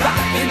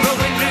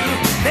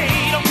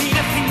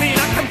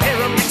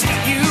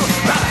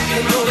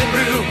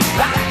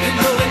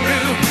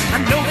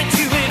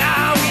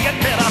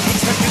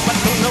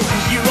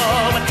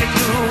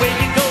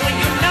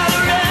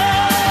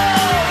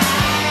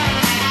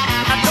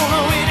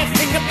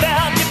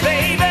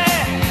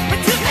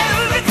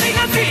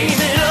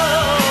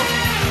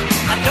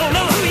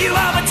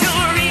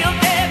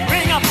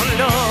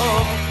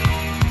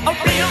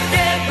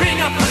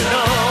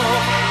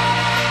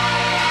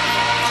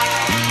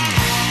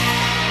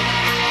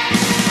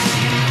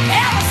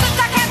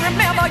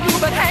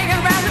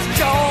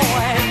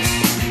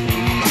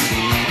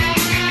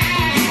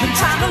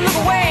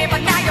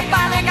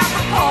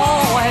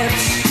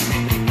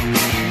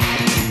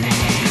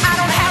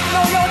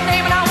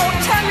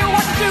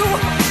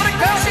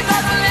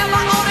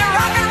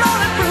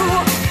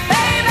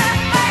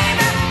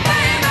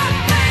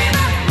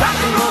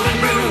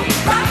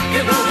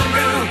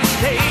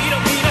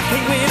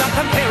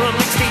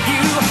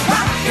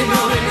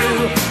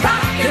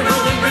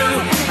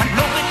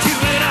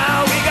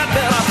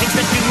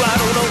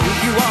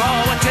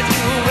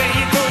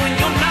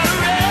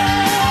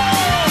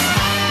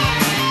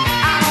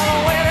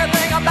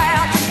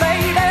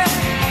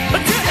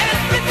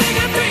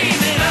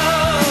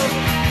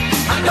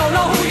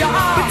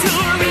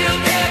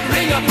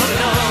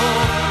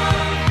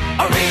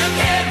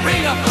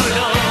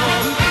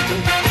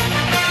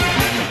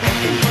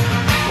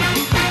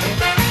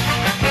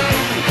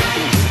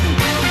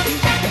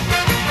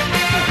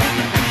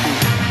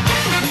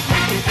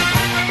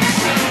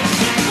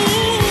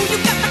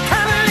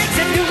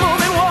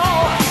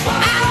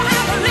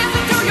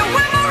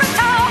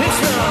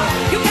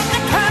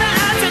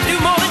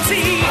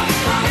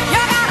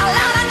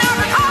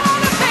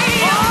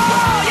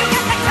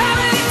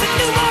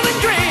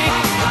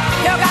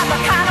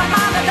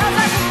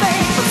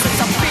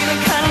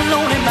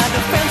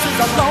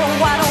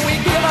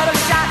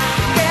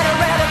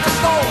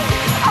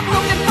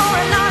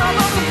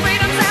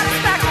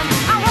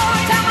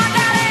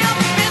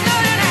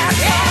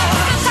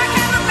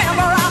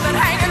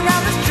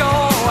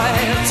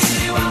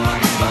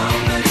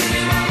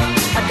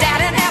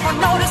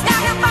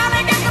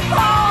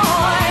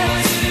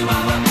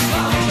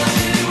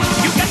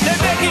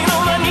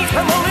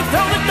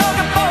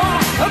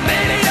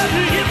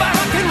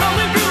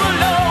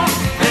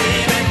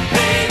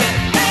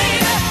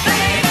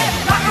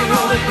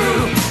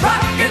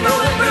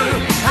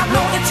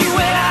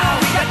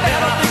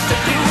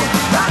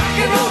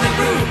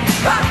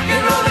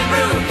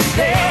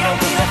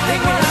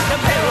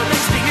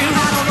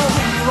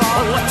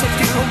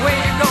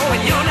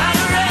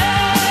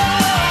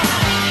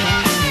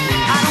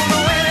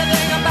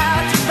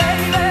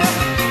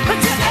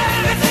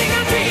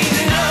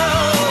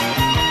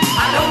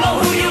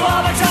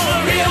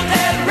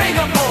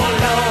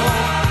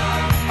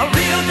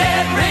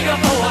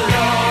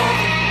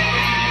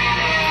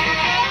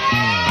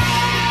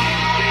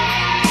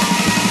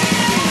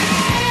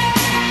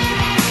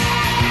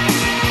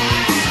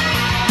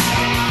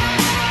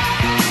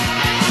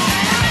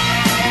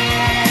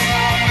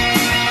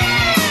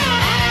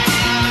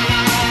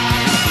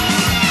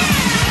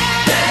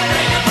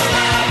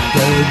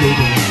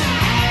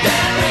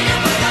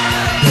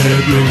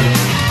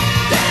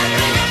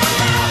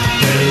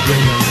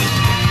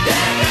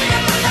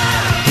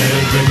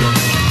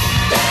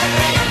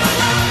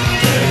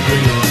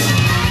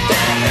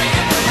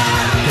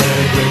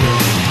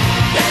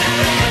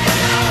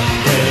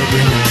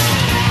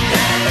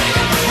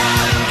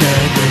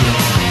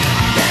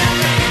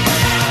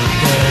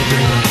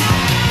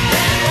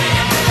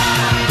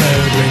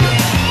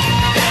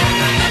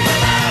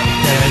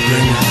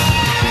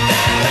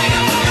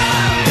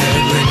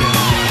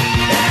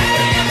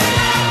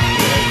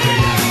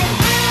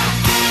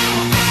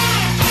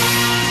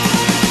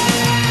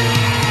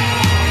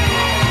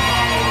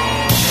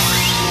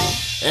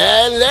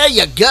And there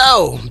you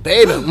go,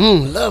 baby.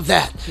 Love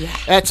that. Yeah.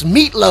 That's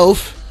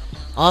Meatloaf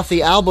off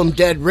the album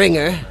Dead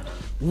Ringer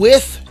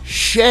with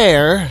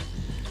Cher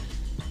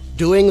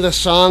doing the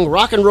song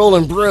Rock and Roll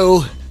and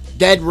Brew,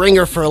 Dead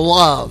Ringer for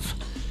Love.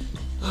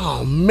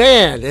 Oh,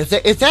 man, if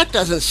that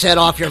doesn't set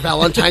off your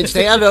Valentine's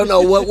Day, I don't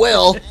know what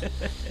will.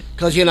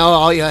 Because, you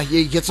know,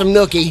 you get some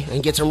nookie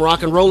and get some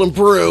Rock and Roll and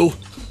Brew.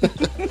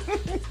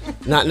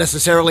 Not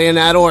necessarily in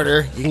that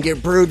order. You can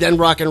get brewed, then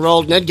rock and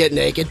rolled, and then get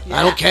naked. Yeah.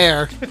 I don't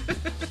care.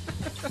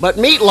 But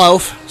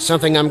Meatloaf,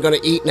 something I'm going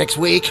to eat next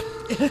week.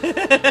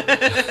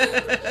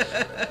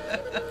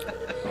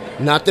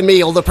 Not the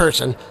meal, the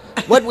person.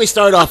 What'd we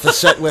start off the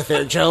set with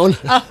there, Joan?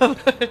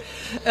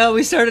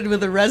 We started with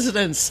The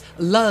Residents.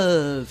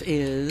 Love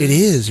is. It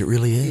is. It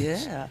really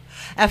is. Yeah.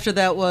 After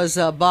that was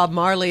Bob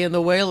Marley and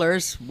the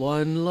Wailers.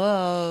 One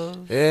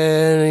Love.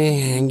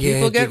 And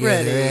People get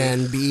ready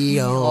and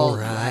be all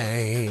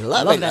right.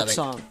 Love that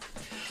song.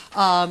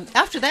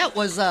 After that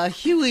was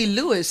Huey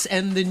Lewis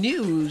and the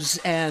News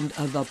and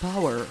The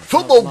Power.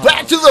 Football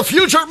Back to the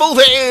Future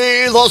movie,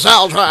 the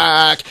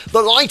soundtrack, the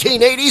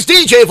 1980s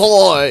DJ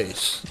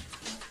voice.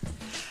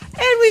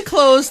 And we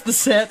closed the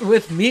set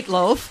with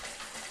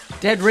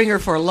Meatloaf, Dead Ringer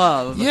for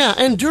Love. Yeah,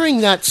 and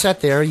during that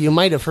set there, you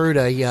might have heard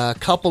a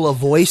couple of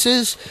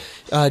voices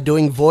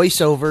doing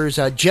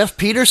voiceovers. Jeff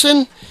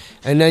Peterson,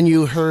 and then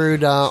you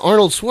heard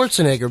Arnold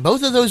Schwarzenegger.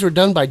 Both of those were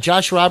done by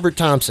Josh Robert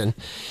Thompson.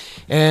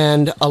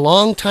 And a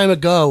long time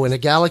ago, in a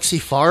galaxy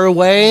far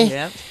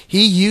away,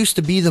 he used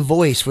to be the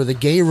voice for the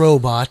gay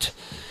robot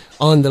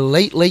on The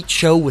Late Late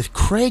Show with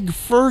Craig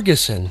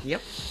Ferguson.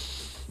 Yep.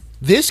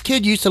 This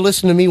kid used to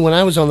listen to me when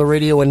I was on the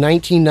radio in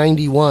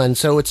 1991,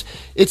 so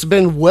it's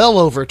been well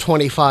over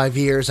 25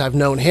 years I've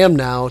known him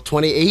now.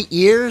 28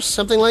 years,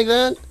 something like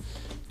that?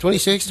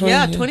 26, 20?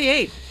 Yeah,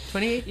 28.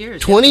 28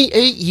 years.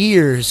 28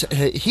 years.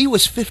 He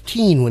was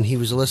 15 when he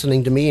was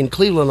listening to me in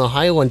Cleveland,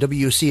 Ohio on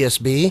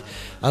WCSB.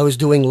 I was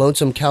doing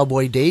Lonesome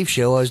Cowboy Dave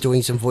show. I was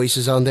doing some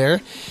voices on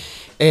there.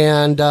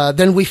 And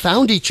then we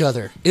found each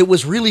other. It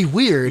was really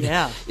weird.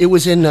 Yeah. It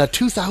was in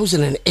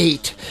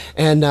 2008.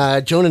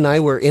 And Joan and I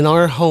were in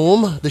our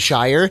home, the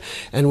Shire,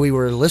 and we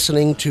were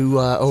listening to,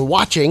 or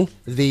watching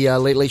the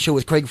Late Late Show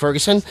with Craig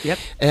Ferguson. Yep.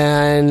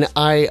 And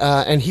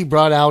and he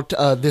brought out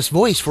this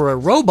voice for a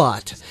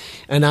robot.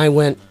 And I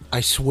went, I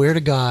swear to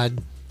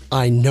God,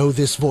 I know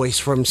this voice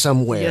from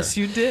somewhere. Yes,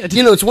 you did.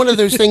 You know, it's one of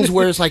those things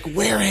where it's like,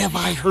 where have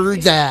I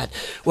heard that?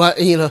 Well,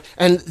 you know,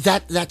 and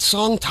that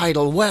song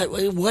title,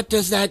 what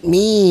does that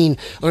mean?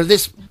 Or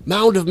this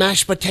mound of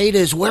mashed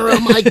potatoes, where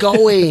am I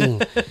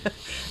going?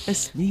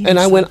 And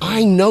I went,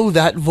 I know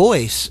that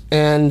voice.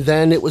 And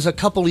then it was a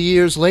couple of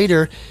years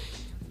later,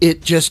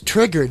 it just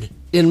triggered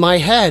in my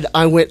head.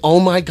 I went, oh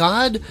my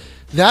God,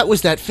 that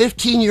was that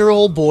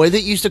 15-year-old boy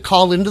that used to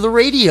call into the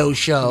radio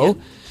show. Yep.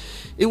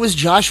 It was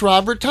Josh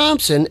Robert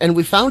Thompson, and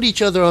we found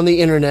each other on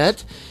the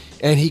internet,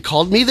 and he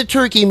called me the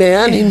Turkey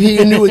Man, and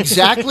he knew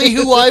exactly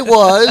who I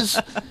was.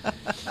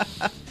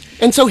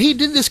 And so he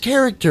did this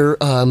character,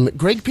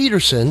 Greg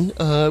Peterson,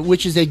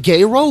 which is a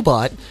gay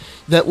robot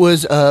that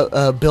was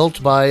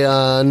built by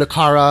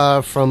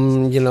Nakara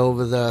from, you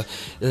know, the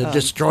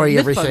Destroy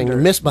Everything,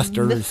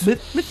 Mythbusters,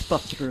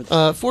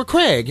 for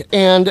Craig.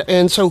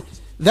 And so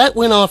that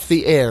went off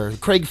the air.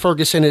 Craig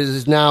Ferguson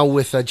is now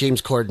with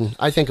James Corden.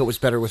 I think it was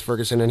better with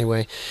Ferguson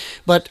anyway.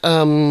 But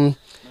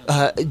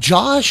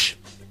Josh,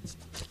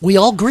 we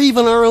all grieve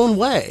in our own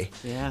way.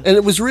 Yeah. And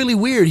it was really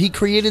weird. He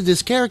created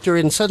this character,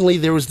 and suddenly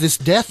there was this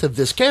death of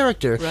this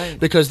character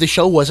because the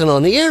show wasn't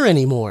on the air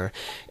anymore.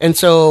 And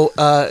so,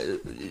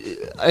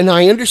 and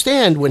I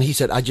understand when he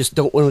said, I just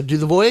don't want to do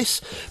the voice.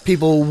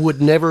 People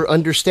would never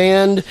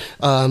understand.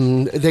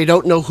 They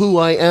don't know who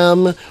I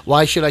am.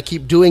 Why should I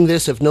keep doing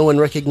this if no one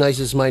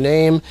recognizes my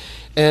name?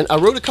 And I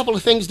wrote a couple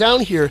of things down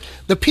here.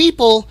 The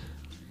people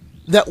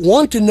that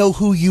want to know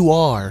who you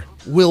are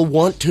will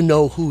want to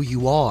know who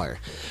you are.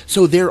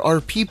 So there are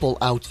people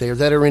out there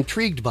that are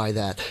intrigued by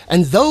that.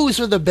 And those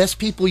are the best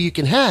people you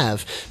can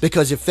have,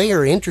 because if they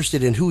are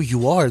interested in who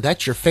you are,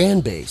 that's your fan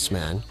base,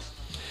 man.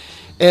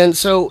 And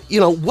so, you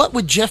know, what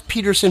would Jeff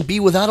Peterson be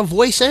without a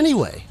voice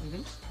anyway?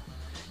 Mm-hmm.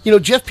 You know,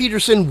 Jeff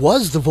Peterson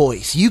was the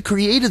voice. You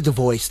created the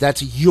voice.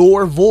 That's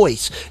your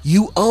voice.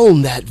 You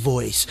own that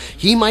voice.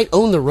 He might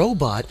own the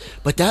robot,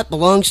 but that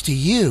belongs to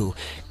you.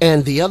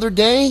 And the other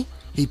day,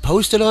 He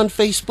posted on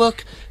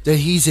Facebook that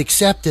he's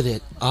accepted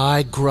it.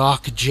 I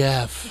grok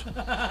Jeff.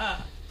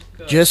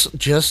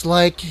 just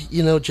like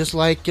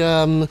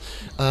Bill,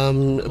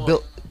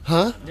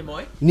 huh?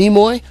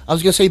 Nimoy? I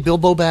was gonna say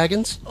Bilbo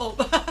Baggins. Oh,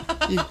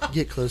 you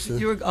get close to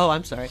you were. Oh,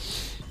 I'm sorry.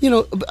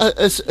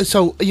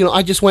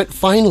 I just went,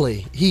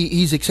 finally,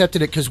 he's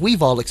accepted it because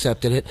we've all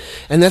accepted it,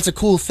 and that's a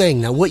cool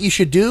thing. Now, what you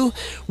should do,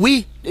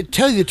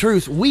 tell you the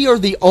truth, we are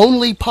the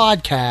only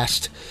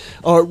podcast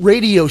or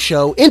radio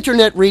show,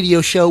 internet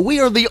radio show, we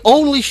are the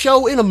only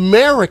show in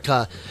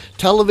America,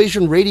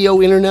 television,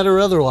 radio, internet, or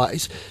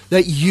otherwise,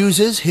 that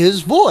uses his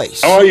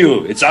voice. How are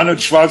you? It's Arnold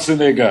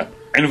Schwarzenegger.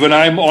 And when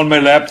I'm on my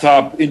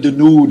laptop in the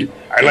nude,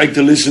 I like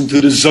to listen to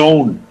The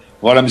Zone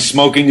while I'm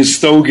smoking a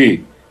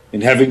stogie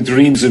and having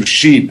dreams of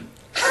sheep.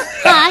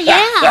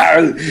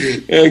 Yeah.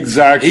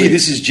 Exactly. Hey,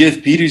 this is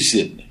Jeff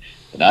Peterson,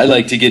 and I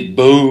like to get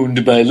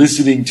boned by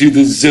listening to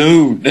The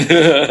Zone.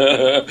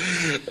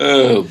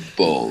 Oh,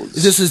 balls.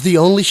 This is the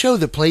only show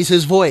that plays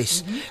his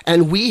voice,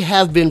 and we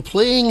have been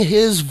playing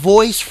his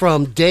voice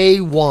from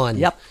day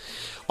one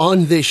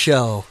on this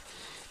show.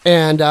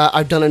 And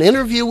I've done an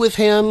interview with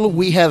him.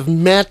 We have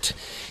met.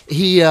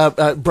 He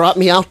brought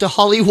me out to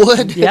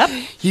Hollywood. Yep,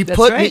 He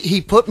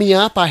put me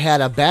up. I had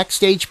a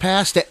backstage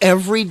pass to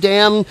every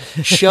damn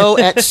show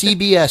at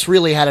CBS.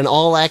 Really had an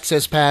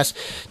all-access pass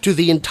to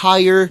the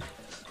entire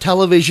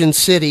television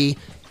city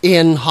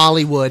in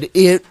Hollywood.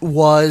 It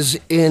was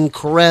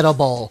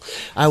incredible.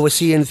 I was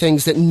seeing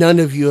things that none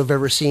of you have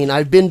ever seen.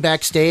 I've been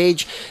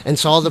backstage and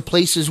saw the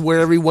places where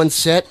everyone's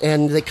set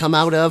and they come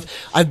out of.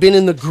 I've been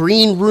in the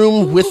green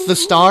room with the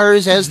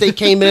stars as they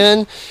came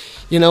in.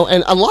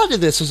 And a lot of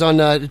this is on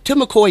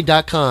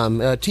TimmMcCoy.com,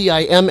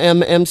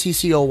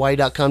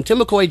 TimmMcCoy.com,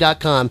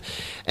 TimmMcCoy.com,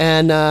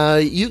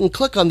 and you can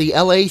click on the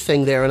LA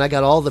thing there, and I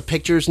got all the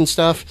pictures and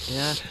stuff.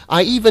 Yeah.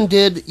 I even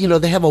did,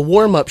 they have a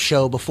warm-up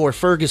show before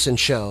Ferguson's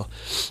show.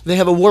 They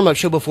have a warm-up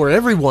show before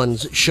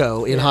everyone's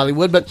show in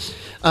Hollywood, but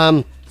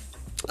Bob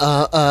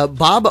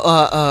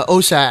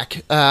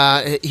Osak,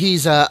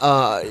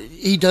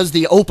 he does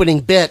the opening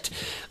bit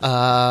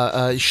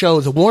show,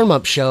 the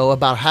warm-up show,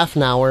 about half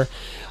an hour.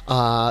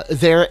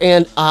 There,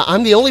 and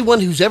I'm the only one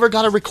who's ever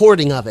got a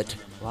recording of it.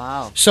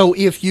 Wow. So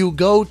if you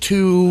go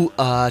to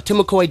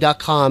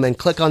TimmMcCoy.com and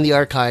click on the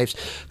archives,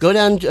 go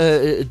down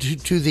to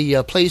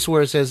the place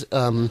where it says,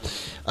 can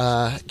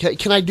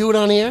I do it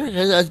on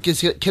air?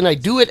 Can I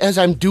do it as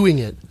I'm doing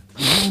it?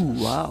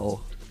 Ooh,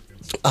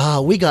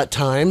 wow. We got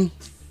time.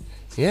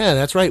 Yeah,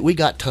 that's right. We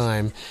got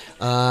time.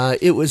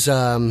 It was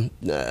talk,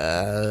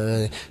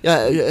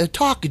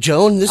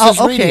 Joan. This is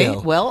radio.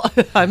 Okay. Well,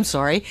 I'm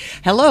sorry.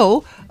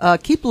 Hello.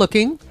 Keep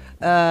looking.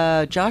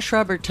 Josh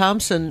Robert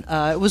Thompson.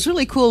 It was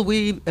really cool.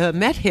 We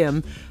met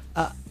him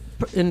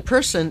in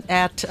person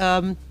at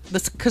the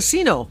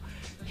casino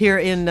here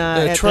in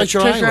at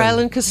Treasure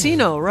Island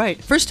Casino. Right.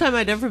 First time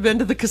I'd ever been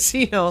to the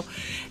casino,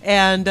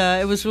 and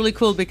it was really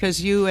cool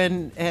because you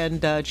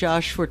and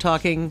Josh were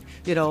talking,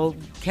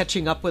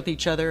 catching up with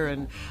each other,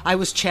 and I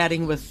was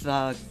chatting with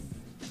the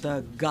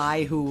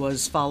guy who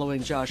was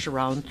following Josh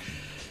around,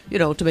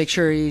 to make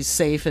sure he's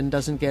safe and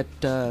doesn't get,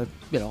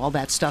 all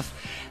that stuff.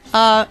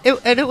 And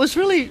it was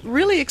really,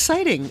 really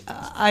exciting.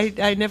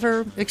 I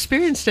never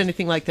experienced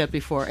anything like that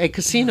before. A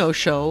casino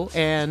show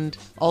and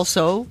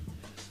also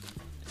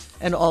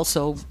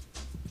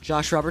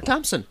Josh Robert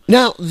Thompson.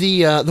 Now,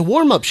 the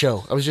warm-up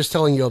show I was just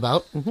telling you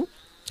about. Mm-hmm.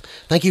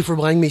 Thank you for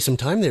buying me some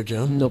time there,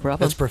 Joan. No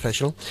problem. That's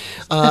professional.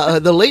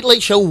 The Late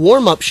Late Show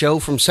warm-up show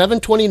from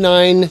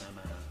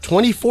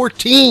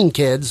 7/29/2014,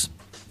 kids.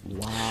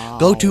 Wow.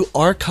 Go to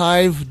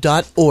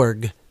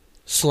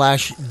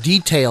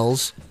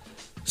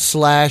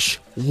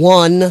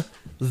archive.org/details/1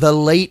 The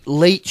Late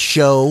Late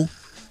Show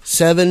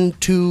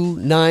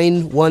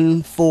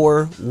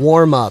 72914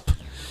 warm-up.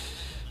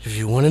 If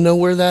you want to know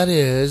where that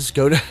is,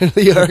 go to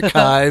the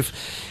archive.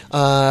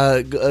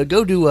 Go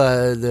to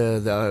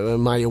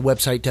my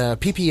website,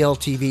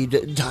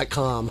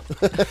 ppltv.com.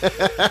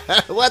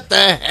 What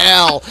the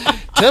hell?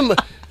 Tim,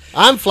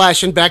 I'm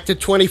flashing back to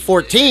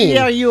 2014.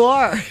 Yeah, you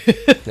are.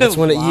 That's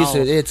when it used to.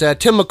 It's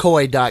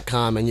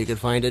TimmMcCoy.com, and you can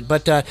find it.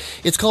 But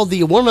it's called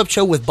The Warm-Up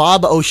Show with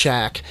Bob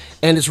Oshak,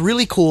 and it's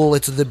really cool.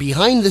 It's the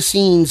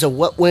behind-the-scenes of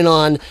what went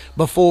on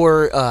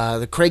before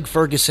the Craig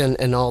Ferguson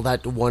and all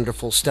that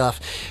wonderful stuff.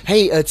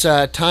 Hey, it's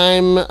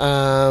time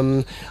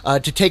to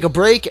take a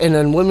break, and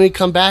then when we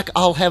come back,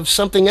 I'll have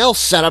something else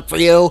set up for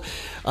you.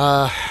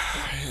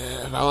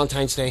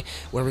 Valentine's Day.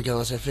 Where are we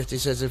going? Is it 50?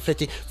 Says it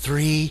 50.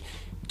 3,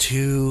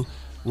 2,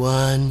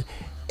 1.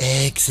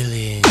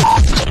 Excellent.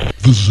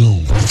 The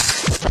Zone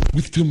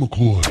with Timm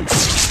McCoy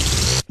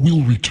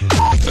will return.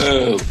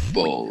 Oh,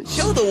 balls.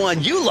 Show the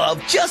one you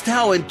love just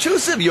how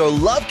intrusive your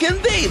love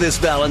can be this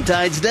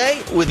Valentine's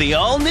Day with the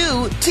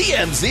all-new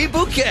TMZ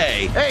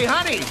Bouquet. Hey,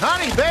 honey,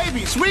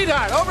 baby,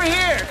 sweetheart, over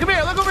here. Come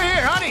here, look over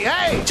here, honey,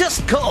 hey.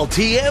 Just call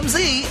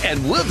TMZ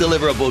and we'll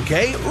deliver a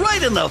bouquet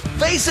right in the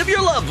face of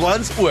your loved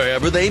ones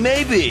wherever they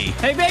may be.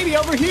 Hey, baby,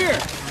 over here.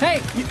 Hey,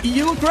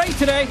 you look great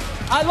today.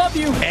 I love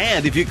you.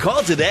 And if you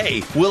call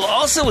today, we'll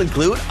also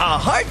include a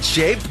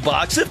heart-shaped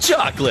box of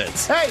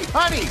chocolates. Hey,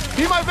 honey,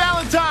 be my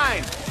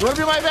Valentine. You want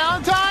to be my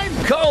Valentine?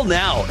 Call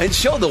now and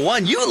show the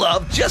one you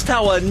love just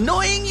how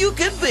annoying you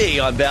can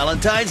be on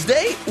Valentine's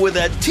Day with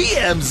a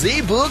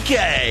TMZ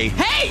bouquet.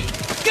 Hey,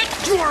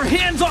 get your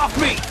hands off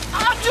me.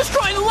 I'm just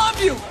trying to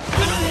love you.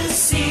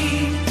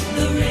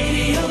 The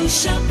Radio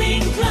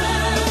Shopping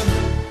Club.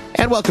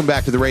 And welcome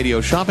back to the Radio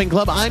Shopping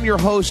Club. I'm your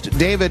host,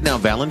 David. Now,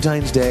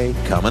 Valentine's Day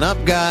coming up,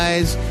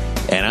 guys.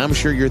 And I'm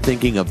sure you're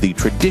thinking of the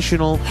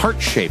traditional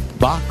heart-shaped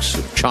box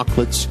of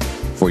chocolates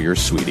for your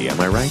sweetie. Am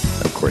I right?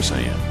 Of course I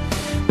am.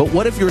 But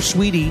what if your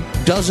sweetie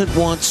doesn't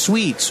want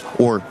sweets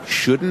or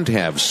shouldn't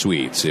have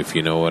sweets, if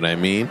you know what I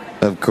mean?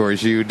 Of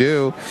course you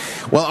do.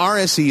 Well,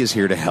 RSC is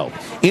here to help.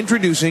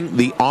 Introducing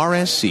the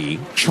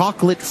RSC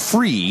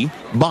chocolate-free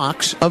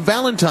box of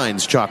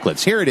Valentine's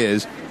chocolates. Here it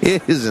is.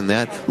 Isn't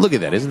that? Look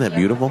at that. Isn't that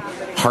beautiful?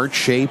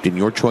 Heart-shaped in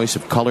your choice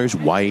of colors,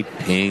 white,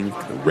 pink,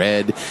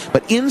 red.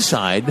 But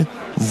inside,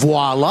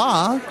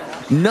 voila,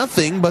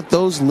 nothing but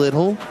those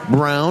little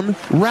brown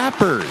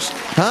wrappers.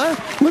 Huh?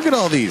 Look at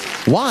all these.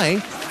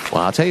 Why?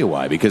 Well, I'll tell you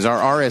why. Because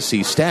our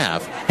RSC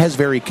staff has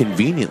very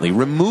conveniently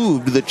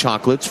removed the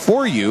chocolates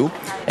for you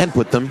and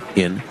put them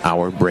in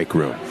our break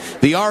room.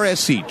 The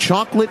RSC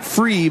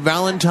chocolate-free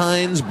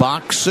Valentine's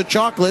box of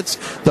chocolates,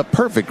 the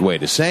perfect way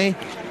to say,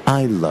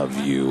 I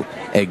love you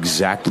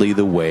exactly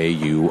the way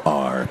you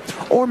are.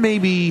 Or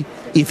maybe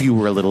if you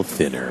were a little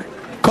thinner.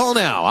 Call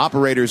now.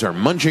 Operators are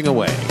munching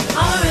away.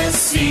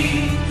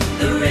 RSC,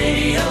 the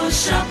Radio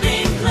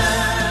Shopping Club.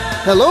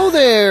 Hello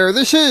there,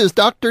 this is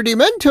Dr.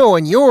 Demento,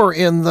 and you're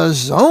in the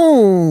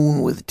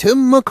zone with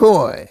Timm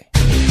McCoy.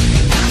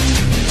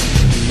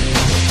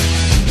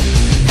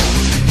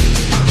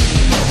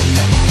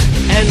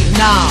 And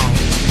now,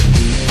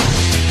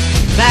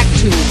 back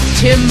to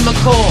Timm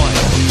McCoy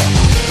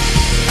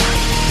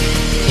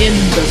in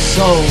the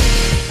zone.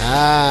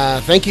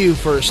 Thank you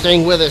for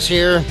staying with us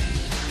here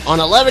on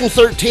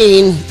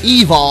 1113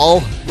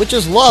 evoL, which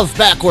is love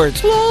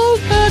backwards. Love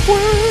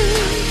backwards.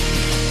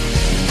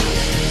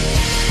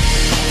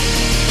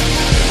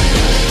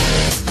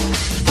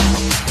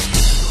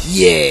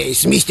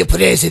 Yes, Mr.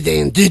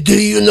 President,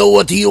 do you know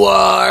what you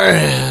are?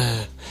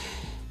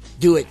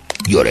 Do it.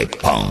 You're a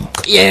punk.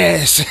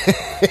 Yes.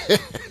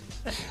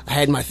 I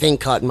had my thing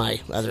caught in my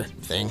other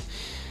thing.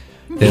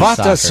 What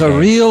a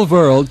surreal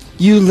world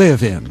you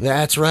live in.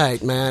 That's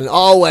right, man.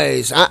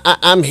 Always.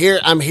 I'm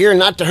here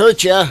not to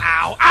hurt you. Ow,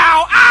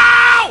 ow,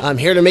 ow! I'm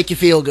here to make you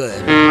feel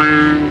good.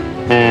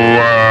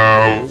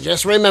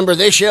 Just remember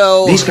this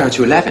show. These go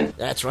to 11.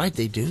 That's right,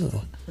 they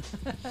do.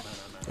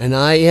 And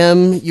I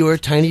am your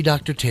tiny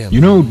Dr. Tim.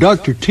 You know,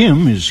 Dr.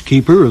 Tim is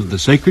keeper of the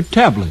sacred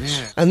tablets.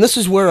 Yeah. And this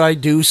is where I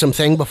do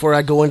something before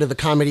I go into the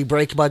comedy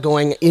break by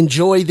going,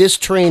 enjoy this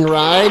train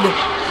ride.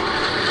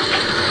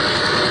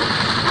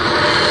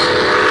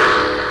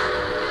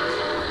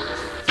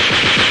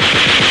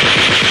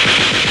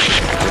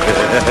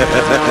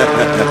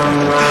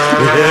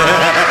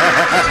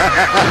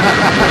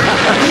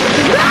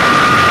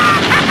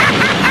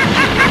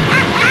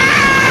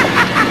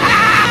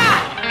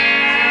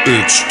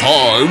 It's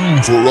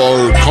time for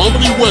our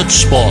comedy wet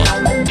spot.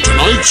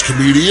 Tonight's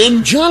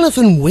comedian,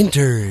 Jonathan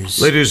Winters.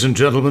 Ladies and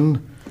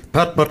gentlemen,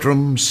 Pat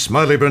Buttram,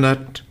 Smiley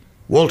Burnett,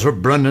 Walter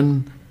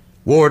Brennan,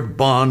 Ward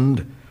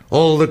Bond,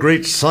 all the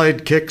great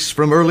sidekicks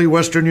from early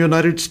Western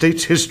United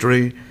States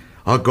history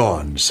are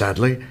gone,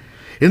 sadly.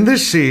 In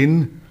this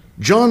scene,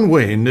 John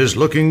Wayne is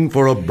looking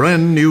for a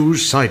brand new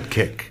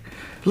sidekick.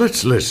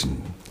 Let's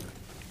listen.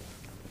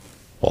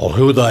 Well,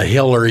 who the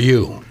hell are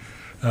you?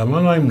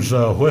 My name's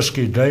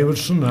Whiskey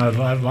Davidson.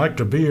 I'd like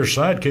to be your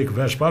sidekick if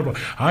that's possible.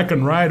 I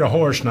can ride a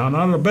horse now,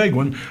 not a big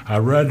one. I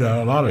ride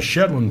a lot of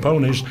Shetland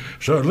ponies,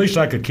 so at least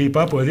I could keep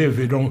up with you if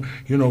you don't,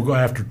 go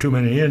after too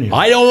many Indians.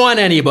 I don't want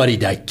anybody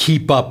to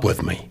keep up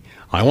with me.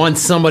 I want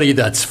somebody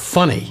that's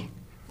funny.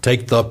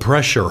 Take the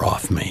pressure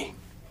off me.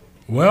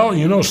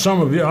 Well,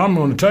 some of you, I'm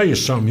going to tell you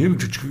something. You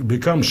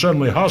become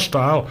suddenly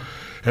hostile,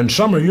 and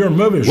some of your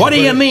movies... What do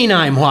you mean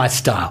I'm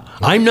hostile?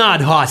 I'm not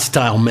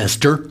hostile,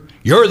 mister.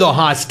 You're the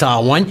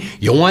hostile one.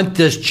 You want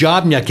this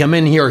job and you come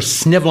in here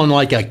sniveling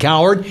like a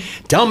coward?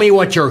 Tell me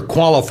what your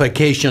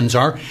qualifications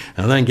are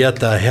and then get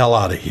the hell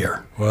out of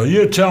here. Well,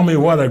 you tell me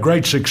what a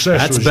great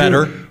success That's was.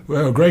 better.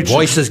 Well,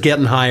 Voice is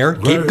getting higher.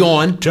 Keep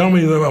going. Tell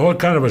me what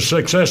kind of a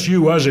success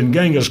you was in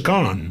Genghis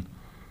Khan.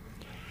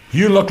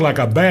 You look like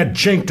a bad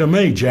chink to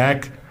me,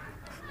 Jack.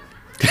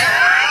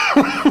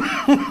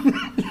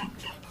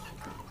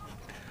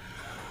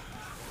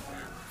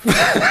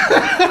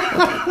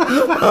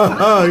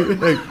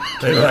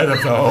 They light up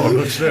the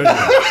whole studio.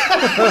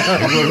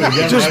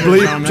 Just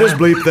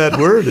bleep that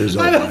word is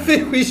all. I don't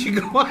think we should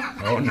go on.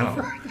 Oh,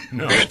 no.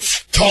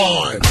 It's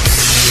time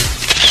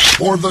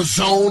for the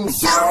Zone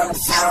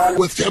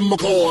with Timm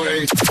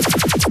McCoy.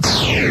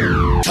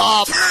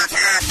 Top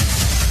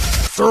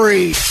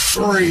 3.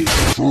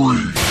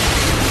 Number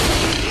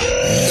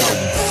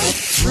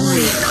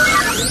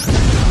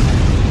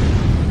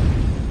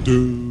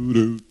 3.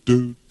 Well,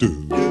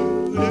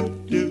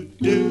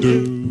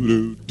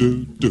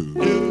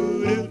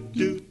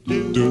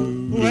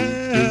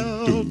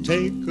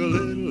 take a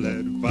little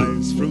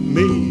advice from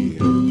me.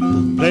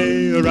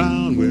 Play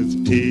around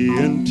with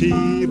TNT,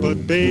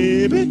 but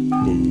baby,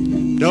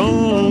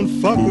 don't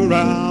fuck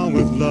around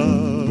with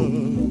love.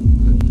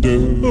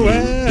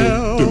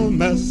 Well,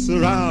 mess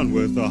around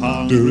with a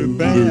hungry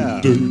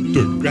bear.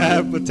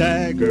 Grab a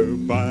tiger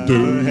by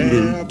the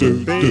hair,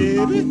 but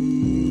baby,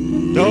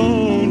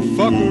 don't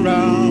fuck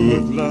around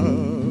with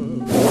love.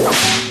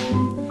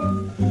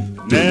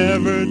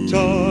 Never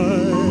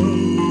toy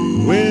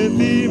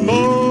with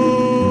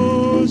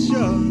emotions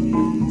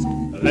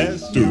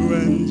lest you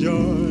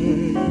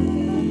enjoy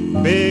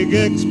big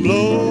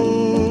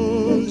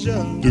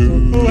explosions.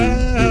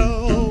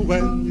 Well,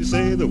 when you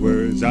say the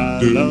words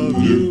I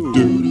love you,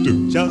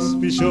 just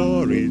be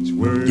sure each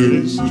word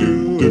is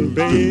true. And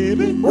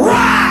baby,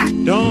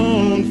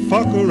 don't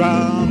fuck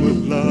around with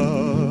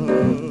love.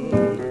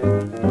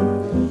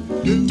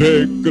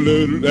 Take a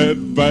little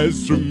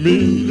advice from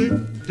me.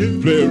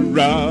 Play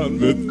around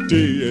with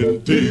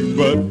TNT,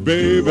 but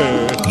baby,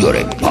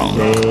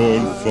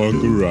 don't fuck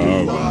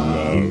around with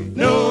love.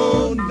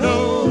 No,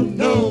 no,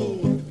 no.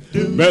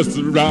 Mess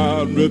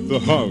around with the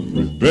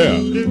hungry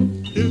bear.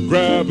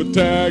 Grab a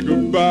tiger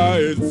by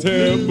its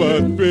hair,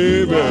 but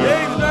baby,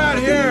 Dave's not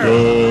here.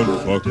 Don't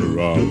fuck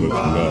around with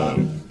love.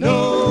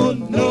 No,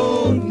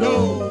 no,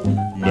 no.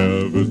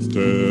 Never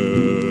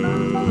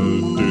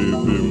stand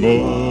deep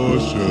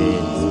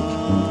emotions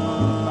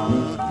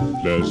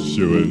lest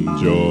you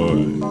enjoy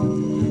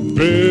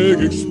big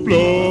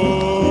explosions.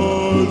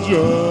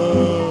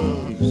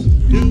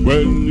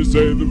 When you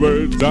say the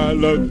words I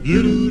love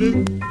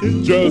you,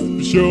 just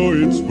be sure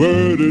each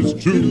word is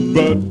true.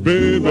 But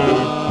baby,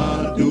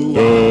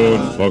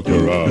 don't fuck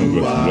around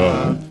with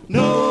love.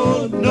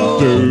 No, no,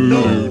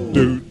 no.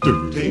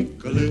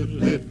 Take a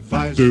little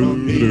advice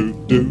from me.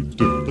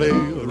 Play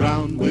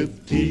around with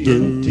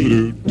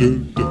TNT.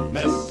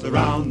 Mess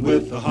around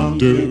with a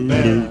hungry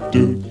bear.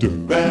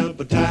 Grab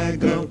a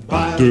tiger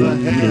by the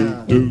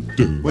hair.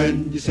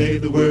 When you say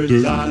the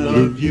words I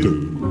love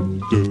you,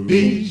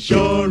 be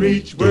sure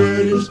each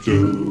word is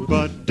true.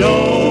 But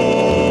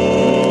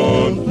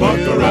don't fuck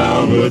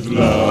around with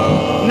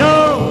love.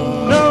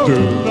 No, no,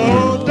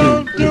 no,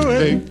 don't do it.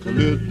 Take a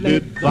little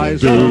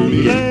advice from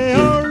me.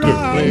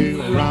 Play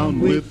around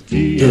with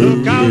TNT.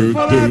 Look out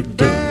for that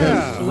bear.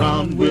 Mess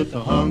around with a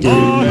hungry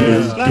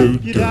bear.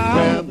 Slap you down.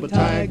 Grab a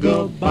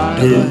tiger by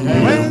the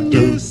hair. When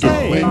you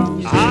say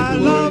I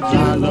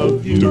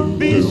love you,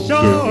 be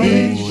sure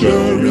each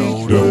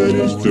word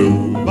is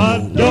true.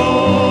 But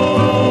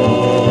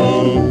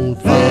don't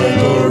play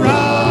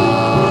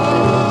around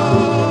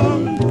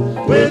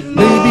with love.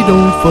 Baby,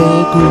 don't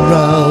fuck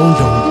around.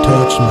 Don't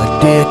touch my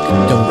dick.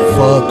 Don't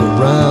fuck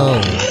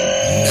around.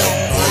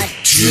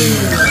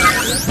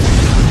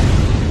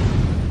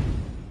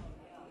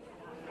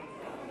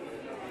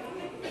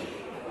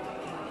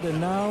 The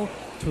now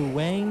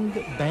Twang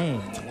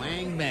Bang.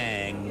 Twang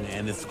Bang.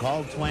 And it's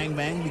called Twang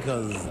Bang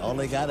because all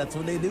they got, that's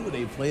what they do.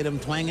 They play them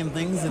twanging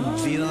things and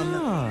beat on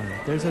them.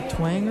 Yeah, there's a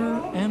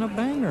twanger and a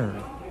banger.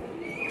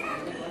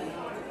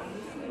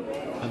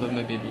 I love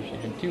my baby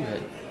shaking two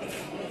heads.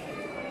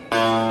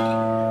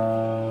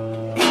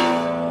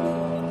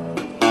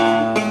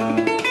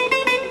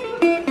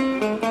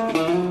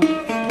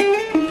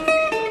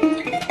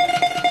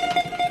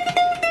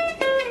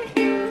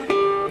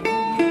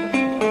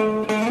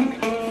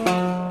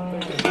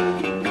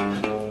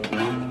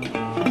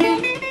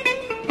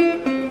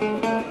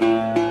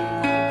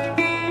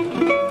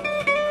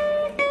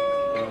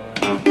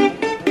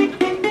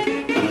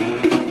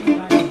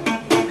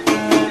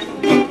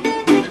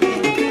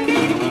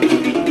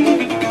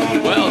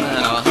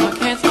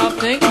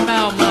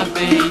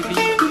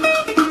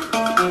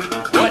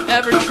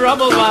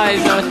 Trouble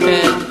lies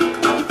ahead.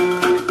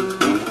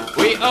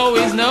 We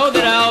always know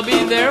that I'll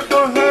be there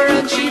for her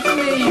and she for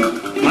me.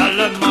 I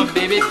love my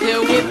baby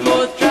till we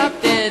both drop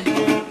dead.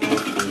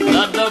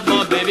 I love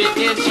my baby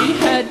if she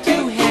had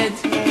two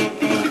heads.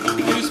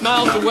 Two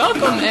smiles to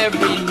welcome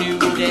every new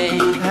day.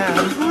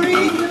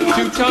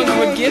 Two tongues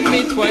would give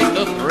me twice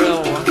the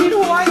thrill.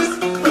 Two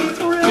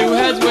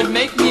heads would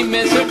make me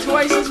miss her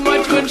twice as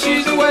much when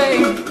she's away.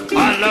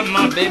 I love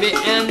my baby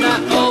and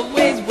I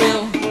always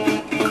will.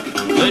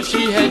 If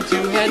she had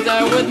two heads,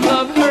 I would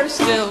love her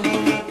still.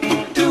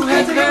 Two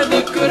heads of hair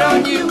look good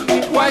on you.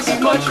 Twice as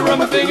much to run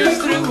my fingers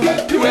through.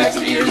 Two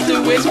extra ears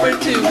to whisper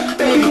to.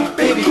 Baby,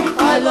 baby,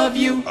 I love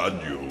you.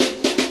 Adieu.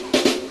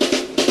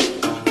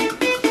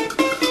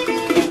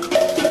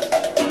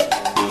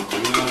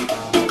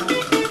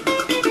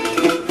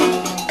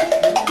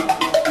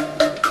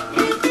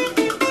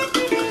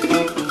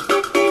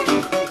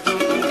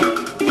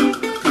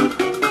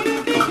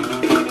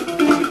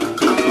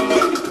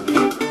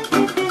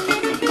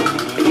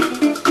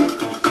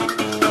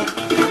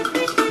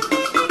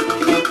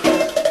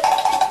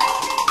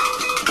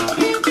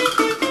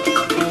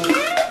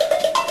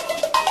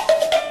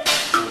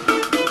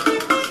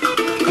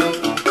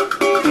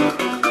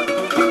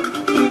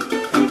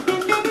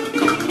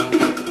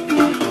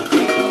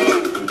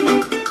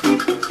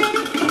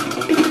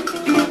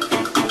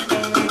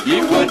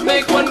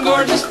 make one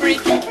gorgeous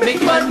freak.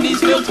 Make my knees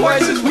feel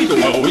twice as weak.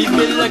 Oh, we'd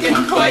be looking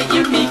quite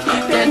unique.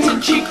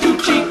 Dancing cheek to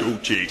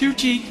cheek, to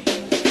cheek.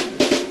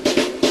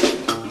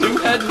 Two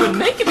heads would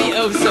make me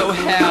oh so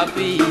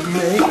happy.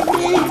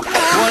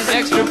 One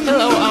extra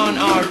pillow on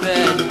our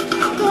bed.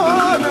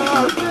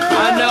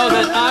 I know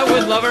that I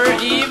would love her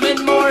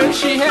even more if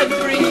she had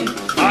three.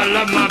 I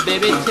love my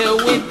baby till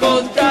we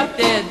both drop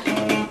dead.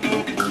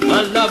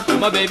 I love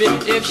my baby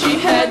if she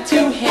had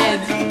two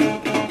heads.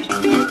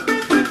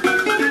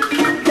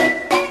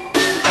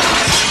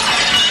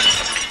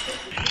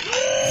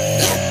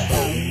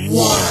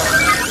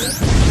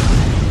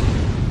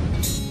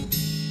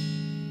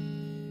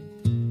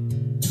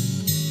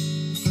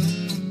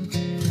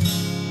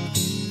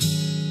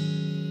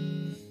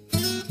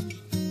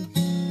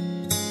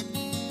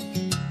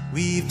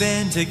 We've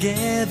been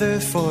together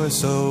for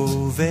so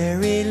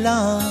very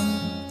long,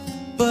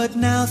 but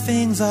now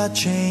things are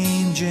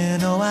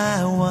changing. Oh,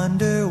 I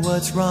wonder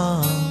what's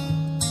wrong.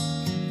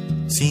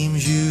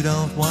 Seems you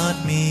don't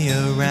want me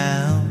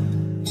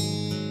around.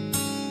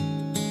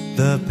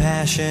 The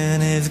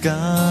passion is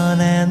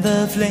gone and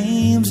the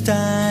flames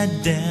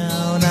died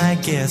down. I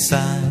guess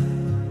I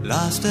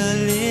lost a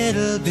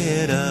little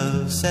bit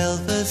of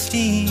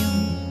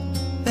self-esteem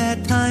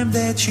that time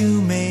that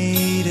you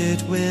made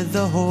it with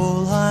the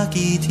whole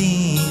hockey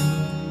team.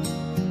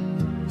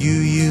 You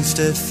used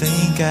to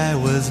think I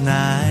was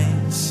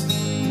nice.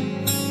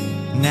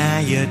 Now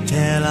you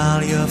tell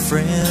all your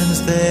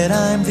friends that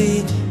I'm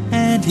the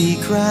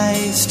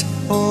Antichrist.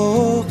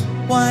 Oh,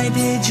 why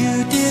did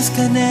you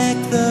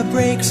disconnect the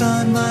brakes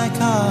on my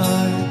car?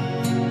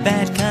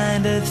 That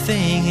kind of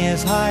thing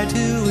is hard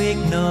to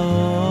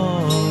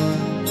ignore.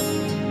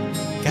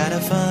 Got a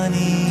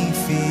funny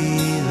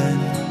feeling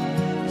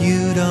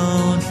you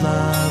don't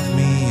love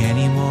me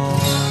anymore.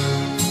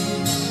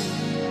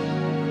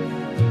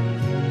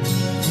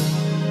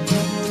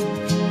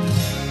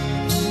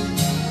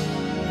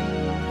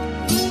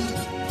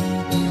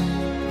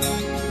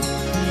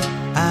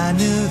 I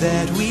knew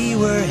that we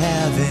were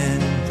having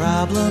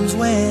problems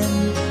when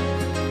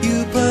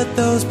you put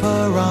those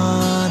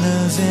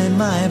piranhas in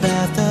my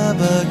bathtub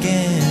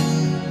again.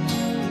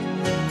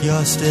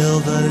 You're still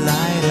the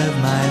light of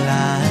my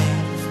life.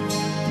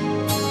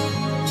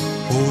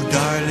 Oh,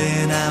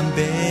 darling, I'm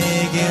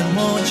begging,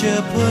 won't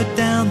you put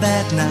down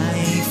that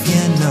knife?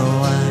 You know,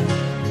 I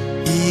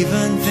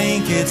even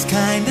think it's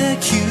kinda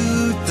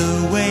cute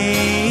the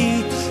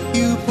way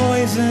you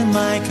poison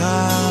my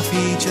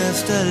coffee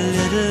just a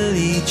little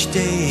each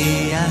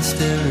day. I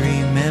still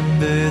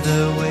remember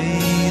the way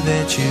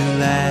that you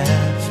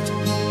laughed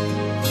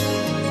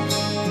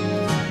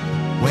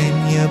when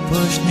you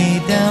pushed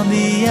me down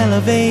the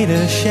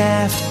elevator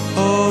shaft.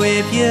 Oh,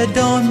 if you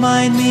don't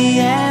mind me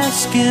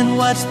asking,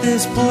 what's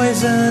this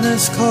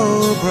poisonous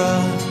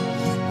cobra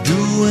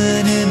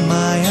doing in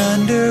my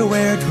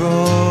underwear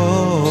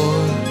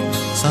drawer?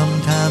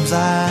 Sometimes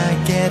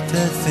I get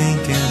to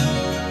thinking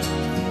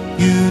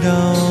you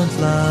don't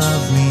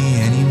love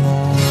me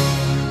anymore.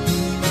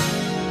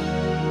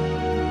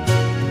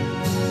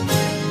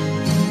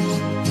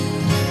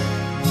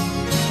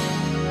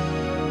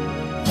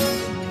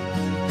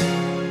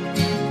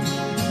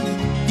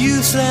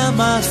 You slammed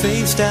my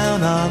face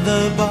down on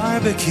the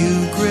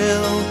barbecue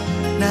grill.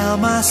 Now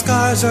my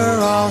scars are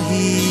all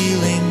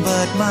healing,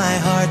 but my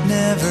heart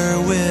never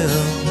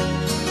will.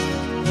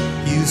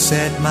 You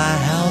set my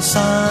house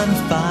on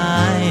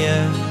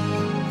fire.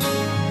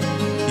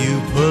 You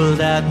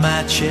pulled out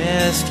my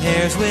chest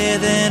hairs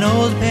with an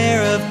old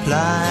pair of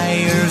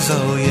pliers.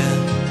 Oh, you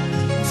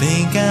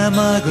think I'm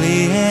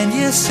ugly and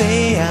you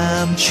say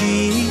I'm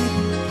cheap.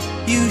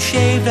 You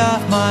shaved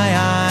off my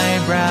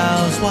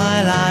eyebrows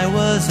while I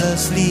was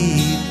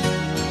asleep.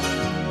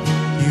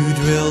 You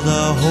drilled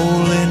a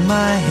hole in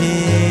my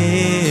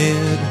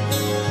head.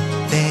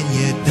 Then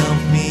you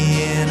dumped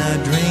me in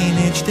a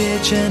drainage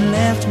ditch and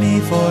left me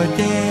for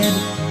dead.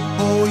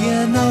 Oh,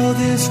 you know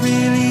this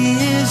really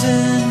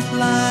isn't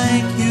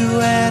like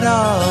you at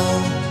all.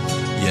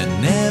 You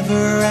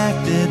never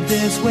acted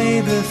this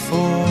way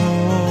before.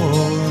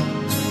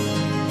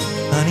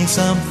 Honey,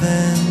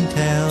 something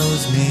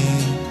tells me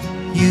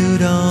you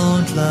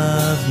don't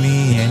love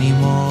me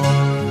anymore.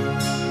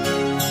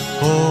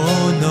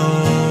 Oh, no,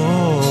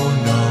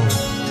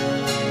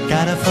 no.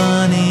 Got a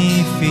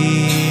funny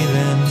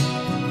feeling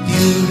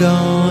you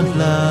don't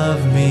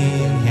love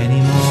me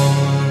anymore.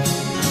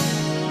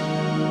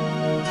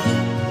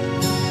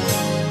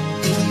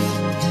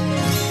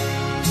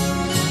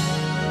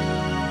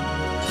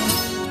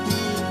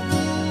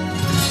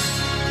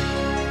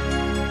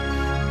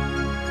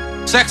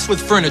 Sex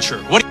with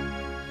furniture. What?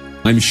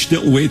 I'm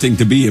still waiting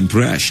to be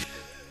impressed.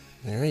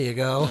 There you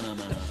go.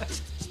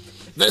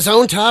 The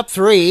Zone Top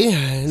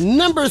 3.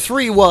 Number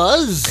 3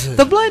 was...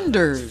 The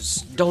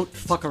Blenders. Don't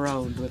fuck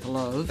around with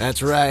love.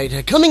 That's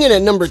right. Coming in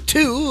at number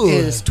 2...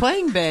 is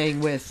Twang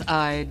Bang with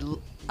I'd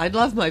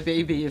Love My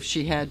Baby If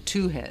She Had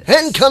Two Heads.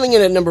 And coming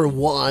in at number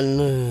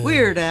 1...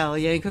 Weird Al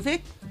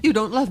Yankovic, You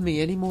Don't Love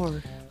Me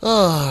Anymore.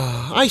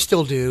 Oh, I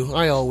still do.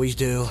 I always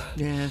do.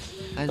 Yeah.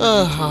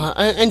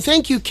 And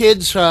thank you,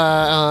 kids,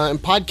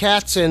 and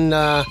podcats,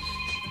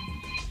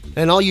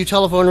 and all you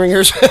telephone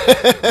ringers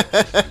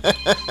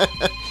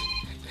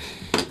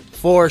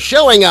for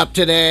showing up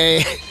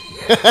today.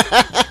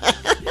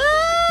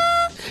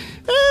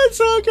 It's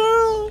so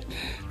good.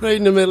 Right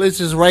in the middle. This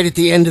is right at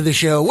the end of the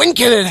show. When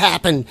can it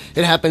happen?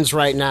 It happens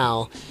right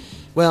now.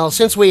 Well,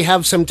 since we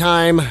have some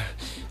time,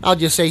 I'll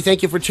just say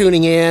thank you for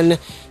tuning in.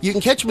 You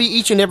can catch me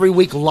each and every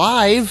week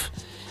live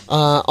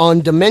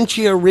on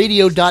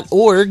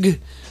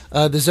dementiaradio.org,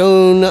 The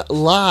Zone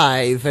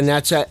Live, and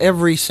that's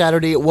every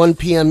Saturday at 1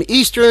 p.m.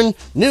 Eastern,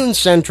 noon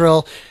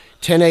Central,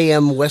 10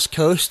 a.m. West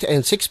Coast,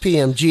 and 6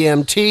 p.m.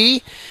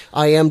 GMT.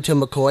 I am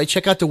Timm McCoy.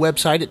 Check out the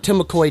website at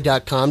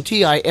timmccoy.com,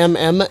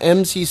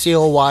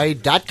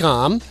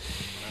 timmccoy.com,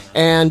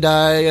 and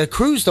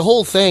cruise the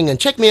whole thing. And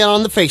check me out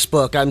on the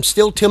Facebook. I'm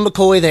still Timm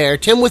McCoy there.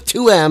 Tim with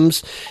 2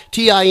 M's,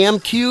 Tim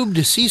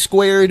cubed, C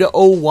squared,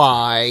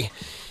 OY.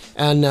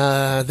 And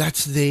that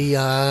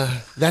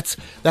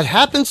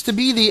happens to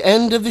be the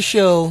end of the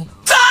show.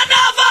 Son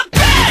of a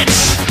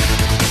bitch!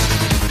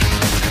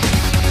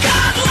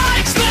 God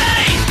likes me!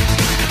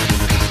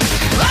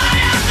 I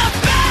am the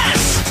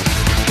best!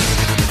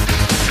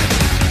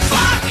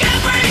 Fuck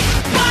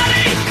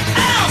everybody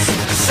else!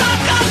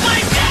 Suck up my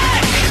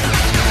dick!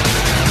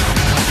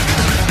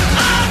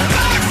 I'm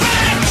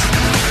perfect!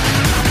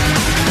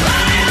 I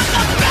am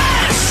the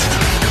best!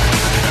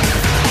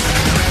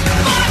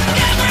 Fuck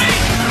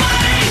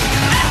everybody!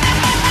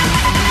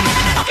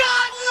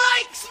 God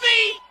likes me!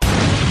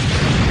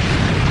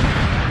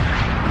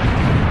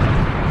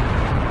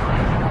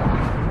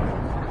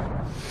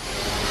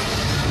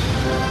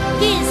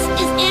 This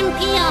is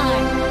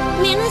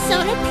NPR,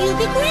 Minnesota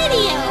Pubic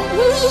Radio.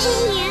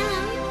 Yeah.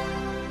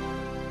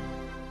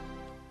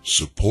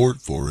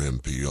 Support for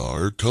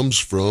NPR comes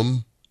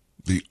from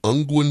the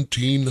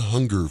Unguentine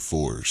Hunger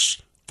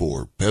Force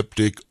for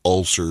Peptic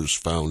Ulcers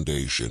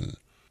Foundation,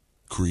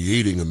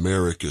 creating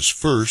America's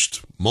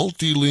first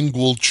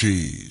multilingual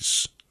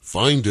cheese.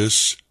 Find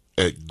us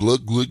at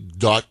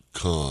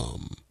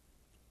glugglug.com.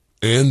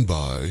 And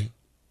by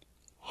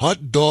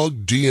Hot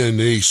Dog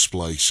DNA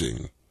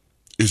Splicing.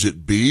 Is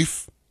it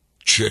beef?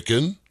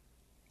 Chicken?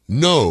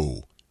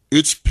 No,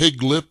 it's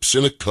pig lips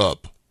in a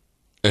cup.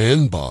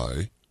 And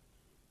by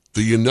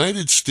the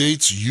United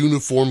States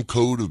Uniform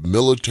Code of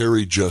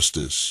Military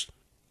Justice.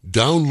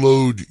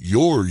 Download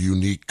your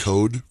unique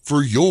code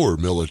for your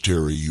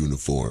military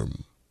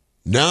uniform.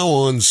 Now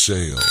on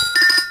sale.